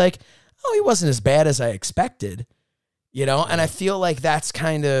people would be like, oh, he wasn't as bad as I expected, And I feel like that's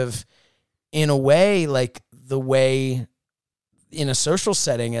kind of, in a way, like the way in a social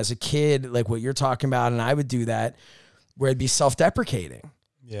setting as a kid, like what you're talking about. And I would do that, where it'd be self-deprecating.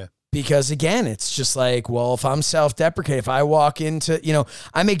 Yeah. Because again, it's just like, well, if I'm self-deprecating, if I walk into,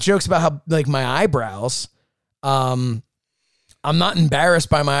 I make jokes about how like my eyebrows, I'm not embarrassed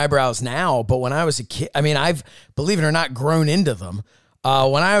by my eyebrows now, but when I was a kid, I've, believe it or not, grown into them.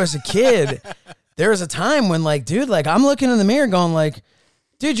 When I was a kid, there was a time when like, dude, like I'm looking in the mirror going like,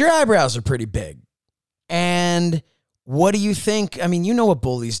 dude, your eyebrows are pretty big. And what do you think? What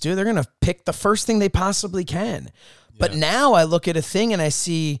bullies do. They're going to pick the first thing they possibly can. But now I look at a thing and I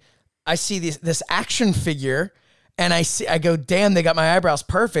see this action figure and I go, damn, they got my eyebrows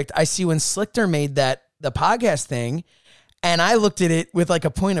perfect. I see when Slichter made the podcast thing, and I looked at it with like a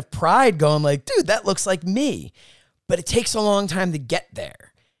point of pride going like, dude, that looks like me. But it takes a long time to get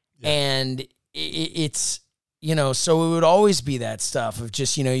there. Yeah. And it's, so it would always be that stuff of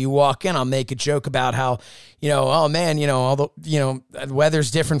just, you walk in, I'll make a joke about how, oh man, all the weather's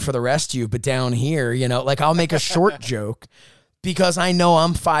different for the rest of you, but down here, like I'll make a short joke because I know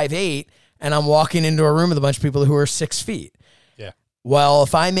I'm 5'8" and I'm walking into a room with a bunch of people who are 6 feet. Yeah. Well,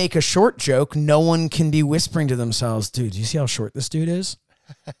 if I make a short joke, no one can be whispering to themselves, dude, do you see how short this dude is?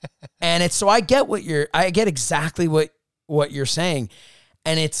 And it's, so I get exactly what you're saying.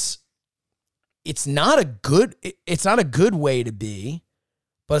 And it's not a good way to be,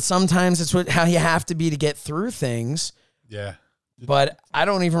 but sometimes it's how you have to be to get through things. Yeah. But I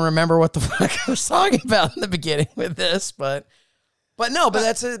don't even remember what the fuck I was talking about in the beginning with this, but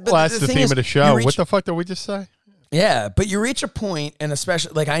that's it. Well, that's the theme of the show. What the fuck did we just say? Yeah. But you reach a point, and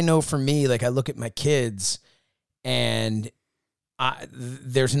especially like, I know for me, like I look at my kids and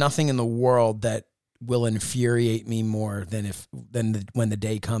there's nothing in the world that will infuriate me more than when the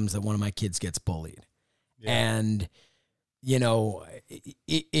day comes that one of my kids gets bullied. Yeah. And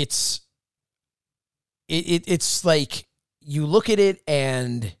it's like you look at it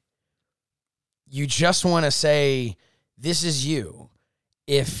and you just want to say, this is you.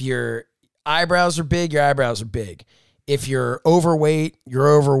 If your eyebrows are big, your eyebrows are big. If you're overweight, you're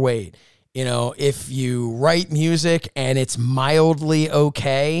overweight. If you write music and it's mildly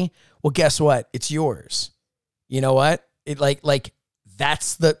okay, well, guess what? It's yours. You know what? It like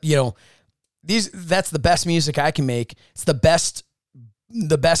that's the, that's the best music I can make. It's the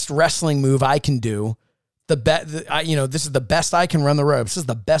best wrestling move I can do. This is the best I can run the ropes. This is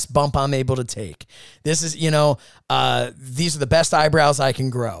the best bump I'm able to take. This is, these are the best eyebrows I can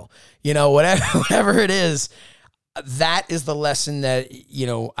grow. Whatever it is, that is the lesson that,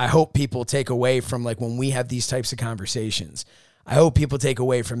 I hope people take away from like when we have these types of conversations. I hope people take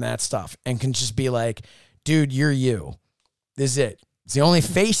away from that stuff and can just be like, dude, you're you. This is it. It's the only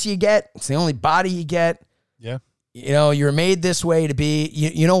face you get. It's the only body you get. Yeah. You're made this way to be,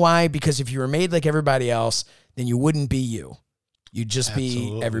 you know why? Because if you were made like everybody else, then you wouldn't be you. You'd just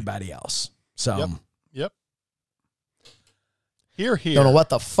be everybody else. So, Yep. Here. Don't know what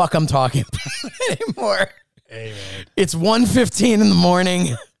the fuck I'm talking about anymore. Hey, man. It's 1:15 in the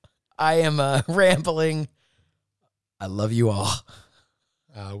morning. I am rambling. I love you all.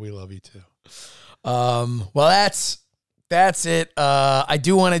 We love you too. Well, that's it. I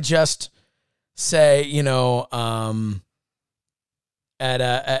do want to just say,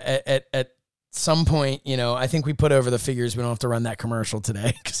 at some point, I think we put over the figures. We don't have to run that commercial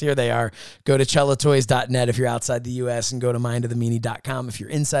today because here they are. Go to cellotoys.net if you're outside the U.S. and go to mindofthemeanie.com if you're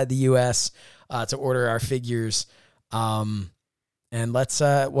inside the U.S. To order our figures. And let's,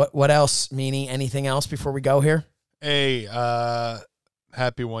 what else, Meanie? Anything else before we go here? Hey,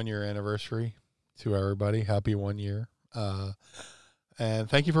 happy 1 year anniversary to everybody. Happy 1 year. And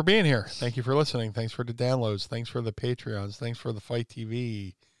thank you for being here. Thank you for listening. Thanks for the downloads. Thanks for the Patreons. Thanks for the Fight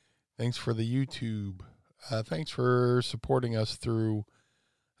TV. Thanks for the YouTube. Thanks for supporting us through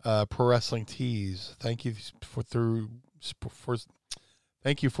Pro Wrestling Tees. Thank you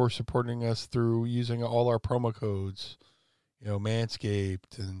thank you for supporting us through using all our promo codes,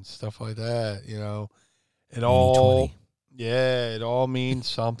 Manscaped and stuff like that, It all, it all means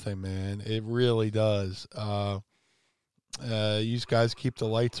something, man. It really does. you guys keep the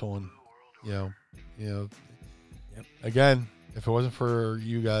lights on. Yep. Again, if it wasn't for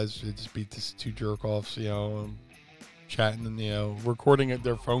you guys, it'd just be just two jerk offs, chatting and recording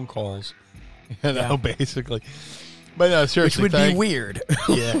their phone calls, basically. But no, seriously, which would be weird.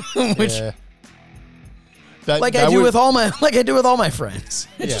 Yeah, yeah. I do with all my friends.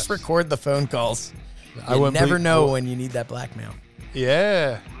 Just record the phone calls. You never know when you need that blackmail.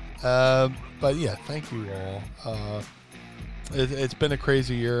 Yeah, but yeah, thank you all. It's been a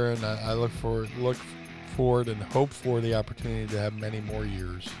crazy year, and I look forward and hope for the opportunity to have many more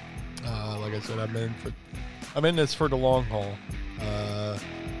years. Like I said, I'm in this for the long haul.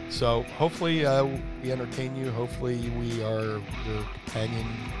 So hopefully we entertain you. Hopefully we are your companion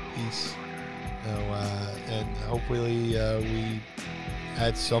piece. And hopefully we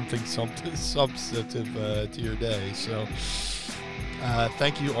add something substantive to your day. So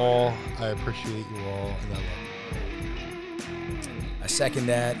thank you all. I appreciate you all, and I love you. I second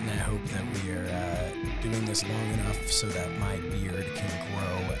that, and I hope that we are doing this long enough so that my beard can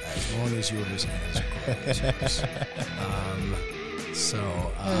grow as long as yours and as grow as yours.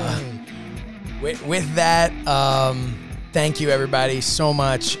 With that, thank you everybody so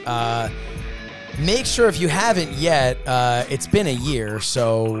much. Make sure if you haven't yet, it's been a year,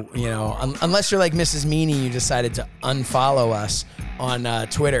 so unless you're like Mrs. Meanie, you decided to unfollow us on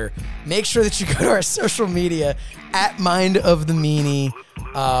Twitter. Make sure that you go to our social media at Mind of the Meanie,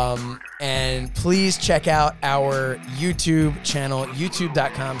 and please check out our YouTube channel,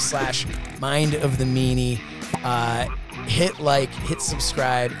 youtube.com/Mind of the Meanie. Hit like, hit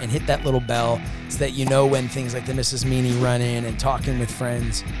subscribe, and hit that little bell so that you know when things like the Mrs. Meanie run in and talking with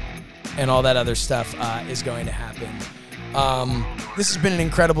friends and all that other stuff is going to happen. This has been an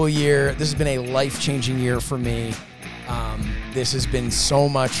incredible year. This has been a life-changing year for me. This has been so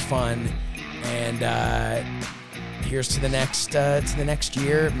much fun, and here's to the next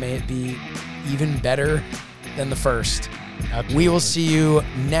year. May it be even better than the first. Absolutely. We will see you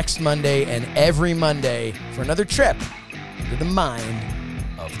next Monday and every Monday for another trip to the Mind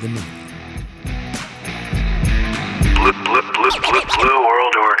of the Meanie. Blue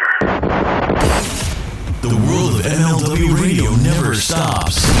World Order. The world of MLW radio never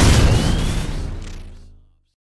stops.